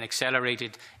I get an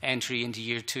accelerated entry into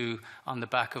year 2 on the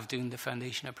back of doing the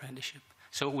foundation apprenticeship.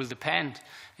 So it will depend.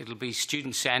 It'll be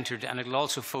student-centred, and it'll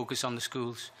also focus on the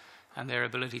schools and their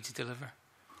ability to deliver.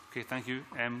 Okay, thank you.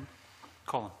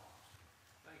 Colin.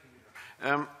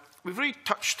 We've already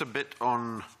touched a bit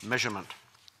on measurement,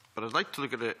 but I'd like to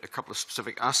look at a couple of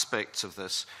specific aspects of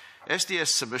this. SDS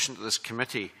submission to this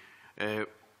committee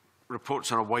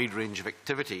reports on a wide range of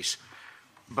activities,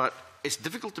 but it's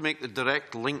difficult to make the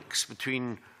direct links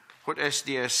between what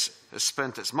SDS has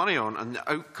spent its money on and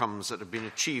the outcomes that have been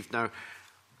achieved. Now,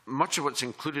 much of what's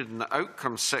included in the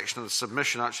outcomes section of the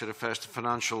submission actually refers to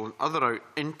financial and other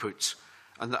inputs,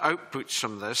 and the outputs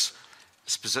from this,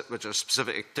 which are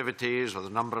specific activities or the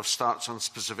number of starts on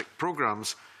specific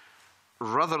programmes,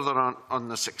 rather than on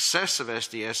the success of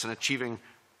SDS in achieving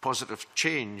positive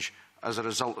change as a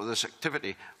result of this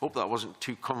activity. Hope that wasn't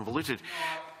too convoluted.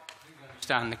 I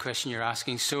understand the question you're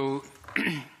asking. So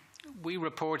we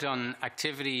report on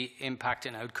activity, impact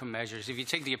and outcome measures. If you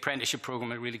take the apprenticeship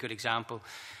programme, a really good example,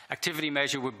 activity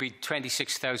measure would be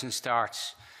 26,000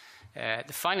 starts. The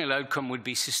final outcome would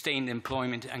be sustained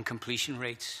employment and completion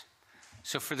rates.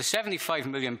 So for the £75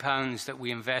 million that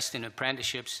we invest in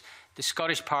apprenticeships, the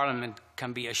Scottish Parliament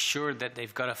can be assured that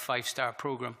they've got a 5-star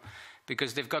programme,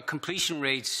 because they've got completion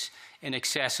rates in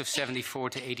excess of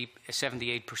 74 to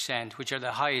 78%, which are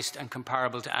the highest and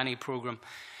comparable to any programme.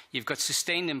 You've got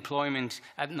sustained employment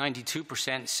at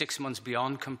 92%, 6 months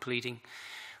beyond completing.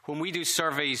 When we do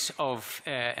surveys of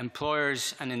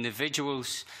employers and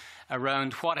individuals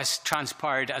around what has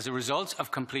transpired as a result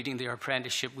of completing their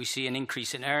apprenticeship, we see an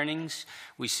increase in earnings,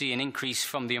 we see an increase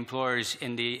from the employers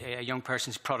in the young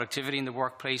person's productivity in the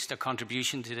workplace, their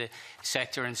contribution to the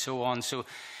sector and so on. So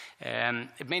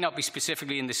it may not be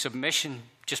specifically in the submission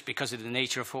just because of the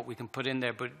nature of what we can put in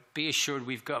there, but be assured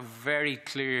we've got very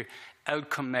clear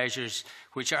outcome measures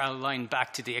which are aligned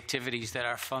back to the activities that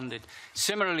are funded.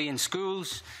 Similarly in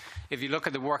schools, if you look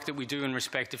at the work that we do in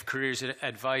respect of careers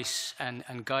advice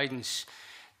and guidance,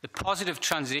 the positive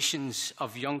transitions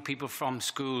of young people from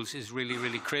schools is really,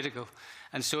 really critical.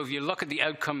 And so if you look at the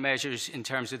outcome measures in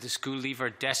terms of the school leaver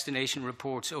destination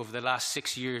reports over the last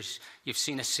 6 years, you've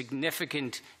seen a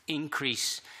significant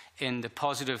increase in the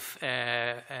positive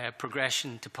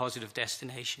progression to positive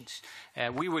destinations.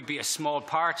 We would be a small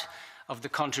part of the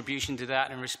contribution to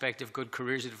that in respect of good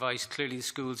careers advice. Clearly the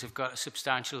schools have got a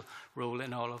substantial role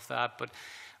in all of that. But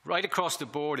right across the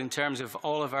board, in terms of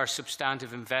all of our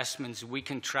substantive investments, we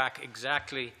can track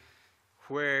exactly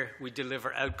where we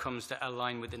deliver outcomes that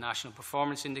align with the national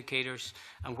performance indicators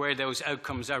and where those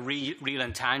outcomes are real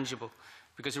and tangible.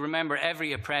 Because remember,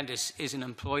 every apprentice is an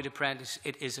employed apprentice.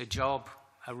 It is a job,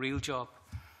 a real job.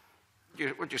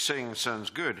 What you're saying sounds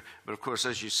good, but of course,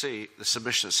 as you say, the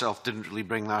submission itself didn't really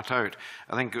bring that out.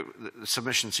 I think the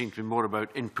submission seemed to be more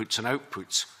about inputs and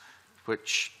outputs,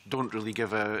 which don't really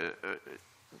give the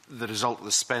result of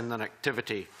the spend and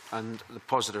activity and the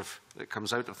positive that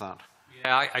comes out of that.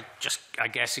 Yeah, I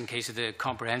guess in case of the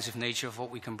comprehensive nature of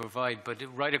what we can provide, but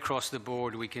right across the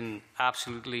board, we can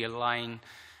absolutely align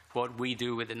what we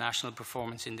do with the national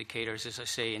performance indicators, as I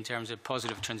say, in terms of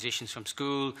positive transitions from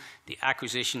school, the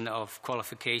acquisition of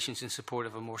qualifications in support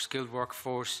of a more skilled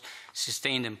workforce,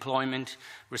 sustained employment,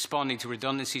 responding to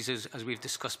redundancies, as we've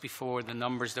discussed before, the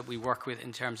numbers that we work with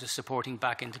in terms of supporting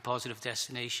back into positive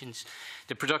destinations,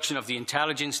 the production of the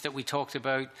intelligence that we talked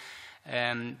about.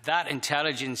 That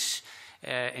intelligence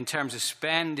in terms of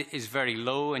spend is very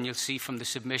low, and you'll see from the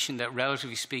submission that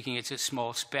relatively speaking it's a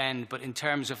small spend, but in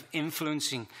terms of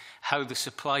influencing how the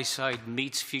supply side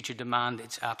meets future demand,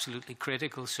 it's absolutely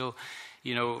critical. So,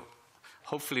 you know,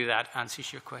 hopefully that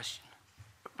answers your question.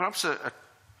 Perhaps a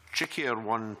trickier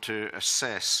one to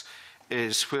assess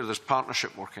is where there's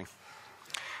partnership working.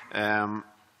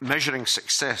 Measuring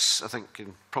success, I think,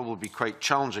 can probably be quite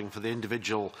challenging for the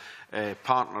individual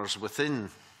partners within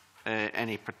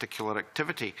any particular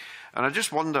activity. And I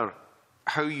just wonder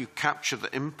how you capture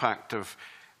the impact of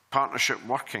partnership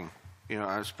working. You know,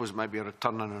 I suppose it might be a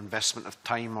return on investment of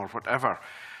time or whatever,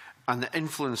 and the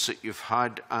influence that you've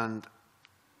had, and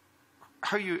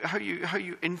how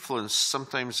you influence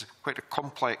sometimes quite a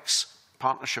complex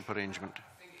partnership arrangement.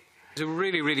 It's a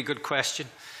really, really good question.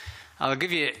 I'll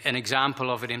give you an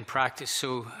example of it in practice.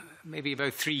 So maybe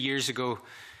about 3 years ago,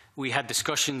 we had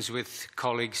discussions with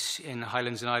colleagues in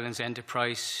Highlands and Islands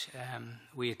Enterprise.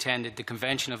 We attended the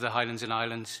convention of the Highlands and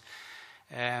Islands.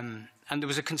 And there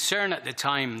was a concern at the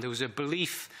time, there was a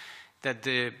belief that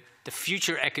the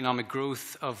future economic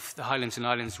growth of the Highlands and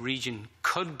Islands region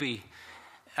could be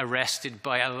arrested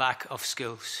by a lack of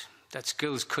skills, that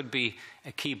skills could be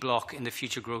a key block in the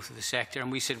future growth of the sector. And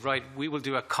we said, right, we will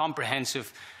do a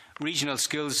comprehensive regional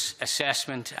skills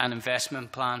assessment and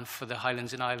investment plan for the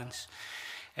Highlands and Islands.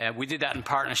 We did that in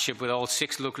partnership with all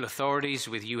 6 local authorities,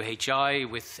 with UHI,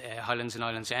 with Highlands and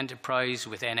Islands Enterprise,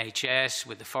 with NHS,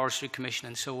 with the Forestry Commission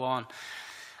and so on.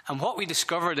 And what we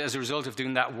discovered as a result of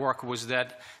doing that work was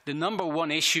that the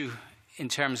 #1 issue in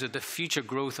terms of the future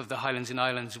growth of the Highlands and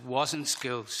Islands wasn't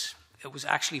skills, it was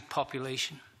actually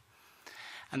population.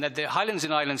 And that the Highlands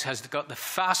and Islands has got the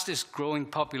fastest growing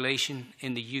population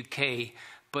in the UK,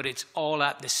 but it's all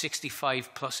at the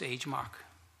 65+ age mark.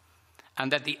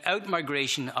 And that the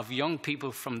outmigration of young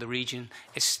people from the region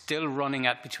is still running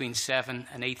at between 7,000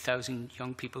 and 8,000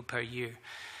 young people per year.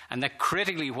 And that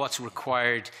critically what's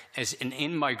required is an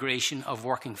in-migration of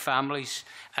working families.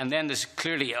 And then there's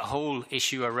clearly a whole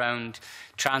issue around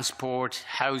transport,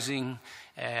 housing,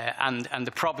 and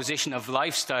the proposition of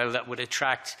lifestyle that would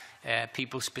attract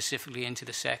people specifically into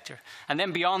the sector. And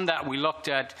then beyond that, we looked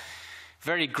at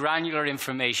very granular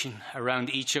information around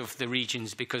each of the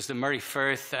regions, because the Murray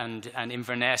Firth and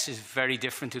Inverness is very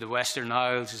different to the Western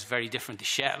Isles, is very different to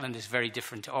Shetland, is very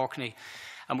different to Orkney.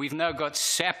 And we've now got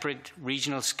separate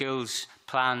regional skills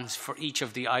plans for each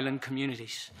of the island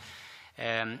communities.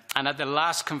 And at the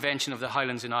last convention of the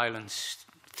Highlands and Islands,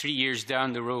 3 years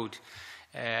down the road,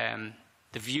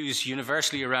 the views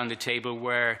universally around the table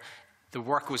were the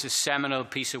work was a seminal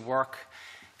piece of work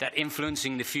that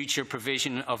influencing the future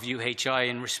provision of UHI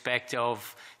in respect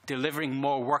of delivering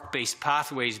more work-based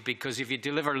pathways, because if you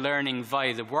deliver learning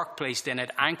via the workplace, then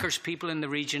it anchors people in the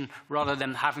region rather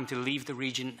than having to leave the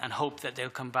region and hope that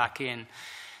they'll come back in.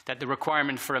 That the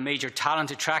requirement for a major talent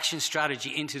attraction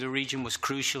strategy into the region was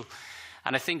crucial.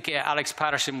 And I think Alex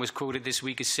Patterson was quoted this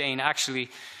week as saying, actually,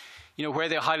 you know, where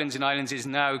the Highlands and Islands is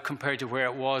now compared to where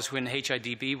it was when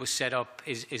HIDB was set up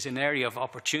is an area of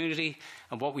opportunity.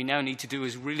 And what we now need to do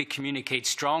is really communicate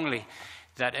strongly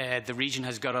that the region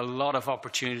has got a lot of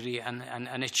opportunity,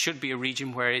 and it should be a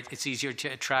region where it's easier to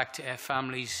attract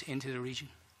families into the region.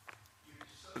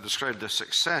 You described the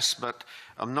success, but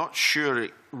I'm not sure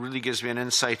it really gives me an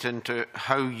insight into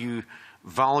how you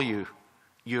value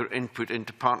your input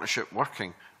into partnership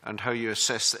working and how you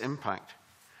assess the impact.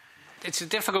 It's a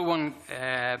difficult one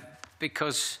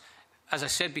because, as I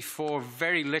said before,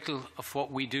 very little of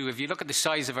what we do, if you look at the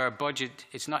size of our budget,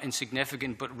 it's not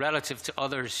insignificant, but relative to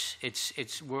others,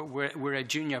 we're a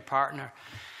junior partner.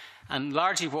 And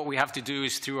largely what we have to do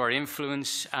is through our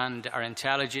influence and our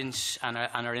intelligence and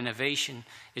our innovation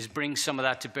is bring some of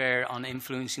that to bear on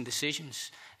influencing decisions.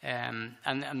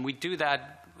 And we do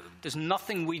that. There's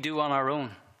nothing we do on our own.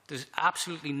 There's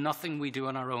absolutely nothing we do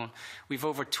on our own. We've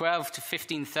over 12,000 to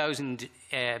 15,000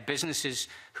 businesses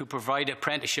who provide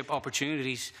apprenticeship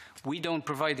opportunities. We don't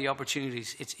provide the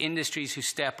opportunities. It's industries who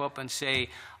step up and say,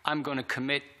 I'm going to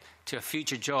commit to a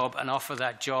future job and offer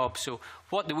that job. So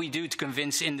what do we do to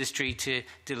convince industry to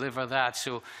deliver that?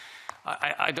 So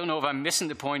I don't know if I'm missing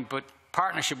the point, but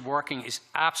partnership working is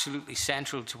absolutely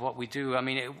central to what we do. I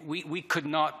mean, we could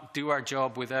not do our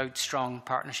job without strong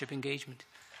partnership engagement.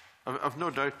 I've no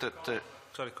doubt that...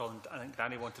 Sorry, Colin, I think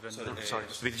Danny wanted to... Sorry.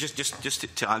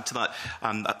 Just to add to that,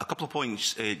 a couple of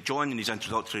points. John, in his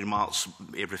introductory remarks,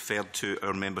 referred to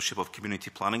our membership of community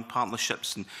planning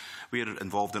partnerships, and we're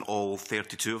involved in all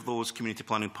 32 of those community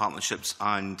planning partnerships,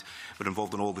 and we're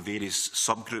involved in all the various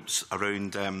subgroups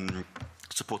around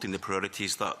supporting the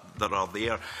priorities that are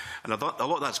there. And a lot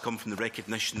of that's come from the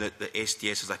recognition that the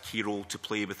SDS has a key role to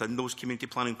play within those community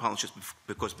planning partnerships,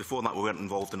 because before that we weren't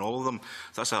involved in all of them.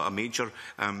 So that's a major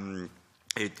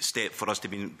step for us to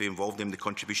be involved in, the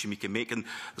contribution we can make. And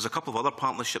there's a couple of other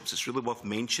partnerships that's really worth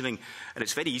mentioning. And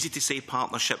it's very easy to say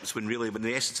partnerships when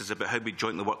the essence is about how we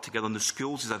jointly work together. And the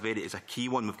schools is a key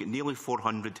one. We've got nearly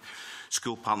 400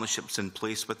 school partnerships in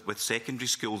place with secondary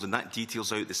schools, and that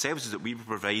details out the services that we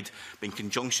provide in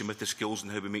conjunction with the schools and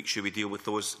how we make sure we deal with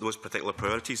those particular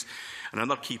priorities. And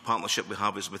another key partnership we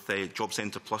have is with Job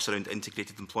Centre Plus around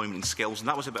integrated employment and skills, and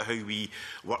that was about how we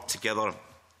work together,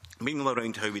 mainly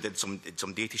around how we did some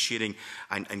data sharing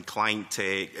and client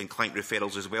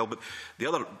referrals as well. But the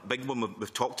other big one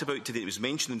we've talked about today, it was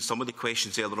mentioned in some of the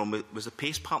questions earlier on, was the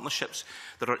PACE partnerships.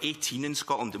 There are 18 in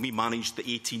Scotland, and we manage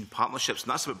the 18 partnerships,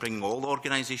 and that's about bringing all the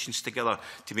organisations together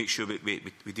to make sure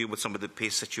we deal with some of the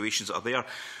PACE situations that are there.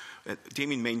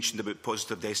 Damien mentioned about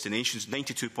positive destinations.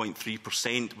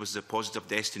 92.3% was the positive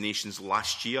destinations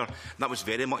last year. And that was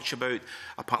very much about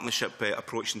a partnership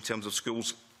approach in terms of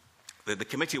schools. The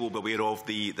committee will be aware of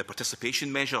the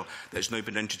participation measure that has now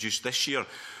been introduced this year.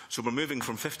 So we're moving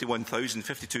from 52,000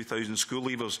 school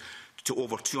leavers to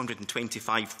over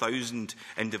 225,000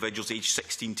 individuals aged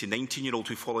 16 to 19-year-old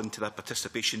who fall into that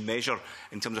participation measure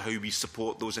in terms of how we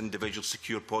support those individuals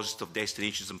secure positive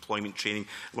destinations, employment training.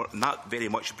 And that very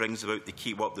much brings about the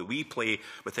key work that we play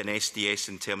within SDS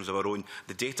in terms of our own,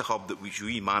 the data hub that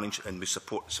we manage and we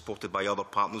supported by other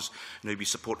partners, and how we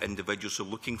support individuals who are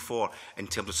looking for in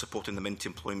terms of supporting them into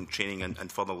employment training and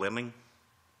further learning.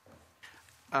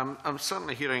 I'm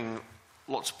certainly hearing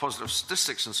lots of positive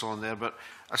statistics and so on there, but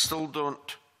I still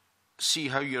don't see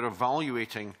how you're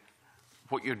evaluating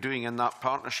what you're doing in that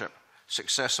partnership.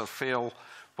 Success or fail,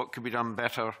 what could be done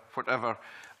better, whatever.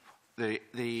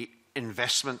 The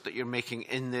investment that you're making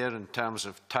in there in terms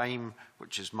of time,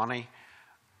 which is money.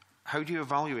 How do you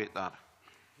evaluate that?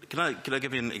 Can I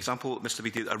give you an example, Mr.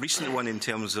 Beattie? A recent one in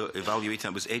terms of evaluating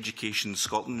it was Education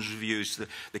Scotland's reviews.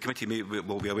 The committee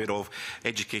will be aware of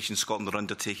Education Scotland are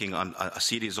undertaking a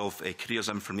series of careers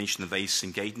information advice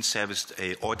and guidance service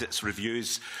audits,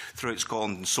 reviews throughout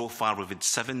Scotland. And so far we've had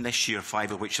 7 this year,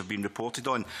 5 of which have been reported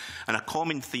on. And a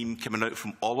common theme coming out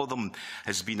from all of them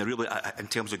has been, in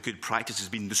terms of good practice, has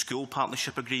been the school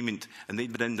partnership agreement. And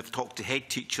they've talked to head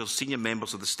teachers, senior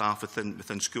members of the staff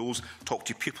within schools, talked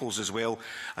to pupils as well,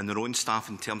 and their own staff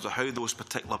in terms of how those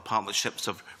particular partnerships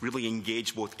have really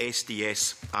engaged both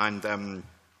SDS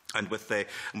and with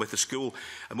the school.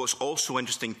 And what's also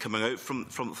interesting coming out from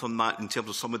that in terms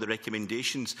of some of the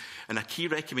recommendations, and a key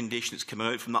recommendation that's coming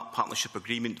out from that partnership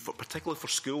agreement, particularly for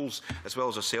schools as well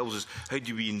as ourselves, is how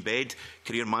do we embed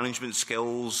career management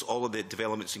skills, all of the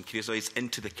developments in careers advice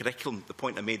into the curriculum. The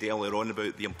point I made earlier on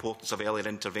about the importance of earlier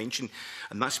intervention,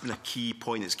 and that's been a key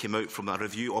point that's come out from a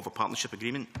review of a partnership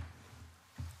agreement.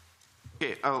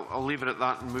 Okay, I'll leave it at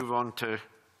that and move on to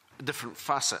a different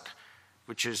facet,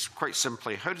 which is quite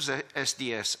simply, how does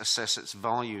SDS assess its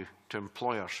value to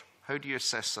employers? How do you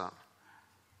assess that?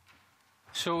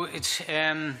 So it's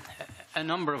a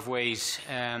number of ways.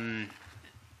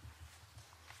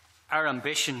 Our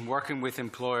ambition, working with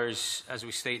employers, as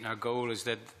we state in our goal, is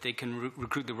that they can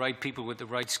recruit the right people with the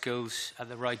right skills at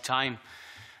the right time.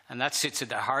 And that sits at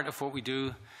the heart of what we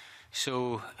do.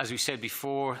 So, as we said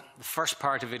before, the first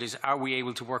part of it is, are we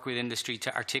able to work with industry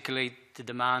to articulate the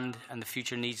demand and the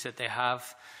future needs that they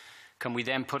have? Can we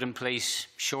then put in place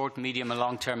short, medium and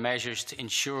long-term measures to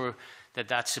ensure that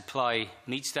that supply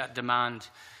meets that demand?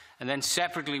 And then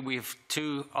separately, we have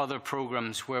 2 other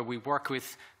programs where we work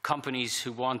with companies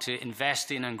who want to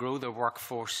invest in and grow their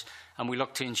workforce, and we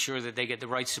look to ensure that they get the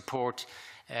right support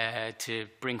to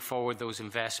bring forward those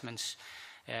investments.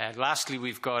 Lastly,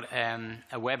 we've got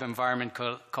a web environment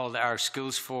called our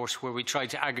Skills Force, where we try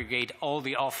to aggregate all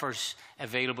the offers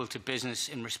available to business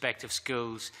in respect of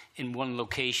skills in one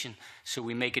location, so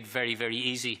we make it very, very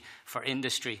easy for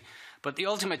industry. But the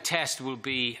ultimate test will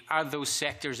be, are those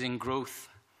sectors in growth,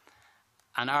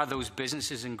 and are those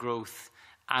businesses in growth,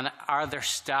 and are their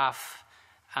staff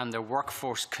and their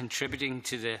workforce contributing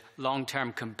to the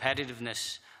long-term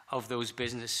competitiveness of those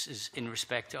businesses in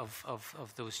respect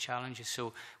of those challenges.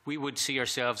 So we would see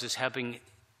ourselves as helping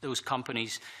those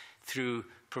companies through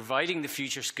providing the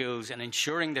future skills and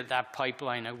ensuring that that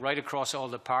pipeline right across all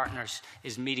the partners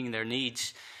is meeting their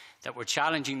needs, that we're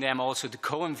challenging them also to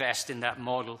co-invest in that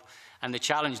model. And the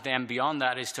challenge then beyond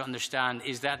that is to understand,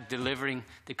 is that delivering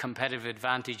the competitive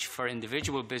advantage for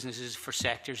individual businesses, for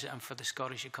sectors and for the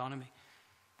Scottish economy?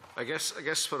 I guess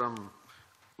what I'm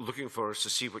looking for is to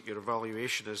see what your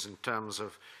evaluation is in terms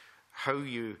of how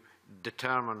you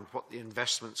determine what the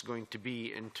investment's going to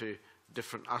be into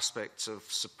different aspects of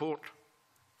support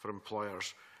for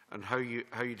employers, and how you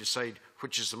decide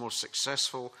which is the most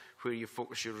successful, where you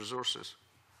focus your resources.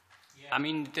 I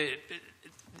mean, the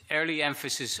early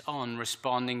emphasis on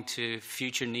responding to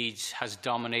future needs has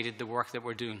dominated the work that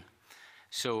we're doing.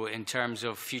 So in terms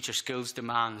of future skills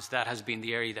demands, that has been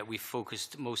the area that we've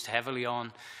focused most heavily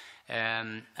on.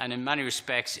 And in many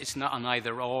respects, it's not an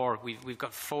either or. We've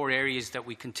got 4 areas that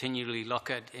we continually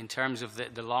look at. In terms of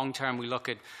the long term, we look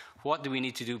at what do we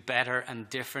need to do better and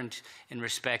different in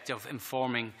respect of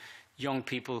informing young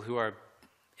people who are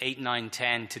 8, 9,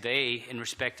 10 today in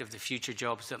respect of the future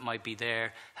jobs that might be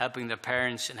there, helping their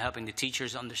parents and helping the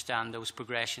teachers understand those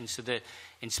progressions. So that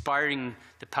inspiring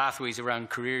the pathways around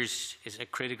careers is a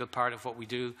critical part of what we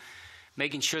do.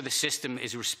 Making sure the system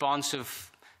is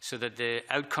responsive so that the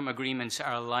outcome agreements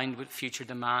are aligned with future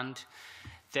demand.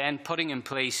 Then putting in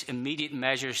place immediate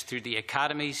measures through the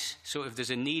academies. So if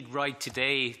there's a need right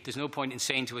today, there's no point in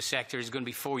saying to a sector it's going to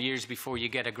be 4 years before you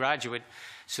get a graduate.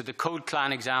 So the Code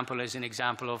Clan example is an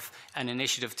example of an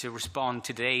initiative to respond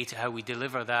today to how we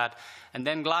deliver that. And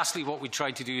then lastly, what we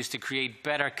try to do is to create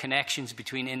better connections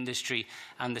between industry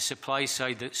and the supply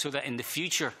side, so that in the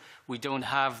future we don't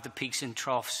have the peaks and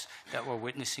troughs that we're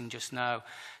witnessing just now.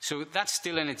 So that's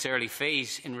still in its early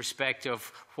phase in respect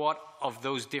of what of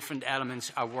those different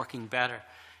elements are working better.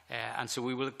 And so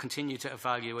we will continue to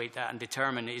evaluate that and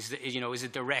determine, is a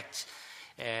direct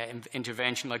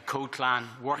intervention like Code Clan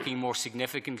working more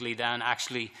significantly than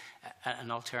actually an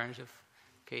alternative?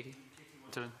 Katie?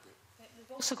 The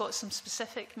We've also got some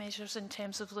specific measures in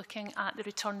terms of looking at the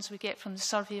returns we get from the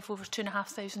survey of over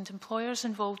 2,500 employers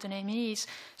involved in MEs.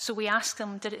 So we asked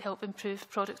them, did it help improve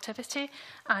productivity?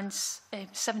 And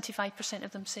 75%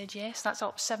 of them said yes. That's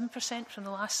up 7% from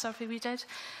the last survey we did.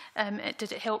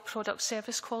 Did it help product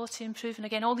service quality improve? And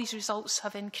again, all these results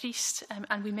have increased,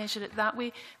 and we measure it that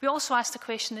way. We also asked a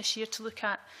question this year to look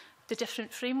at the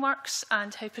different frameworks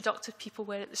and how productive people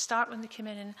were at the start when they came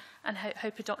in, and how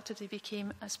productive they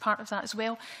became as part of that as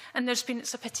well. And there's been,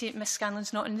 it's a pity Miss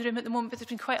Scanlon's not in the room at the moment, but there's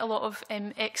been quite a lot of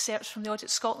excerpts from the Audit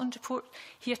Scotland report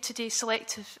here today,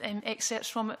 selective excerpts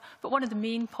from it. But one of the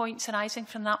main points arising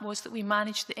from that was that we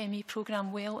managed the ME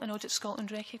programme well, and Audit Scotland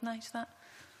recognised that.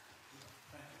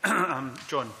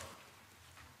 John.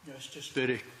 Yes, just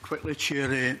very quickly,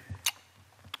 Chair.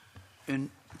 In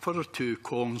further to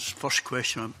Colin's first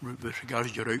question with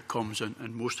regards to your outcomes,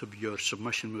 and most of your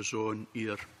submission was on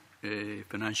either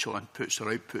financial inputs or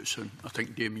outputs, and I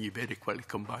think, Damien, you very quickly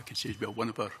come back and says, well, one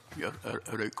of our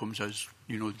outcomes is,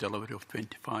 you know, the delivery of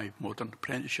 25 modern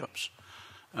apprenticeships.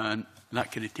 And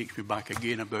that kind of takes me back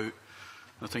again about,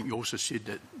 I think you also said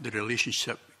that the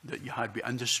relationship that you had with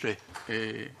industry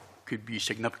could be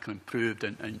significantly improved,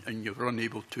 and you were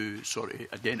unable to sort of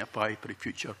identify for the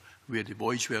future where the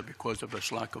boys were because of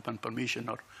this lack of information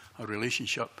or a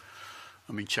relationship.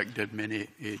 I mean, Chick did mention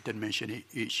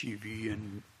HCV,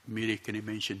 and Mary kind of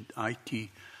mentioned IT,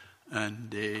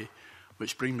 and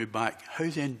which brings me back, how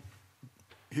then,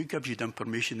 who gives you the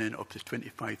information then of the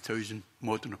 25,000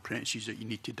 modern apprentices that you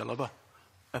need to deliver?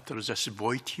 If there is this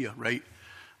void here, right,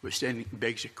 which then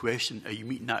begs the question, are you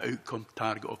meeting that outcome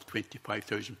target of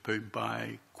 £25,000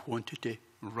 by quantity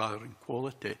rather than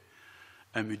quality?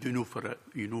 And we do know for a,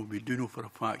 we do know for a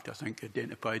fact, I think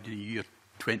identified in the year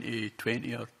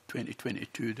 2020 or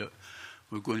 2022, that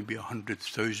we're going to be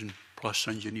 100,000 plus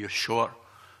engineers short.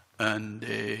 And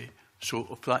so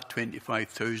of that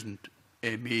 25,000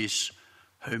 MAs,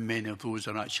 how many of those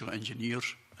are actual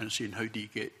engineers? And saying, how do you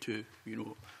get to,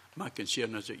 my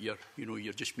concern is that you're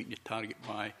just meeting the target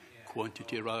by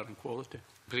quantity rather than quality. I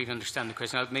completely understand the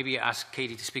question. I'll maybe ask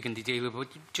Katie to speak in detail, but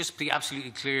just be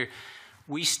absolutely clear.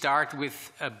 We start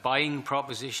with a buying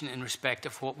proposition in respect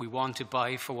of what we want to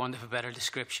buy, for want of a better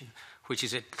description, which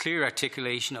is a clear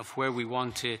articulation of where we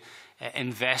want to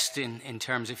invest in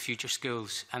terms of future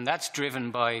skills. And that's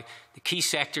driven by the key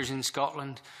sectors in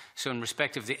Scotland. So in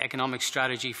respect of the economic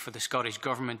strategy for the Scottish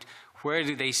Government, where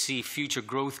do they see future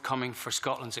growth coming for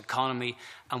Scotland's economy,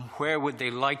 and where would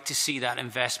they like to see that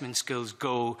investment skills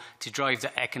go to drive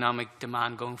the economic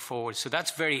demand going forward? So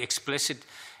that's very explicit.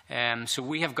 So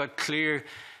we have got clear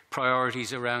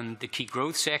priorities around the key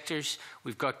growth sectors.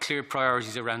 We've got clear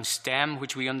priorities around STEM,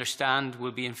 which we understand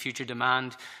will be in future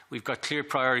demand. We've got clear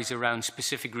priorities around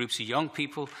specific groups of young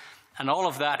people. And all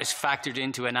of that is factored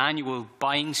into an annual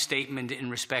buying statement in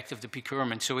respect of the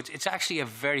procurement. So it's actually a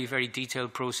very, very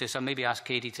detailed process. I'll maybe ask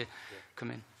Katie to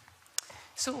come in.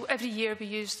 So every year we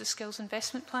use the skills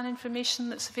investment plan information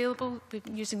that's available. We've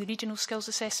been using the regional skills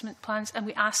assessment plans, and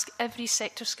we ask every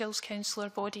sector skills councillor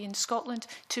body in Scotland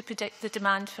to predict the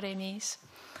demand for MEs.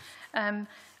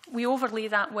 We overlay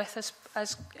that with,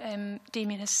 as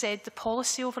Damien has said, the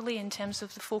policy overlay in terms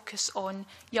of the focus on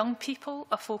young people,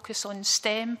 a focus on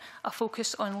STEM, a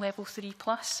focus on level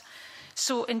 3+.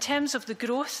 So in terms of the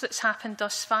growth that's happened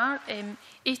thus far,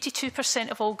 82%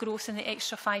 of all growth in the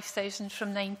extra 5,000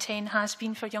 from 9-10 has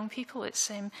been for young people. It's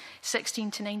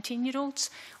 16 to 19-year-olds.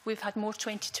 We've had more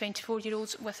 20 to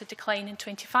 24-year-olds with a decline in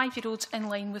 25-year-olds in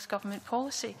line with government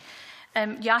policy.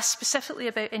 You asked specifically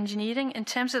about engineering. In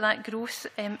terms of that growth,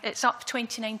 it's up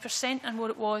 29% on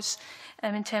what it was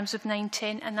in terms of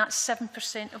 9-10, and that's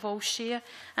 7% of all share.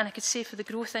 And I could say for the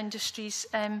growth industries,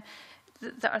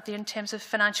 that are there in terms of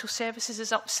financial services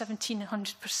is up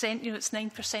 1,700%. It's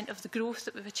 9% of the growth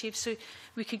that we've achieved. So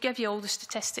we could give you all the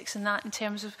statistics in that in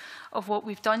terms of what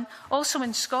we've done. Also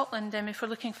in Scotland, if we're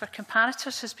looking for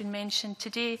comparators, has been mentioned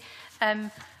today,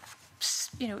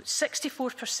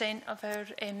 64% of our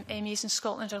MEs in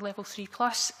Scotland are level 3+.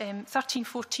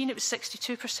 13-14, it was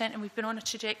 62%, and we've been on a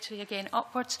trajectory again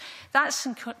upwards. That's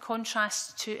in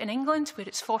contrast to in England, where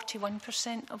it's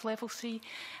 41% of level 3.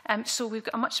 So we've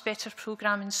got a much better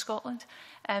programme in Scotland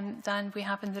than we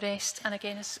have in the rest. And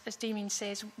again, as Damien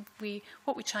says,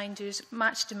 what we try and do is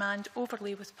match demand,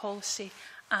 overlay with policy,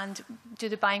 and do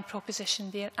the buying proposition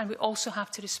there. And we also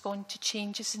have to respond to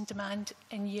changes in demand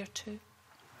in year 2.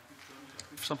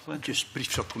 Just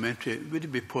brief supplementary. Would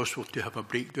it be possible to have a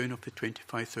breakdown of the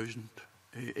 25,000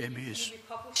 MEs? We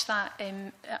publish that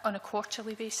on a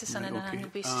quarterly basis and on an annual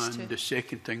basis too. And the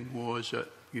second thing was that,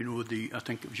 I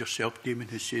think it was yourself, Damon,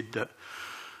 who said that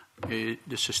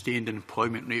the sustained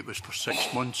employment rate was for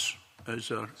 6 months.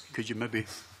 Could you maybe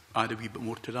add a wee bit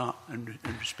more to that in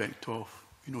respect of,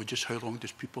 you know, just how long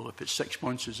does people, if it's 6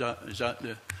 months, is that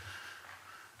the...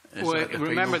 Well,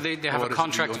 remember, they have a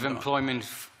contract of employment.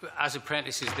 As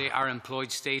apprentices, they are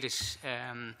employed status.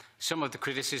 Some of the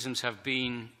criticisms have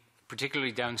been,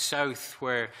 particularly down south,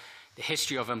 where the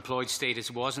history of employed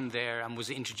status wasn't there and was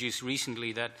introduced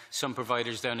recently, that some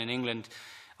providers down in England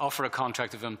offer a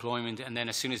contract of employment, and then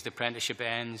as soon as the apprenticeship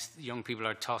ends, young people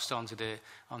are tossed onto the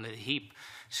heap.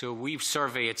 So we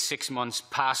survey at 6 months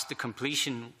past the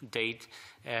completion date,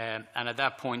 and at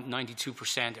that point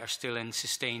 92% are still in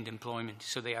sustained employment,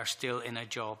 so they are still in a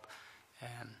job.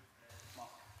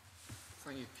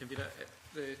 Thank you, Convener.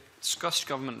 The Scottish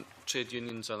Government, trade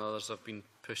unions and others have been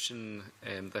pushing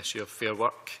the issue of fair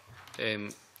work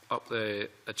up the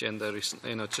agenda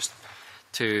recently, and just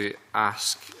to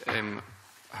ask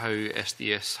how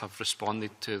SDS have responded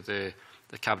to the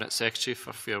Cabinet Secretary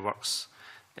for Fair Work's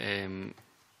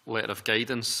letter of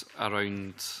guidance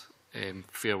around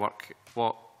fair work,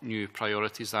 what new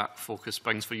priorities that focus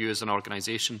brings for you as an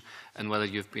organisation, and whether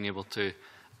you've been able to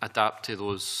adapt to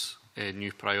those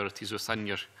new priorities within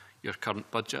your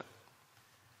current budget.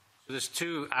 There's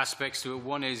two aspects to it.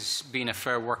 One is being a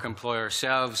fair work employer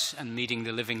ourselves and meeting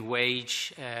the living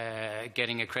wage,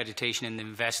 getting accreditation and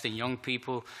investing in young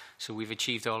people. So we've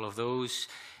achieved all of those.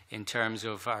 In terms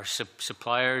of our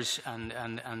suppliers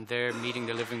and their meeting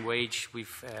the living wage,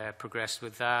 we've progressed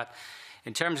with that.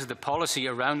 In terms of the policy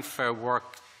around fair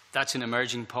work, that's an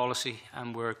emerging policy,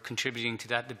 and we're contributing to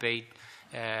that debate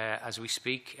as we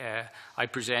speak. I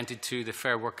presented to the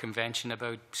Fair Work Convention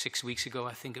about 6 weeks ago,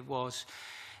 I think it was.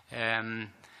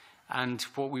 And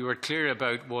what we were clear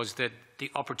about was that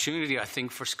the opportunity, I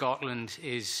think, for Scotland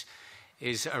is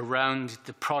around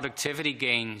the productivity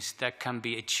gains that can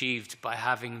be achieved by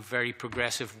having very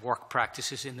progressive work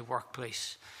practices in the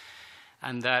workplace.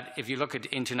 And that if you look at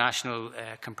international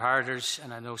comparators,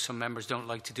 and I know some members don't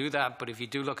like to do that, but if you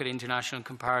do look at international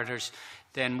comparators,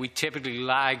 then we typically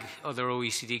lag other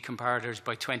OECD comparators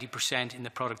by 20% in the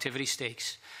productivity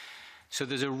stakes. So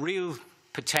there's a real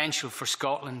potential for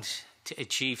Scotland to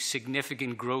achieve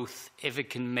significant growth if it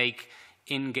can make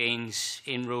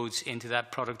inroads into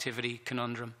that productivity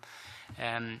conundrum.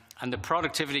 And the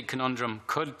productivity conundrum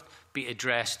could be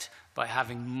addressed by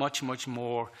having much, much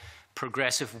more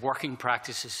progressive working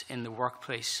practices in the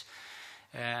workplace.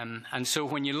 And so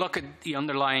when you look at the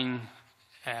underlying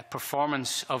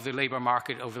performance of the labour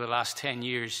market over the last 10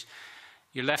 years,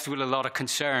 you're left with a lot of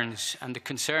concerns, and the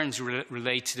concerns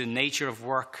relate to the nature of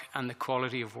work and the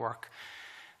quality of work.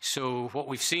 So what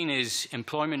we've seen is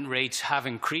employment rates have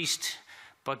increased,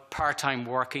 but part-time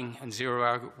working and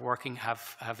zero-hour working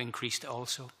have increased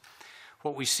also.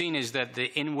 What we've seen is that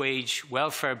the in-wage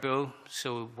welfare bill,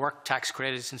 so work tax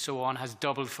credits and so on, has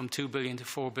doubled from 2 billion to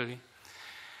 4 billion.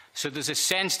 So there's a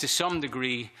sense to some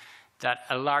degree that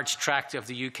a large tract of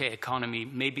the UK economy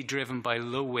may be driven by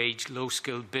low-wage,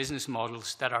 low-skilled business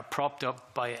models that are propped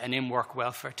up by an in-work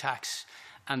welfare tax,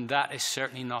 and that is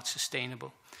certainly not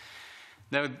sustainable.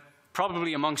 Now,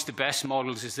 probably amongst the best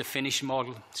models is the Finnish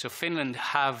model. So Finland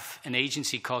have an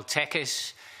agency called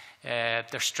Tekes. Their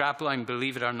strapline,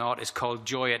 believe it or not, is called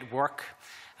Joy at Work.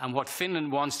 And what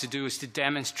Finland wants to do is to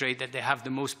demonstrate that they have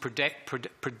the most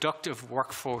productive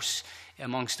workforce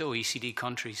amongst OECD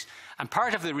countries. And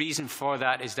part of the reason for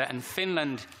that is that in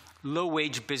Finland,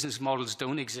 low-wage business models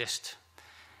don't exist.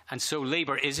 And so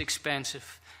labour is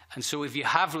expensive. And so if you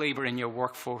have labour in your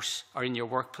workforce or in your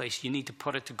workplace, you need to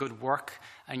put it to good work,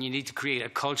 and you need to create a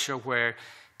culture where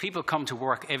people come to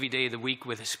work every day of the week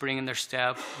with a spring in their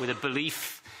step, with a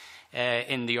belief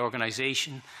in the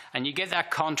organisation. And you get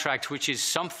that contract, which is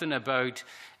something about,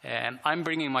 I'm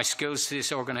bringing my skills to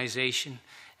this organisation.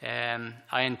 I'm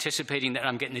anticipating that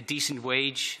I'm getting a decent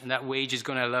wage, and that wage is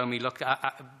going to allow me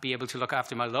be able to look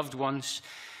after my loved ones,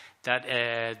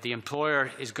 that the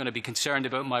employer is going to be concerned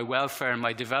about my welfare and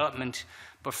my development.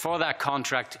 But for that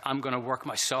contract, I'm going to work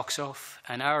my socks off.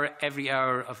 And every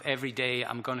hour of every day,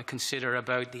 I'm going to consider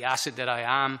about the asset that I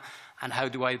am and how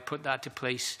do I put that to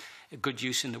place, a good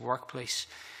use in the workplace.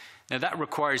 Now, that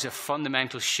requires a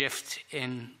fundamental shift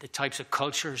in the types of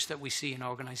cultures that we see in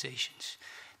organisations.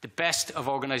 The best of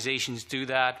organisations do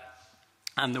that,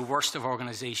 and the worst of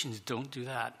organisations don't do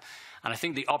that. And I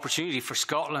think the opportunity for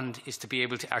Scotland is to be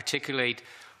able to articulate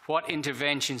what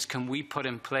interventions can we put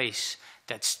in place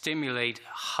that stimulate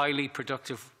highly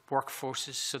productive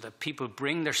workforces so that people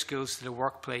bring their skills to the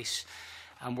workplace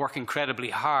and work incredibly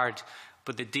hard.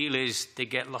 But the deal is they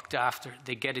get looked after,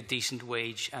 they get a decent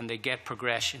wage, and they get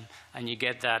progression, and you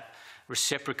get that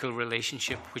reciprocal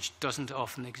relationship which doesn't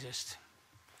often exist.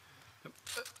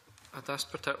 I'd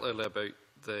asked particularly about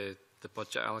the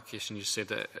budget allocation. You said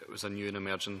that it was a new and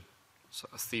emerging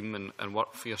sort of theme and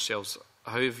work for yourselves.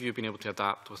 How have you been able to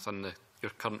adapt within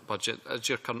your current budget? Is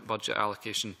your current budget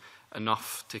allocation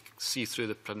enough to see through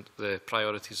the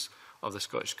priorities of the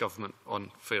Scottish Government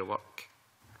on fair work?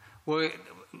 Well,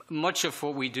 much of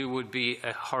what we do would be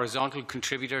a horizontal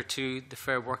contributor to the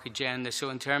fair work agenda. So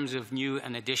in terms of new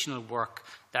and additional work,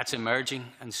 that's emerging.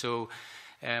 And so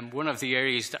one of the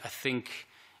areas that I think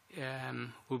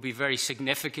will be very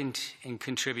significant in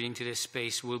contributing to this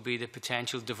space will be the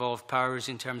potential devolved powers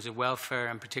in terms of welfare,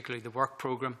 and particularly the work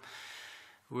programme.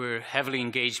 We're heavily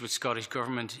engaged with Scottish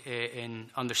Government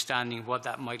in understanding what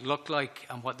that might look like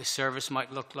and what the service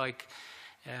might look like,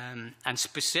 and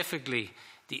specifically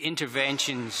the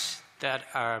interventions that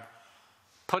are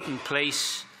put in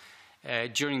place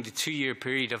during the 2-year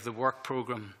period of the work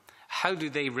programme. How do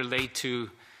they relate to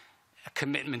a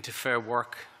commitment to fair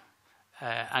work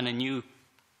and a new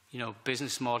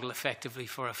business model effectively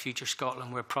for a future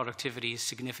Scotland where productivity is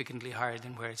significantly higher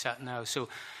than where it's at now? So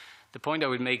the point I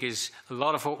would make is a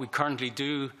lot of what we currently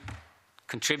do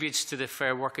contributes to the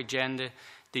fair work agenda.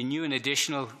 The new and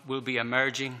additional will be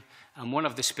emerging, and one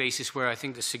of the spaces where I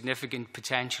think the significant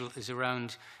potential is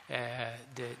around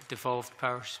the devolved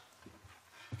powers.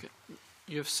 Okay.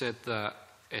 You've said that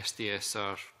SDS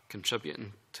are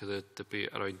contributing to the debate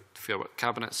around fair work.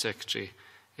 Cabinet Secretary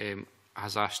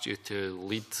has asked you to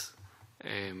lead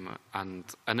and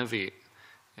innovate.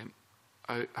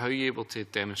 How are you able to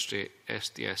demonstrate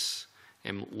SDS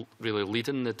really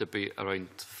leading the debate around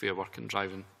fair work and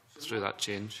driving through that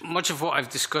change? Much of what I've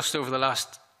discussed over the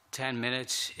last 10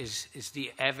 minutes is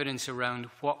the evidence around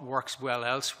what works well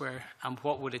elsewhere and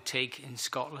what would it take in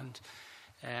Scotland.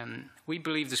 We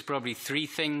believe there's probably 3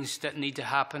 things that need to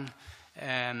happen,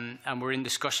 and we're in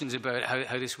discussions about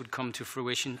how this would come to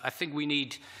fruition. I think we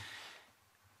need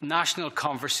national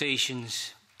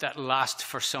conversations that last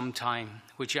for some time,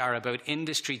 which are about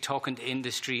industry talking to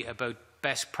industry about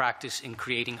best practice in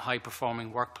creating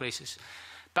high-performing workplaces.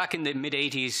 Back in the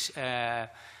mid-80s,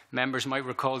 members might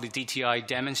recall the DTI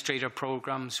demonstrator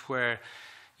programs where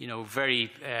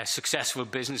very successful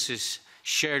businesses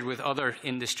shared with other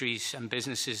industries and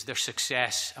businesses their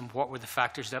success and what were the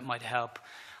factors that might help.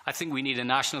 I think we need a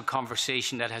national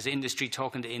conversation that has industry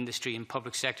talking to industry and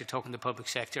public sector talking to public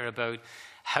sector about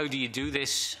how do you do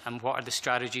this and what are the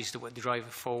strategies that would drive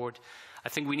it forward. I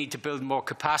think we need to build more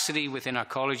capacity within our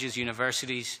colleges,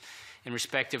 universities, in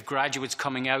respect of graduates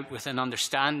coming out with an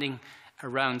understanding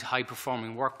around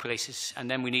high-performing workplaces, and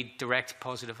then we need direct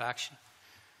positive action.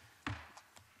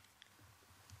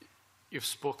 You've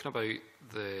spoken about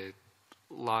the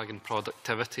lag in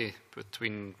productivity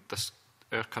between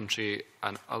our country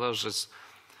and others.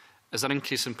 Is an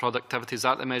increase in productivity, is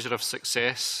that the measure of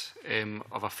success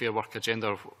of a fair work agenda?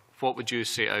 Or what would you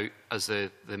say out as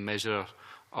the measure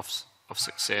of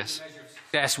success? The measure of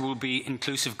success will be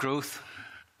inclusive growth,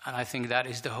 and I think that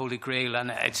is the holy grail,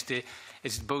 and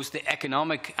it's both the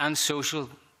economic and social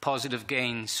positive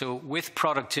gains. So with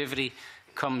productivity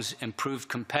comes improved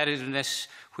competitiveness,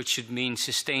 which should mean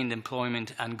sustained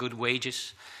employment and good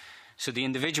wages. So the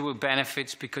individual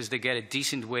benefits because they get a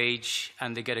decent wage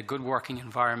and they get a good working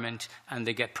environment and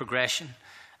they get progression.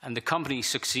 And the company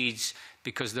succeeds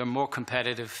because they're more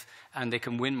competitive and they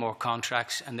can win more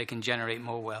contracts and they can generate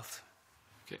more wealth.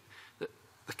 Okay.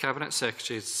 The Cabinet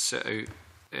Secretary has set out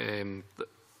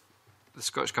the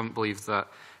Scottish Government believe that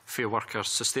fair workers,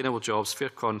 sustainable jobs, fair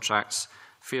contracts,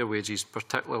 fair wages,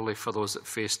 particularly for those that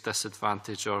face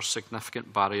disadvantage or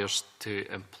significant barriers to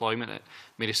employment.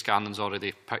 Mary Scanlon's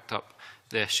already picked up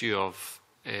the issue of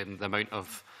the amount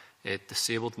of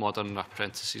disabled modern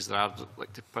apprentices there are. I'd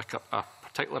like to pick up a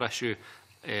particular issue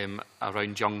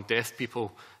around young deaf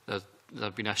people. There's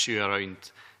been an issue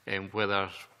around whether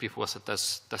people with a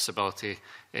disability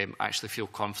actually feel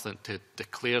confident to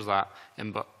declare that.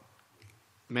 But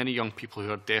many young people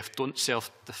who are deaf don't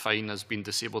self-define as being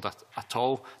disabled at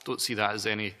all, don't see that as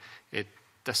any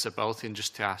disability. And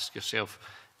just to ask yourself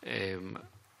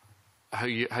how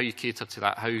you cater to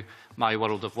that, how My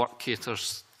World of Work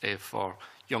caters for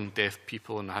young deaf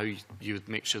people and how you would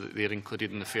make sure that they're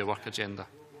included in the Fair Work agenda.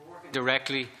 We're working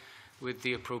directly with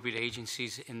the appropriate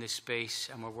agencies in this space,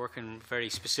 and we're working very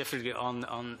specifically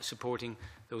on supporting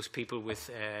those people with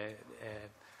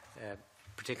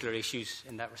particular issues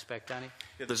in that respect, Danny?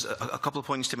 Yeah, there's a couple of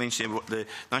points to mention. The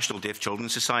National Deaf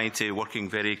Children's Society, working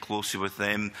very closely with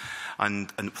them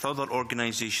and with other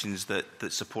organisations that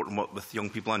support and work with young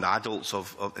people and adults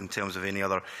in terms of any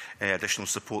other additional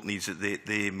support needs that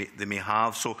they may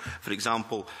have. So, for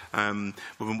example, we've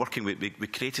been working with, we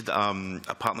created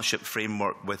a partnership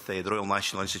framework with the Royal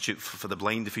National Institute for the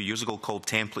Blind a few years ago called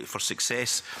Template for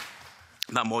Success.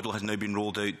 That model has now been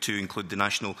rolled out to include the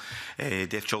National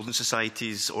Deaf Children's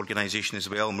Society's organisation as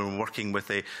well. And we're working with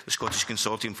the Scottish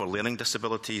Consortium for Learning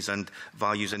Disabilities and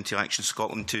Values into Action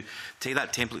Scotland to take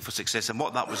that template for success. And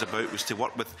what that was about was to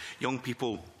work with young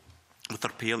people, with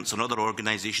their parents and other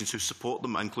organisations who support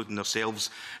them, including themselves.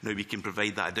 Now we can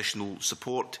provide that additional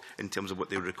support in terms of what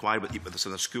they require, whether it's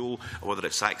in a school or whether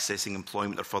it's accessing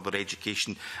employment or further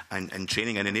education and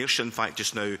training. And in Ayrshire, in fact,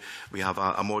 just now we have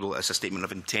a model as a statement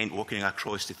of intent working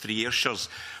across the 3 Ayrshires,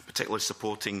 particularly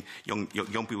supporting young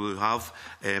people who have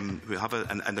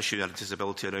an issue or a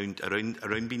disability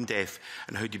around being deaf,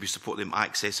 and how do we support them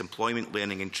access employment,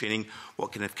 learning and training,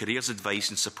 what kind of careers advice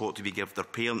and support do we give their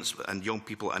parents and young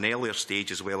people at an earlier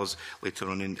stage as well as later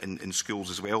on in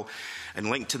schools as well. And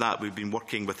linked to that, we've been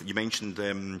working with, you mentioned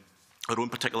our own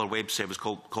particular web service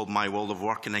called My World of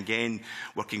Work, and again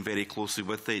working very closely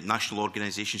with the national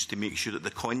organisations to make sure that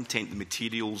the content, the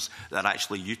materials that are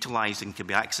actually utilised and can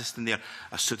be accessed in there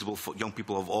are suitable for young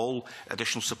people of all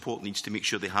additional support needs, to make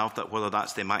sure they have that, whether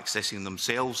that's them accessing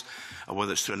themselves or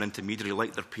whether it's through an intermediary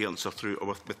like their parents or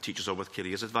with teachers or with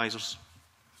careers advisors.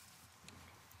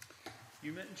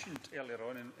 You mentioned earlier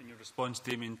on in your response,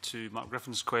 Damien, to Mark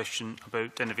Griffin's question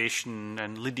about innovation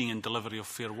and leading and delivery of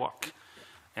fair work.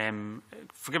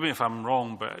 Forgive me if I'm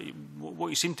wrong, but what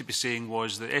you seem to be saying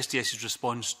was that SDS's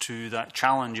response to that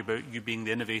challenge about you being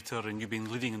the innovator and you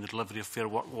being leading in the delivery of fair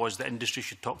work was that industry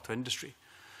should talk to industry.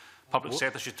 Public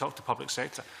sector should talk to public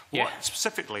sector. Yeah. What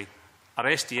specifically are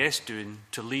SDS doing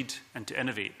to lead and to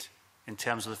innovate in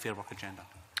terms of the fair work agenda?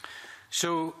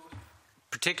 So,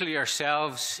 particularly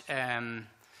ourselves,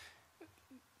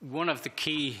 one of the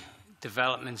key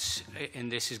developments in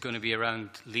this is going to be around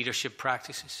leadership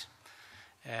practices.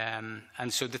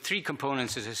 And so the 3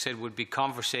 components, as I said, would be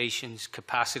conversations,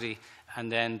 capacity,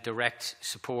 and then direct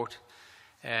support.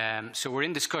 So we're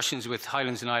in discussions with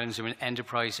Highlands and Islands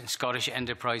Enterprise and Scottish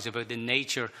Enterprise about the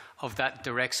nature of that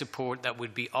direct support that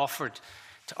would be offered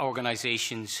to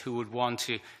organisations who would want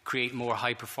to create more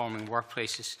high-performing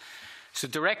workplaces. So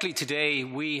directly today,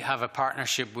 we have a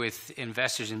partnership with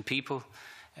Investors in People.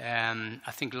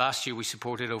 I think last year we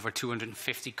supported over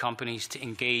 250 companies to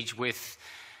engage with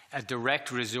a direct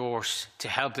resource to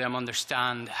help them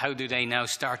understand how do they now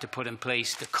start to put in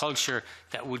place the culture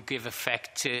that would give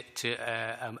effect to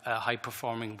a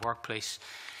high-performing workplace.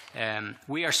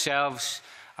 We ourselves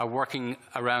are working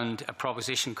around a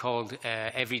proposition called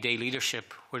Everyday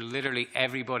Leadership, where literally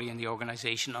everybody in the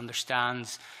organisation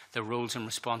understands the roles and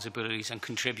responsibilities and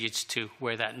contributes to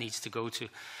where that needs to go to.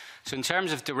 So in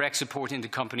terms of direct support into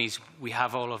companies, we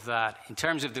have all of that. In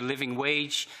terms of the living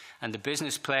wage and the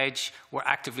business pledge, we're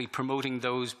actively promoting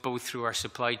those both through our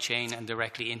supply chain and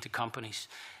directly into companies.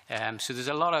 So there's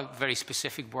a lot of very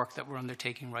specific work that we're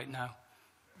undertaking right now.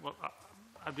 Well,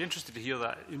 I'd be interested to hear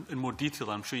that in more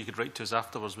detail. I'm sure you could write to us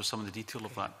afterwards with some of the detail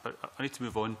of that. But I need to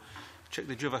move on. Chick,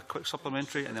 did you have a quick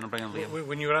supplementary? And then I'll bring in Liam.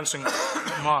 When you were answering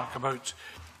Mark about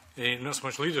not so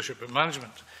much leadership but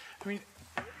management, I mean,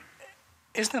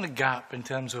 isn't there a gap in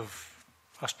terms of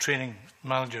us training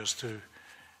managers to,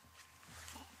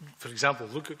 for example,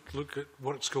 look at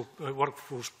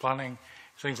workforce planning,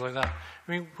 things like that?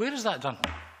 I mean, where is that done?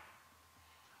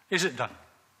 Is it done?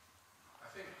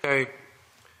 I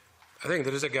think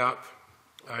there is a gap.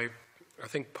 I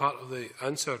think part of the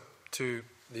answer to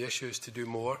the issue is to do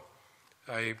more.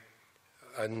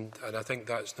 And I think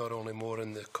that's not only more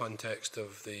in the context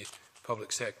of the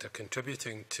public sector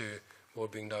contributing to more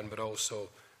being done, but also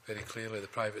very clearly the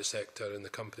private sector and the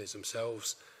companies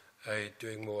themselves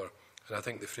doing more. And I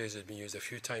think the phrase has been used a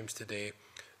few times today.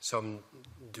 Some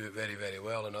do it very, very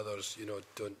well, and others,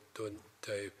 don't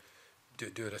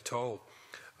do it at all.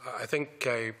 I think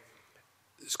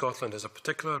Scotland has a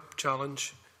particular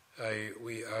challenge.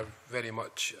 We are very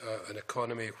much an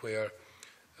economy where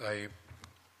a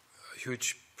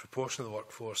huge proportion of the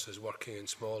workforce is working in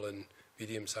small and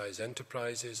medium-sized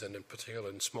enterprises, and in particular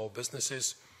in small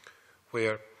businesses,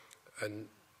 where, and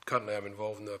currently I'm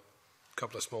involved in a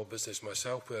couple of small businesses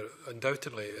myself, where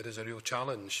undoubtedly it is a real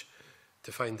challenge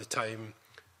to find the time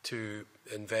to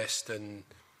invest in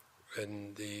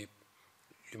the,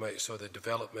 you might say, the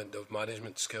development of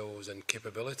management skills and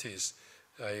capabilities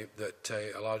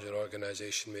that a larger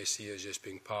organisation may see as just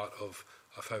being part of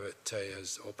how it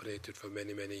has operated for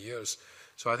many, many years.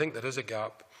 So I think there is a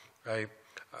gap. I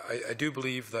do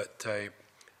believe that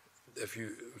if you,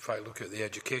 in fact, look at the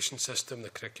education system, the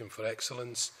curriculum for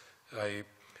excellence,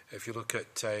 if you look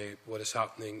at what is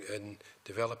happening in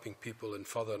developing people in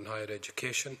further and higher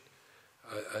education,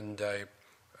 and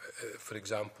for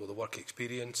example, the work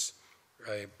experience,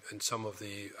 and some of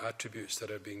the attributes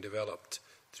that are being developed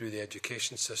through the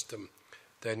education system,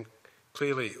 then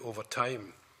clearly over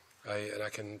time, and I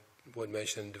won't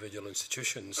mention individual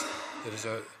institutions, there is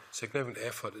a significant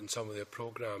effort in some of their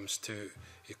programmes to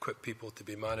equip people to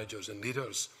be managers and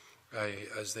leaders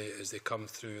as they come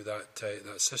through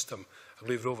that system. I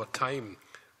believe over time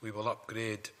we will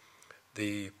upgrade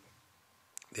the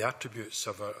attributes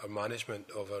of our management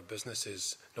of our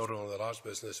businesses, not only the large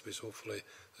business, but hopefully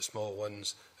the small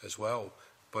ones as well.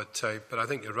 But I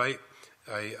think you're right.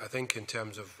 I think in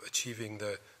terms of achieving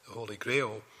the Holy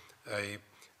Grail,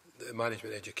 the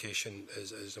management education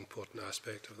is an important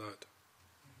aspect of that.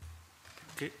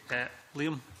 Okay,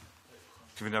 Liam?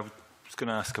 I was going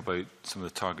to ask about some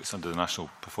of the targets under the National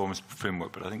Performance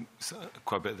Framework, but I think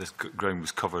quite a bit of this ground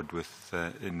was covered with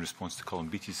in response to Colin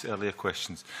Beattie's earlier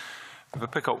questions. If I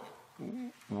pick up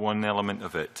one element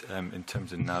of it in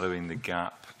terms of narrowing the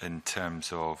gap in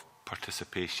terms of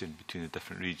participation between the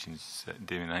different regions,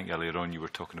 Damien, I think earlier on you were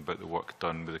talking about the work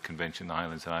done with the Convention of the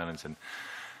Highlands and Islands, and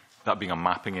that being a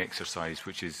mapping exercise,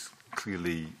 which is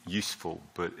clearly useful,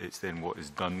 but it's then what is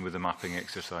done with the mapping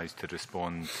exercise to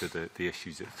respond to the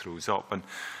issues it throws up. And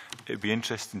it'd be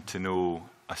interesting to know,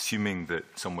 assuming that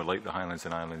somewhere like the Highlands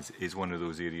and Islands is one of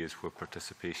those areas where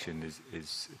participation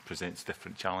presents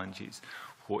different challenges,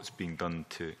 what's being done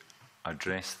to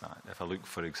address that? If I look,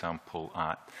 for example,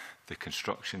 at the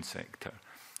construction sector,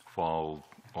 while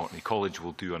Orkney College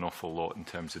will do an awful lot in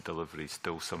terms of delivery,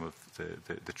 still some of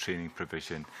the training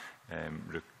provision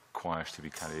requires to be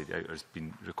carried out, or has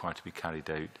been required to be carried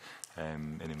out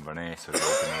in Inverness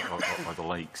or the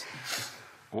likes.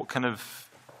 What kind of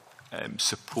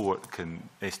support can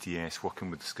SDS, working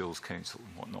with the Skills Council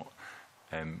and whatnot,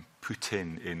 put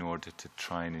in order to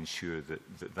try and ensure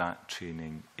that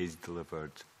training is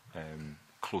delivered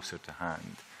closer to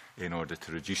hand, in order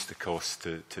to reduce the cost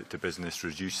to business,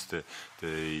 reduce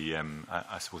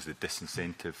I suppose the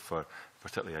disincentive for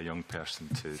particularly a young person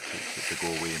to go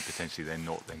away and potentially then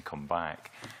not come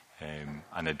back,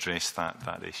 and address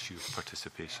that issue of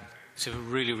participation? It's a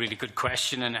really, really good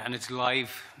question, and it's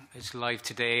live. It's live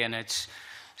today, and it's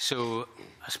so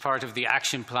as part of the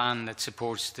action plan that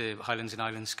supports the Highlands and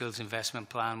Islands Skills Investment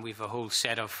Plan, we have a whole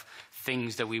set of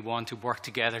things that we want to work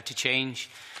together to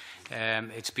change.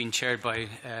 It's been chaired by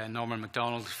Norman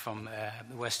MacDonald from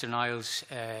the Western Isles,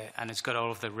 and it's got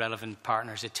all of the relevant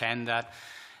partners attend that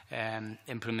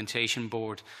implementation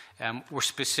board. We're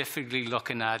specifically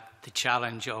looking at the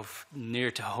challenge of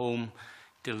near-to-home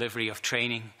delivery of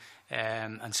training,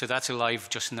 and so that's alive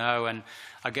just now. And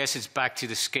I guess it's back to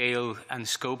the scale and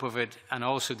scope of it, and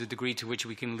also the degree to which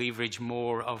we can leverage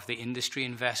more of the industry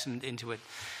investment into it.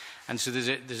 And so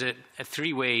there's a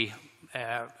three-way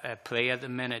play at the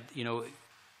minute. You know,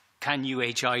 can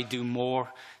UHI do more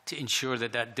to ensure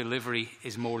that delivery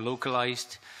is more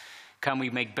localised? Can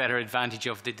we make better advantage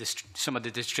of some of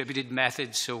the distributed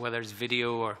methods, so whether it's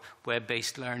video or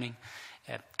web-based learning?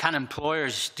 Can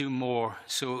employers do more?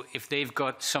 So if they've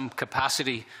got some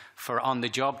capacity for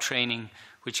on-the-job training,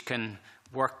 which can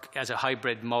work as a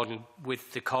hybrid model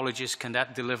with the colleges, can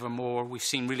that deliver more? We've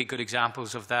seen really good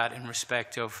examples of that in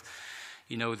respect of,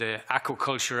 you know, the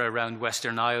aquaculture around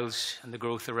Western Isles and the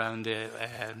growth around the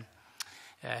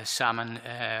salmon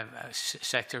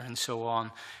sector and so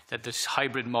on, that there's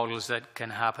hybrid models that can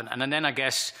happen. And then I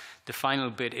guess the final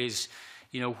bit is,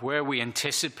 you know, where we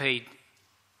anticipate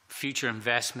future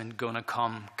investment going to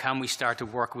come, can we start to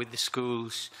work with the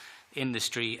schools,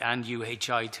 industry and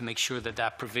UHI to make sure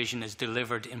that provision is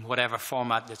delivered in whatever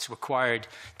format that's required,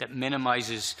 that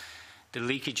minimises the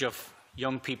leakage of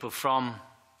young people from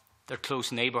their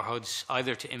close neighbourhoods,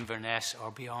 either to Inverness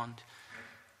or beyond.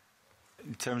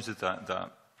 In terms of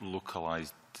that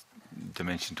localised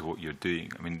dimension to what you're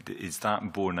doing, I mean, is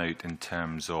that borne out in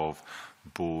terms of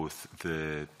both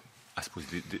the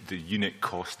unit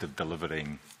cost of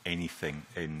delivering anything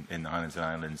in the Highlands and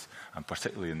Islands, and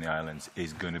particularly in the islands,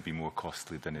 is going to be more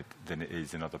costly than it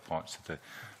is in other parts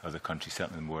of the country,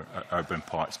 certainly the more urban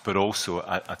parts. But also,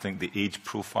 I think the age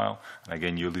profile, and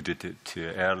again you alluded to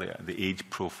it earlier, the age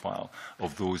profile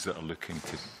of those that are looking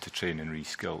to train and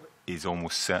reskill is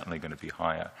almost certainly going to be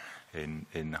higher in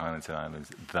the Highlands and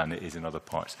Islands than it is in other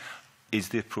parts. is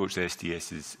the approach the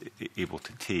SDS is able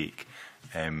to take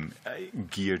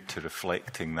geared to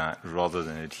reflecting that rather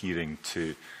than adhering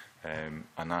to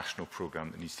a national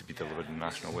programme that needs to be delivered in a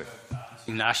national way?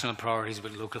 National priorities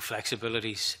with local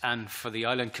flexibilities, and for the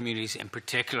island communities in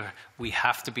particular, we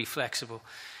have to be flexible,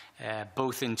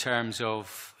 both in terms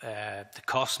of the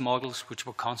cost models, which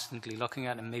we're constantly looking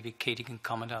at, and maybe Katie can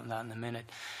comment on that in a minute,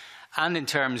 and in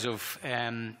terms of,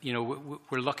 you know,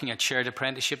 we're looking at shared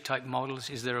apprenticeship type models.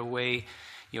 Is there a way,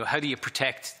 you know, how do you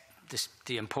protect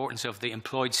the importance of the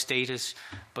employed status,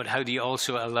 but how do you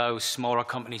also allow smaller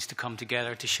companies to come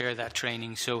together to share that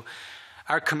training? So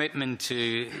our commitment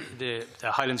to the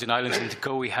Highlands and Islands and to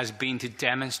COE has been to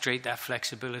demonstrate that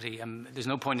flexibility. There's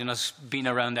no point in us being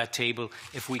around that table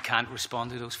if we can't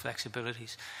respond to those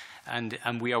flexibilities.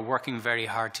 And we are working very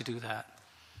hard to do that.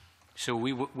 So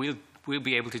we'll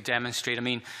be able to demonstrate. I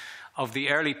mean, of the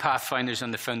early pathfinders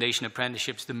and the foundation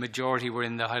apprenticeships, the majority were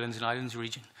in the Highlands and Islands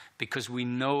region, because we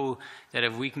know that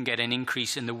if we can get an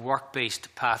increase in the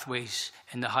work-based pathways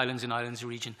in the Highlands and Islands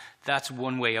region, that's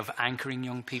one way of anchoring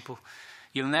young people.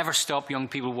 You'll never stop young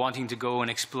people wanting to go and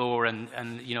explore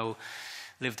and you know,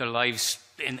 live their lives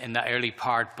in that early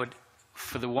part, but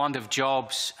for the want of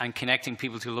jobs and connecting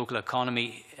people to the local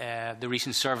economy, the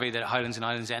recent survey that Highlands and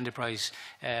Islands Enterprise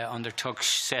undertook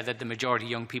said that the majority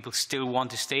of young people still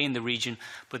want to stay in the region,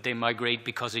 but they migrate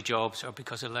because of jobs or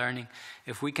because of learning.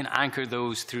 If we can anchor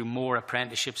those through more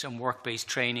apprenticeships and work-based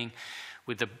training,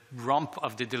 with the rump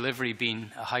of the delivery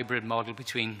being a hybrid model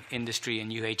between industry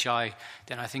and UHI,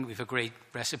 then I think we have a great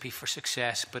recipe for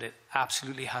success, but it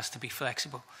absolutely has to be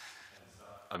flexible.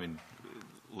 I mean,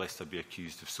 lest I be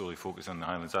accused of solely focusing on the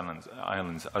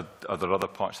Highlands, are there other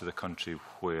parts of the country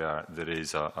where there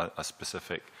is a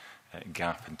specific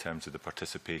gap in terms of the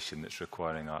participation that's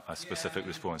requiring a specific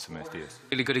response from SDS?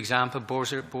 Really good example,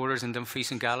 Borders in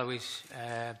Dumfries and Galloway.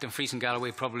 Dumfries and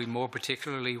Galloway probably more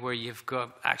particularly, where you've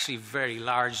got actually very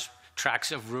large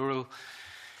tracts of rural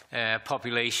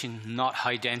population, not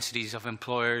high densities of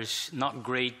employers, not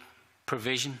great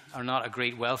provision or not a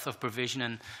great wealth of provision,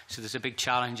 and so there's a big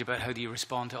challenge about how do you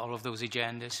respond to all of those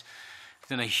agendas.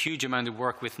 Then a huge amount of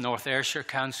work with North Ayrshire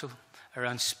Council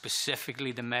around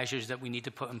specifically the measures that we need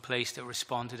to put in place to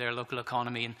respond to their local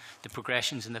economy and the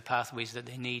progressions and the pathways that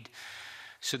they need.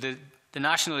 So the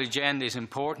national agenda is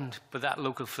important, but that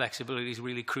local flexibility is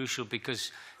really crucial,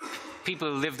 because people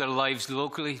live their lives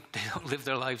locally, they don't live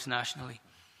their lives nationally.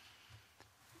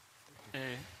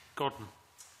 Gordon.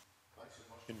 Thanks so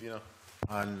much, Convener.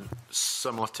 And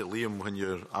similar to Liam, when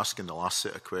you're asking the last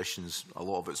set of questions, a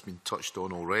lot of it's been touched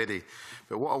on already.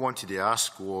 But what I wanted to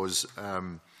ask was,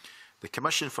 the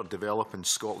Commission for Developing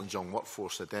Scotland's Young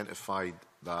Workforce identified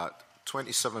that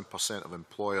 27% of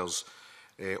employers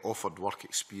offered work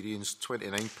experience,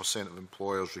 29% of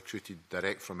employers recruited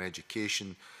direct from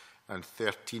education, and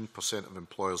 13% of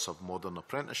employers have modern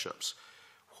apprenticeships.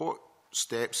 What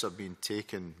steps have been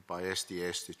taken by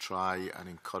SDS to try and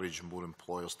encourage more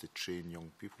employers to train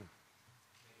young people?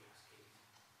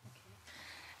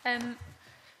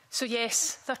 So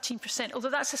yes, 13%, although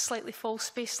that's a slightly false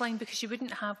baseline, because you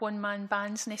wouldn't have one-man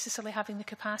bands necessarily having the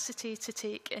capacity to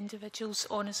take individuals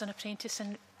on as an apprentice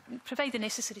and provide the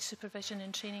necessary supervision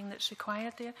and training that's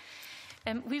required there.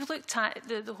 We've looked at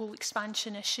the whole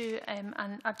expansion issue and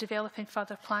are developing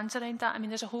further plans around that. I mean,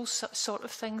 there's a whole sort of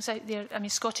things out there. I mean,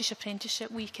 Scottish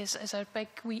Apprenticeship Week is our big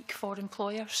week for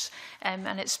employers,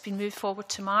 and it's been moved forward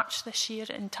to March this year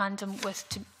in tandem with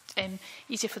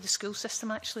Easier for the School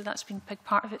system, actually. That's been a big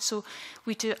part of it. So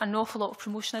we do an awful lot of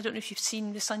promotion. I don't know if you've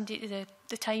seen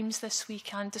the Times this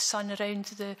week and the Sun around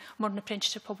the Modern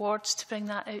Apprenticeship Awards to bring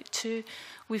that out too.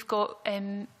 We've got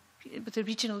with the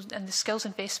regional and the skills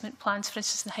investment plans, for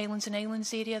instance, in the Highlands and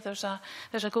Islands area, there's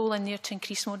a goal in there to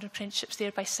increase modern apprenticeships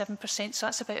there by 7%. So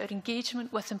that's about our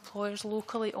engagement with employers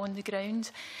locally on the ground,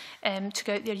 to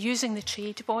go out there using the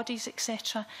trade bodies,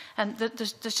 etc. And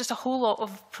there's just a whole lot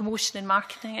of promotion and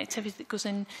marketing activity that goes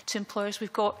into employers.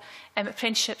 We've got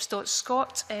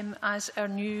apprenticeships.scot as our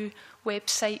new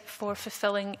website for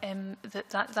fulfilling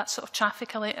that sort of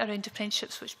traffic around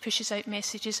apprenticeships, which pushes out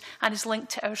messages and is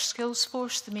linked to our Skills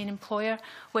Force, the main employer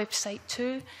website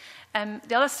too.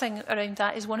 The other thing around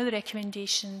that is one of the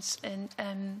recommendations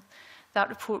in that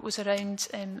report was around,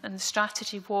 and the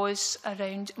strategy was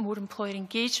around more employer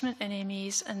engagement in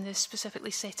MEs and the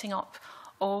specifically setting up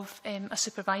of a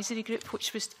supervisory group,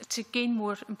 which was to gain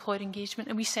more employer engagement,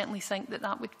 and we certainly think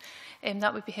that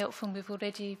would be helpful, and we've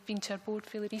already been to our board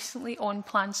fairly recently on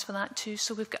plans for that too.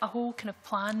 So we've got a whole kind of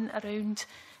plan around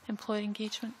employer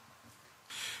engagement.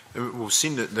 We've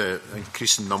seen that the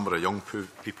increasing number of young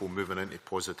people moving into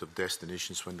positive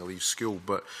destinations when they leave school,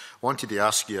 but I wanted to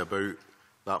ask you about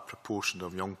that proportion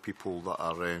of young people that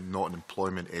are not in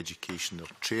employment, education or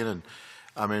training.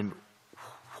 I mean,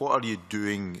 what are you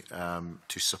doing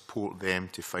to support them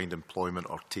to find employment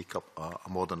or take up a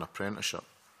modern apprenticeship?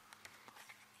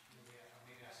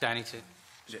 Danny,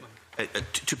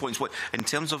 2 points. In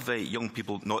terms of young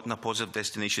people not in a positive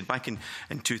destination, back in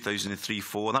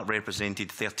 2003-04, that represented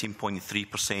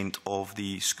 13.3% of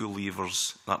the school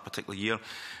leavers that particular year.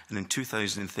 And in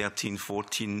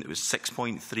 2013-14, it was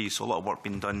 6.3%. So a lot of work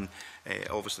being done.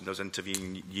 Obviously, there's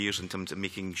intervening years in terms of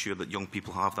making sure that young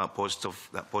people have that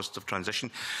positive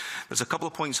transition. There's a couple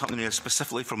of points happening here,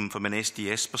 specifically from an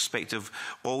SDS perspective.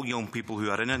 All young people who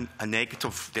are in a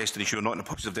negative destination, or not in a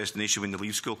positive destination when they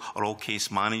leave school, are all case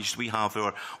managed. We have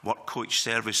our work coach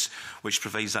service, which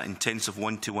provides that intensive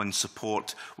one-to-one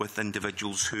support with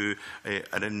individuals who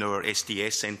are in our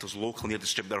SDS centres locally.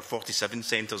 There are 47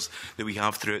 centres that we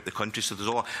have throughout the country, so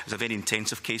there's a very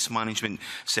intensive case management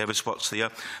service works there.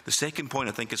 The second point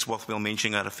I think it's worthwhile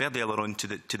mentioning, I referred earlier on to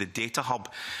the data hub,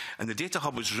 and the data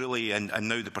hub was really, and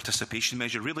now the participation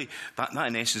measure, really that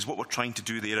in essence what we're trying to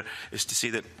do there is to say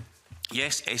that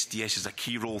yes, SDS is a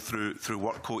key role through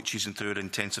work coaches and through our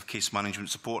intensive case management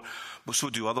support, but so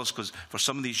do others, because for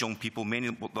some of these young people, many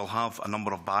they'll have a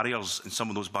number of barriers, and some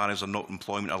of those barriers are not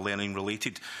employment or learning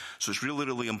related. So it's really,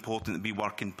 really important that we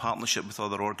work in partnership with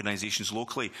other organisations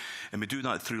locally, and we do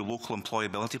that through local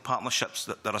employability partnerships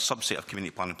that are a subset of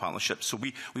community planning partnerships. So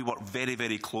we work very,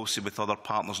 very closely with other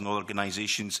partners and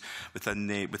organisations within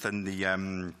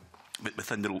the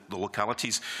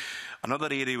localities. Another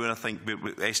area where I think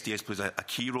SDS plays a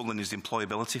key role in is the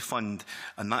employability fund,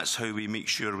 and that's how we make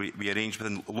sure we arrange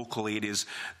within local areas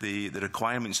the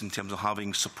requirements in terms of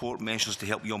having support measures to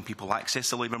help young people access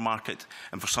the labour market.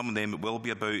 And for some of them it will be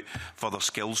about further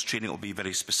skills training. It will be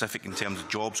very specific in terms of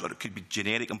jobs, or it could be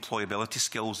generic employability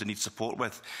skills they need support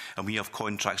with, and we have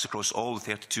contracts across all the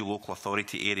 32 local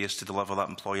authority areas to deliver that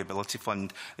employability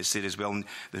fund that's there as well. And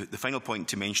the final point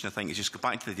to mention, I think, is just go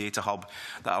back to the data hub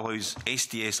that allows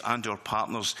SDS and our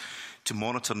partners to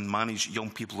monitor and manage young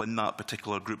people in that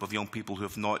particular group of young people who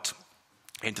have not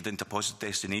entered into positive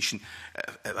destination.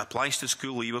 It applies to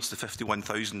school leavers, the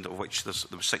 51,000, of which there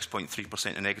was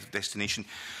 6.3% in negative destination.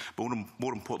 But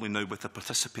more importantly now, with the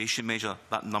participation measure,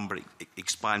 that number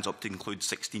expands up to include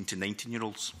 16 to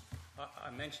 19-year-olds. I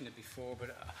mentioned it before,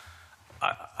 but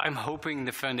I'm hoping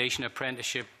the foundation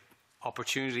apprenticeship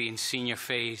opportunity in senior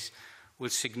phase will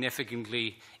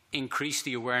significantly increase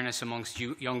the awareness amongst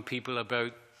young people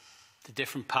about the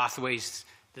different pathways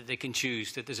that they can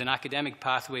choose, that there's an academic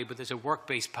pathway, but there's a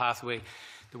work-based pathway.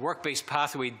 The work-based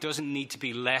pathway doesn't need to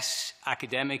be less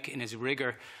academic in its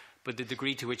rigour, but the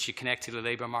degree to which you connect to the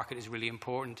labour market is really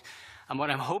important. And what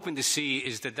I'm hoping to see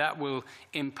is that will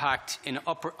impact in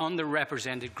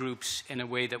underrepresented groups in a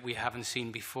way that we haven't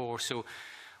seen before. So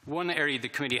one area the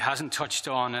committee hasn't touched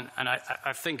on, and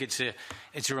I think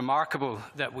it's remarkable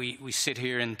that we sit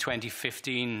here in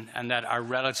 2015 and that our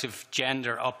relative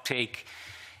gender uptake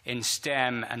in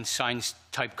STEM and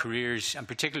science-type careers, and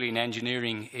particularly in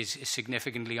engineering, is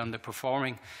significantly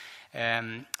underperforming.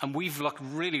 And we've looked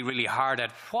really, really hard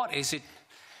at what is it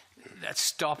that's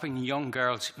stopping young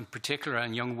girls in particular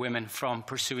and young women from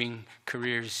pursuing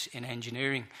careers in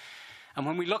engineering. And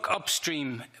when we look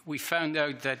upstream, we found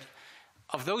out that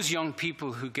of those young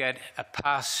people who get a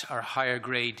pass or higher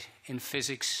grade in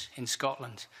physics in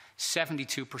Scotland,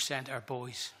 72% are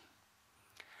boys.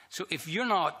 So if you're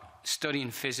not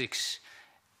studying physics,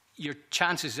 your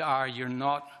chances are you're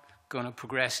not going to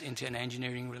progress into an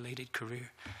engineering-related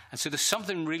career. And so there's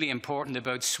something really important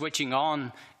about switching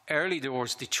on early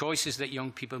doors the choices that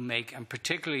young people make, and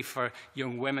particularly for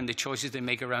young women, the choices they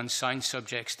make around science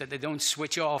subjects, that they don't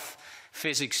switch off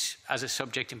physics as a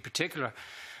subject in particular.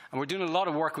 And we're doing a lot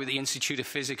of work with the Institute of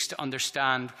Physics to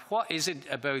understand what is it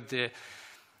about the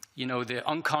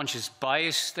unconscious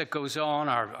bias that goes on,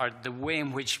 or the way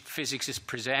in which physics is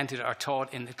presented or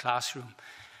taught in the classroom.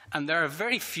 And there are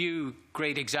very few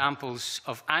great examples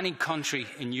of any country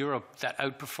in Europe that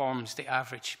outperforms the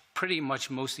average. Pretty much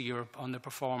most of Europe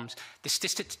underperforms. The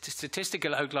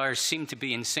statistical outliers seem to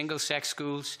be in single-sex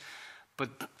schools,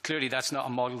 but clearly that's not a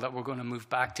model that we're going to move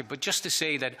back to. But just to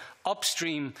say that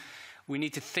upstream, we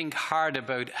need to think hard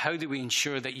about how do we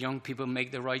ensure that young people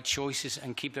make the right choices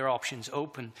and keep their options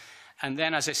open. And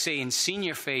then, as I say, in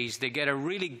senior phase, they get a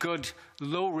really good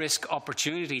low-risk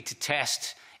opportunity to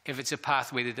test if it's a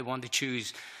pathway that they want to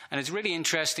choose. And it's really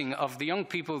interesting, of the young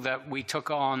people that we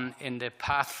took on in the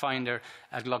Pathfinder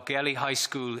at Lochgelly High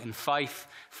School in Fife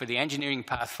for the engineering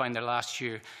Pathfinder last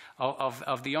year,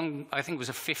 of the young, I think it was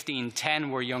a 15, 10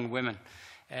 were young women.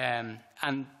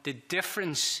 And the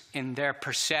difference in their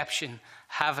perception,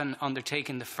 having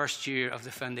undertaken the first year of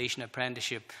the foundation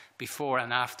apprenticeship before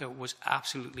and after, was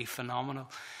absolutely phenomenal.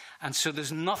 And so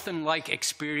there's nothing like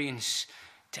experience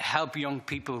to help young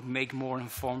people make more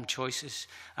informed choices.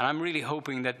 And I'm really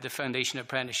hoping that the foundation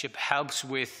apprenticeship helps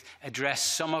with address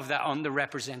some of that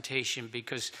underrepresentation,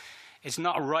 because it's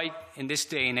not right in this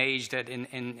day and age that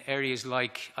in areas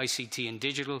like ICT and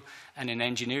digital and in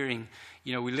engineering,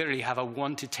 you know, we literally have a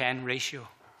 1-to-10 ratio.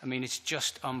 I mean, it's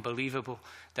just unbelievable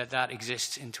that that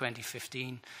exists in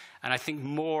 2015. And I think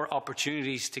more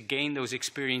opportunities to gain those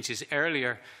experiences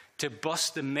earlier, to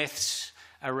bust the myths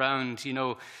around, you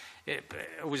know, it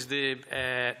was the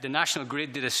National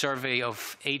Grid did a survey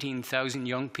of 18,000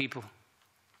 young people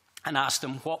and asked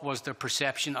them what was their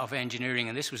perception of engineering,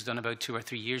 and this was done about 2 or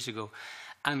 3 years ago.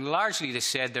 And largely they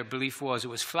said their belief was it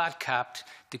was flat-capped,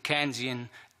 Dickensian,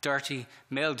 dirty,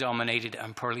 male-dominated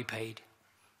and poorly paid.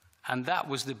 And that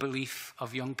was the belief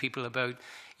of young people about,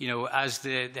 you know, as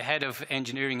the head of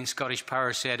engineering in Scottish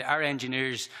Power said, our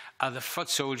engineers are the foot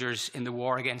soldiers in the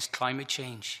war against climate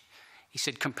change. He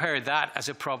said, compare that as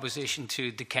a proposition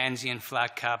to Dickensian,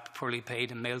 flat-capped, poorly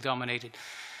paid and male-dominated.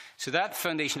 So that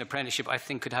foundation apprenticeship, I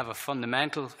think, could have a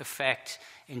fundamental effect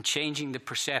in changing the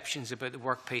perceptions about the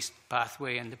work-based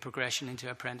pathway and the progression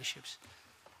into apprenticeships.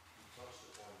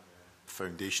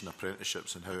 Foundation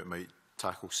apprenticeships and how it might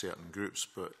tackle certain groups,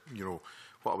 but you know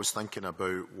what I was thinking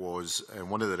about was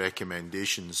one of the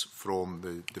recommendations from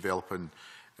the Developing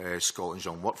Scotland's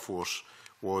Young Workforce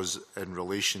was in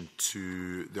relation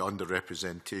to the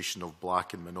underrepresentation of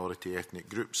black and minority ethnic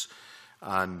groups,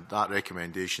 and that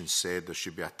recommendation said there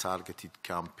should be a targeted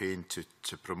campaign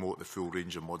to promote the full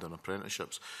range of modern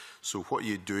apprenticeships. So what are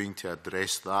you doing to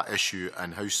address that issue,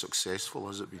 and how successful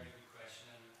has it been?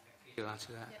 You'll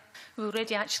answer that. Yeah. We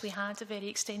already actually had a very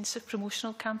extensive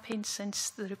promotional campaign since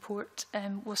the report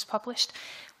was published.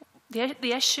 The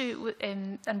issue,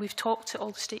 and we've talked to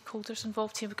all the stakeholders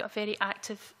involved here, we've got a very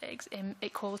active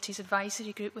equalities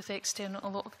advisory group with a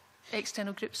lot of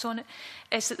external groups on it,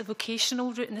 is that the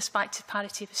vocational route, and this back to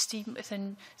parity of esteem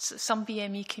within some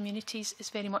BME communities, is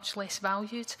very much less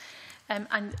valued.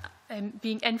 And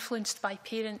being influenced by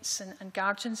parents and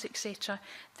guardians, etc.,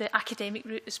 the academic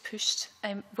route is pushed,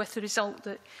 with the result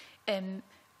that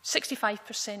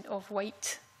 65% of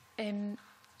white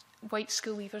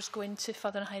school leavers go into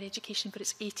further and higher education, but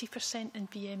it's 80% in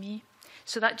BME.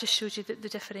 So that just shows you the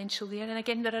differential there. And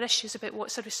again, there are issues about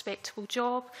what's a respectable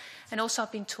job. And also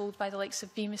I've been told by the likes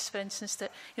of BMIS, for instance,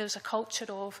 that there's a culture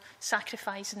of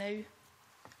sacrifice now,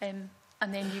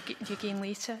 and then you gain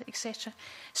later, etc.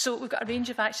 So we've got a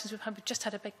range of actions. We've just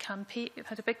had a big campaign. We've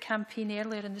had a big campaign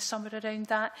earlier in the summer around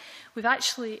that. We've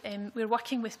actually we're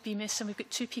working with BMIS, and we've got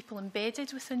 2 people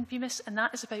embedded within BMIS, and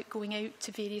that is about going out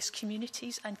to various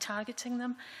communities and targeting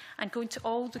them, and going to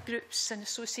all the groups and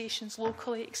associations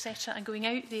locally, etc., and going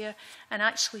out there and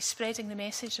actually spreading the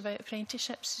message about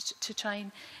apprenticeships to try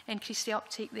and increase the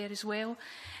uptake there as well.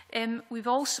 We're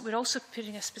also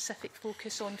putting a specific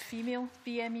focus on female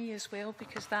BME as well,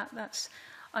 because that's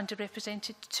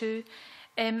underrepresented too.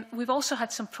 We've also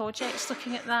had some projects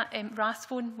looking at that.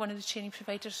 Rathbone, one of the training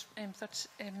providers,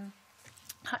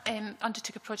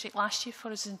 undertook a project last year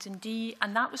for us in Dundee,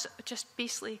 and that was just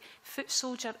basically foot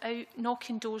soldier out,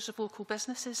 knocking doors of local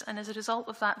businesses, and as a result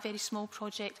of that very small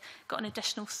project, got an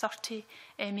additional 30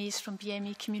 MEs from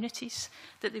BME communities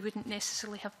that they wouldn't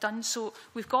necessarily have done. So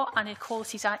we've got an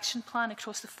equalities action plan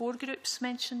across the 4 groups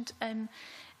mentioned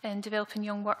in Developing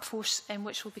Young Workforce,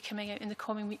 which will be coming out in the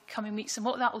coming weeks. And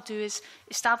what that will do is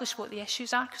establish what the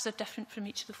issues are, because they're different from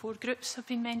each of the 4 groups have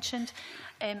been mentioned.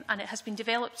 And it has been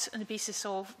developed on the basis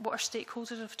of what our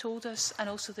stakeholders have told us, and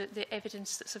also the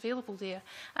evidence that's available there.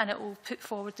 And it will put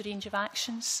forward the range of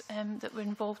actions that we're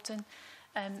involved in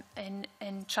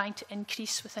trying to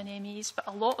increase within MEs. But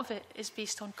a lot of it is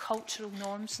based on cultural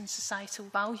norms and societal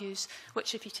values,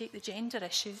 which, if you take the gender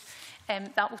issue,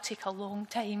 that will take a long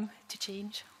time to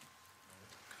change.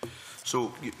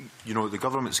 So, you know, the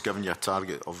government's given you a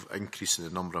target of increasing the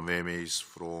number of MEs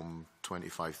from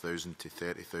 25,000 to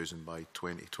 30,000 by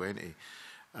 2020.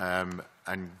 And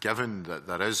given that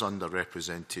there is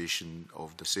underrepresentation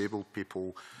of disabled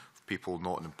people, people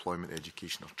not in employment,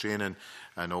 education or training,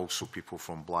 and also people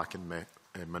from black and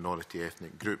minority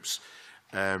ethnic groups,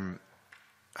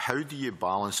 how do you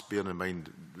balance, bearing in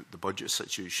mind the budget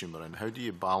situation we're in, how do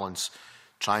you balance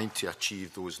trying to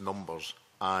achieve those numbers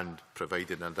and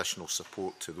providing additional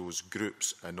support to those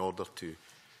groups in order to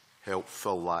help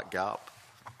fill that gap?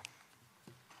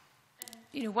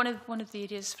 You know, one of the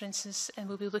areas, for instance, and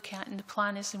we'll be looking at in the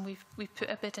plan is, and we've put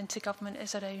a bid into government,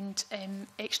 is around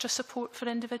extra support for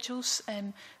individuals,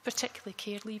 particularly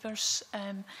care leavers,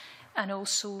 and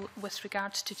also with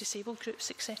regards to disabled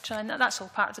groups, etc. And that's all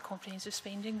part of the comprehensive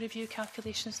spending review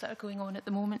calculations that are going on at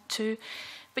the moment too.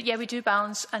 But yeah, we do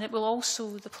balance, and it will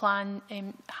also, the plan,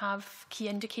 have key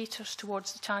indicators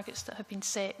towards the targets that have been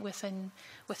set within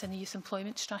the youth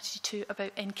employment strategy too,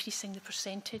 about increasing the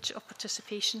percentage of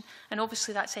participation. And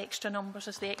obviously that's extra numbers.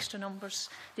 As the extra numbers,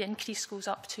 the increase goes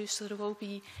up too, so there will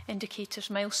be indicators,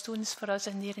 milestones for us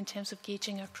in there in terms of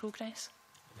gauging our progress.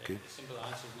 Okay. The simple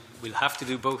answer, we'll have to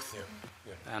do both,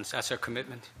 and that's our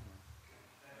commitment.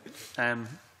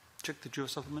 Chick, did you have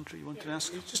a supplementary you want to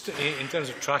ask? Just in terms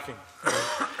of tracking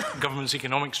government's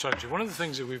economic strategy, one of the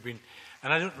things that we've been,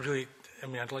 and I don't really, I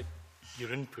mean, I'd like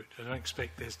your input. I don't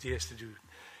expect the SDS to do,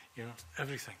 you know,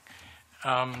 everything.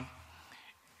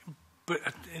 But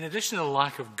in addition to the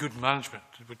lack of good management,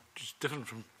 which is different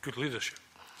from good leadership,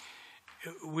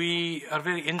 we are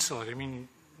very insular. I mean,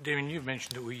 Damien, you've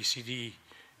mentioned the OECD,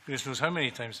 goodness knows how many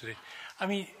times today. I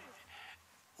mean,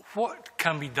 what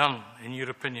can be done, in your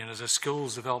opinion, as a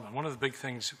skills development? One of the big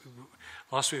things,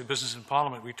 last week at Business in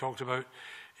Parliament, we talked about,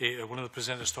 one of the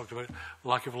presenters talked about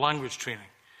lack of language training.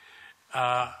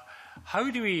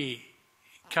 How do we,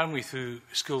 can we, through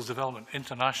skills development,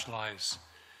 internationalise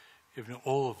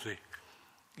all of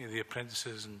the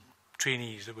apprentices and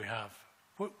trainees that we have?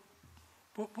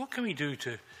 What can we do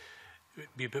to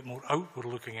be a bit more outward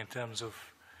looking in terms of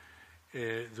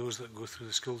those that go through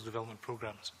the skills development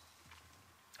programmes?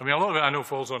 I mean, a lot of it I know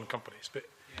falls on companies, but...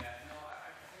 Yeah, no,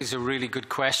 it's a really good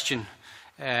question.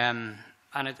 And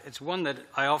it's one that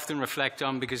I often reflect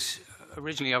on, because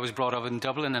originally I was brought up in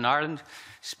Dublin in Ireland,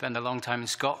 spent a long time in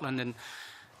Scotland, and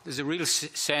there's a real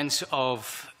sense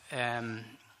of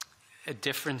a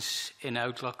difference in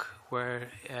outlook, where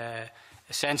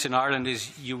a sense in Ireland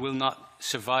is you will not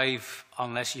survive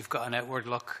unless you've got an outward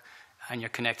look and you're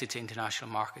connected to international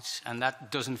markets, and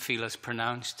that doesn't feel as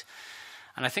pronounced.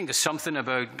 And I think there's something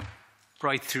about,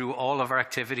 right through all of our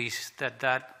activities,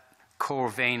 that core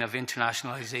vein of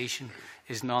internationalisation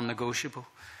is non-negotiable,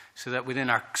 so that within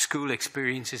our school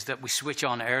experiences that we switch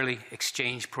on early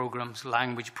exchange programmes,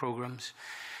 language programmes.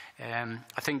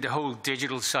 I think the whole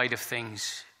digital side of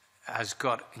things has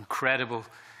got incredible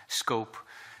scope.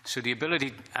 So the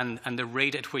ability and the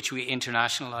rate at which we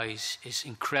internationalise is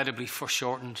incredibly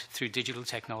foreshortened through digital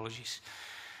technologies.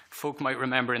 Folk might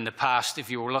remember in the past, if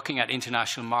you were looking at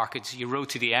international markets, you wrote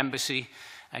to the embassy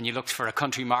and you looked for a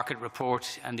country market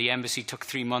report, and the embassy took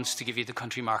 3 months to give you the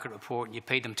country market report, and you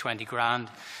paid them 20 grand.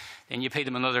 Then you paid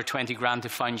them another 20 grand to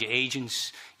find you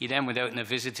agents. You then went out on a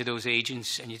visit to those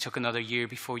agents, and you took another year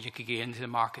before you could get into the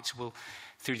markets. Well,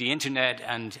 through the internet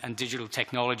and digital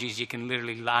technologies, you can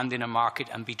literally land in a market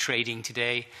and be trading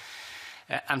today.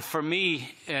 And for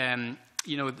me,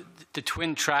 you know, the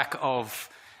twin track of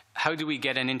how do we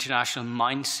get an international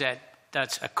mindset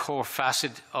that's a core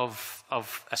facet of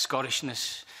a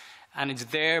Scottishness, and it's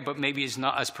there, but maybe it's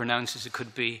not as pronounced as it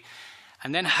could be.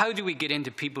 And then how do we get into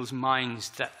people's minds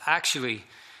that actually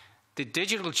the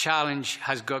digital challenge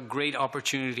has got great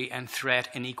opportunity and threat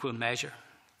in equal measure?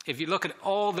 If you look at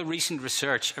all the recent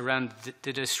research around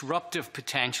the disruptive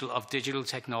potential of digital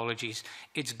technologies,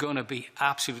 it's going to be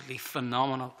absolutely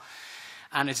phenomenal.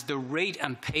 And it's the rate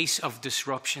and pace of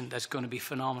disruption that's going to be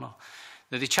phenomenal.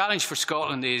 Now, the challenge for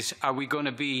Scotland is, are we going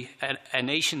to be a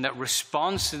nation that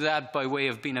responds to that by way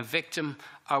of being a victim,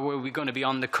 or are we going to be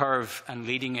on the curve and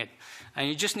leading it? And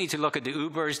you just need to look at the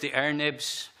Ubers, the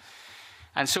Airnibs.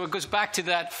 And so it goes back to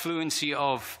that fluency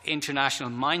of international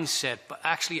mindset, but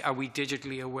actually, are we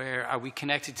digitally aware? Are we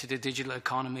connected to the digital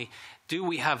economy? Do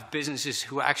we have businesses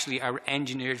who actually are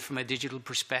engineered from a digital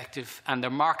perspective, and their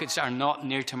markets are not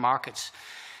near to markets?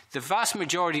 The vast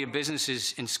majority of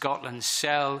businesses in Scotland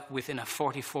sell within a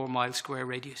 44-mile square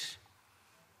radius.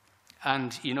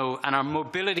 And, you know, and our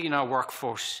mobility in our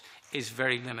workforce is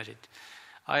very limited.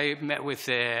 I met with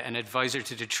an advisor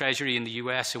to the Treasury in the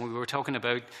US, and we were talking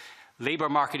about labour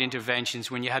market interventions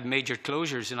when you had major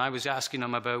closures, and I was asking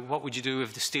him about what would you do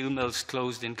if the steel mills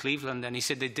closed in Cleveland, and he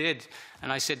said they did.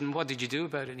 And I said, and what did you do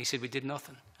about it? And he said, we did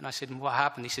nothing. And I said, and what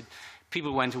happened? He said,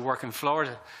 people went to work in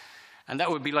Florida. And that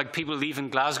would be like people leaving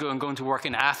Glasgow and going to work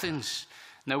in Athens.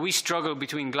 Now, we struggle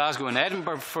between Glasgow and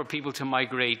Edinburgh for people to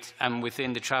migrate and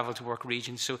within the travel to work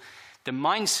region. So the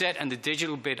mindset and the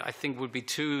digital bit, I think, would be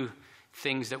two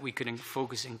things that we could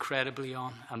focus incredibly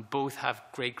on, and both have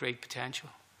great, great potential.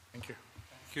 Thank you.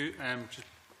 Thank you.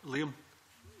 Liam,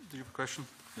 do you have a question?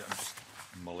 Yeah, I'm just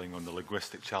mulling on the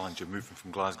linguistic challenge of moving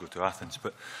from Glasgow to Athens.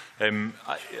 But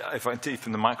if I can take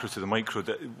from the macro to the micro,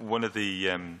 that one of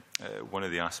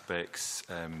the aspects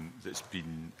that's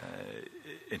been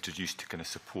introduced to kind of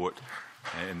support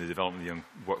in the development of the young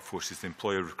workforce is the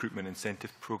employer recruitment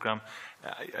incentive programme.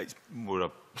 It's more a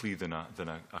plea than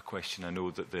a question. I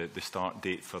know that the start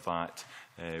date for that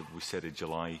was set in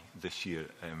July this year.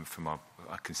 From a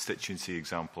constituency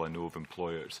example, I know of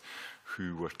employers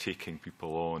who were taking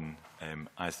people on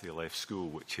as they left school,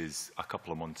 which is a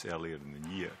couple of months earlier in the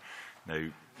year. Now,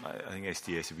 I think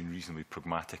SDS have been reasonably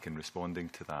pragmatic in responding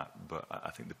to that, but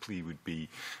I think the plea would be,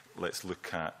 let's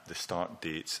look at the start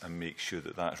dates and make sure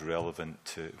that that's relevant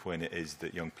to when it is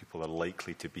that young people are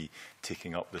likely to be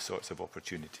taking up the sorts of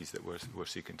opportunities that we're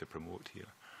seeking to promote here.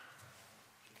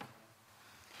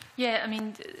 Yeah, I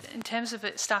mean, in terms of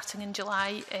it starting in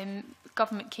July,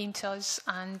 government came to us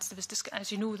and there was,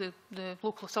 as you know, the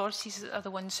local authorities are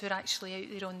the ones who are actually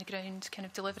out there on the ground kind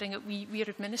of delivering it. We are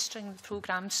administering the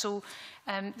programme, so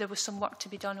there was some work to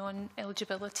be done on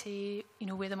eligibility, you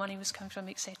know, where the money was coming from,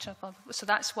 etc. So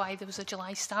that's why there was a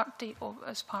July start date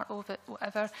as part of it,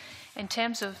 whatever. In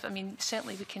terms of, I mean,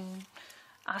 certainly we can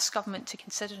ask government to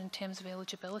consider in terms of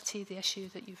eligibility the issue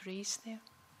that you've raised there.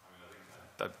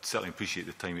 I certainly appreciate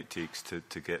the time it takes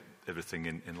to get everything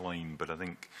in line, but I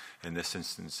think in this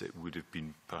instance it would have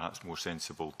been perhaps more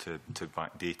sensible to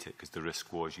backdate it, because the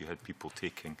risk was you had people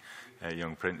taking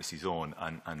young apprentices on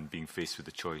and being faced with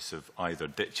the choice of either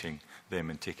ditching them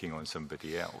and taking on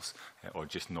somebody else, or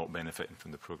just not benefiting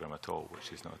from the programme at all,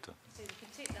 which is not a... So we can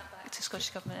take that back to Scottish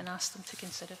Government and ask them to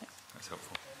consider it. That's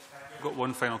helpful. I've got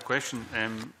one final question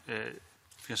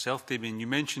for yourself, Damien. You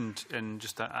mentioned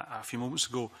just a few moments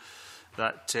ago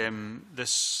that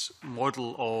this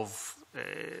model of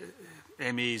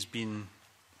MAs being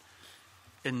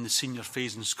in the senior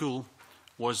phase in school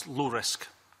was low risk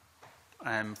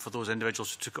for those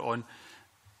individuals who took it on.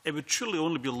 It would surely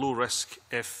only be low risk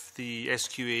if the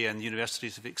SQA and the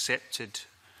universities have accepted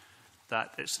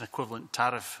that it's an equivalent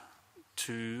tariff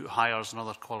to hires and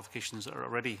other qualifications that are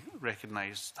already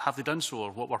recognised. Have they done so, or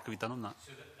what work have you done on that?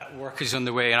 So that work is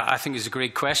underway, and I think it's a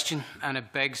great question, and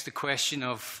it begs the question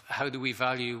of how do we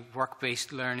value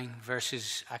work-based learning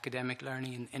versus academic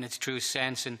learning in its truest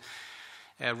sense. And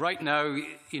right now,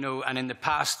 you know, and in the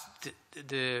past,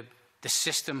 the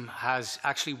system has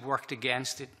actually worked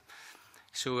against it.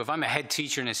 So if I'm a head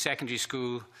teacher in a secondary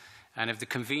school, and if the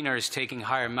convener is taking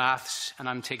higher maths and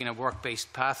I'm taking a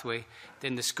work-based pathway,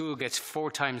 then the school gets 4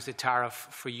 times the tariff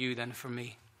for you than for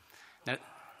me. Now,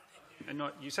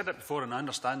 no, you said it before, and I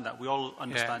understand that. We all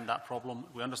understand that problem.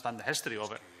 We understand the history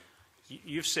of it.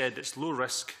 You've said it's low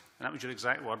risk, and that was your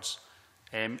exact words,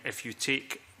 if you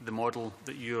take the model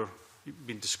that you've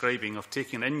been describing of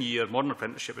taking an in-year modern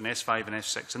apprenticeship in S5 and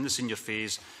S6 in the senior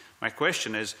phase. My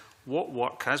question is, what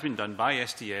work has been done by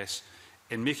SDS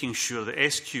in making sure that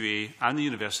SQA and the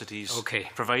universities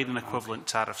provide an equivalent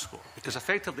tariff score? Because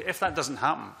effectively, if that doesn't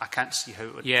happen, I can't see how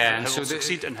it will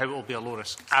succeed and how it will be a low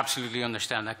risk. Absolutely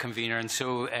understand that, convener. And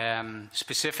so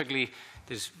specifically,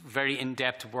 there's very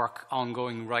in-depth work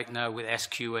ongoing right now with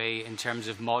SQA in terms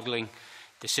of modelling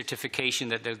the certification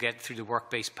that they'll get through the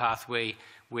work-based pathway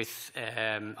with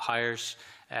hires.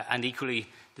 And equally,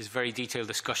 there's very detailed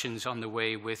discussions on the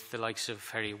way with the likes of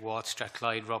Harry Watt,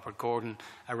 Strathclyde, Robert Gordon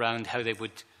around how they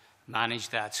would manage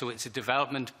that. So it's a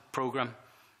development programme,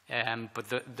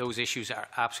 but those issues are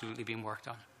absolutely being worked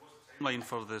on. What's the timeline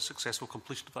for the successful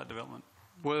completion of that development?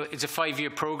 Well, it's a 5-year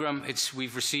programme.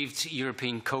 We've received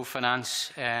European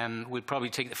co-finance. We'll probably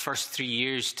take the first 3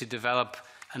 years to develop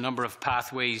a number of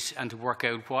pathways and to work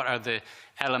out what are the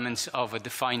elements of a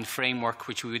defined framework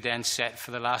which we would then set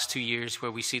for the last 2 years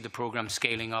where we see the programme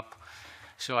scaling up.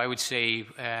 So I would say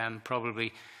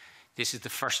probably this is the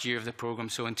first year of the programme,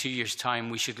 so in 2 years' time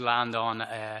we should land on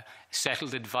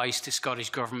settled advice to Scottish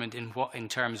Government in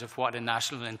terms of what a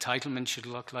national entitlement should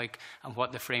look like and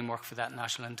what the framework for that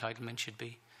national entitlement should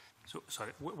be. So,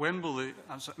 sorry, when will the...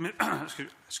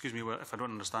 excuse me if I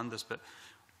don't understand this, but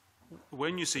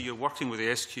when you say you're working with the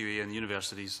SQA and the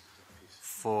universities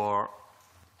for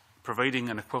providing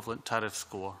an equivalent tariff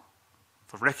score,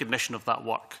 for recognition of that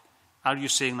work, are you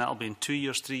saying that will be in 2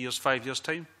 years, 3 years, 5 years'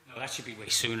 time? No, that should be way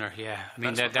sooner, yeah. I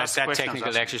mean, that's that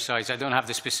technical exercise. I don't have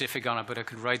the specific on it, but I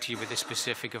could write to you with the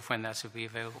specific of when that will be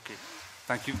available. Okay.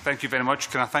 Thank you very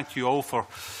much. Can I thank you all for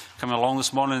coming along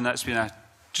this morning? That's been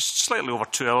just slightly over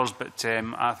 2 hours, but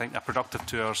I think a productive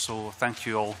 2 hours, so thank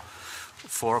you all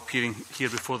for appearing here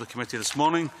before the committee this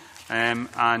morning. Now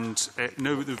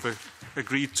we've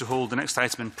agreed to hold the next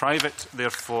item in private,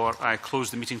 therefore I close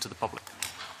the meeting to the public.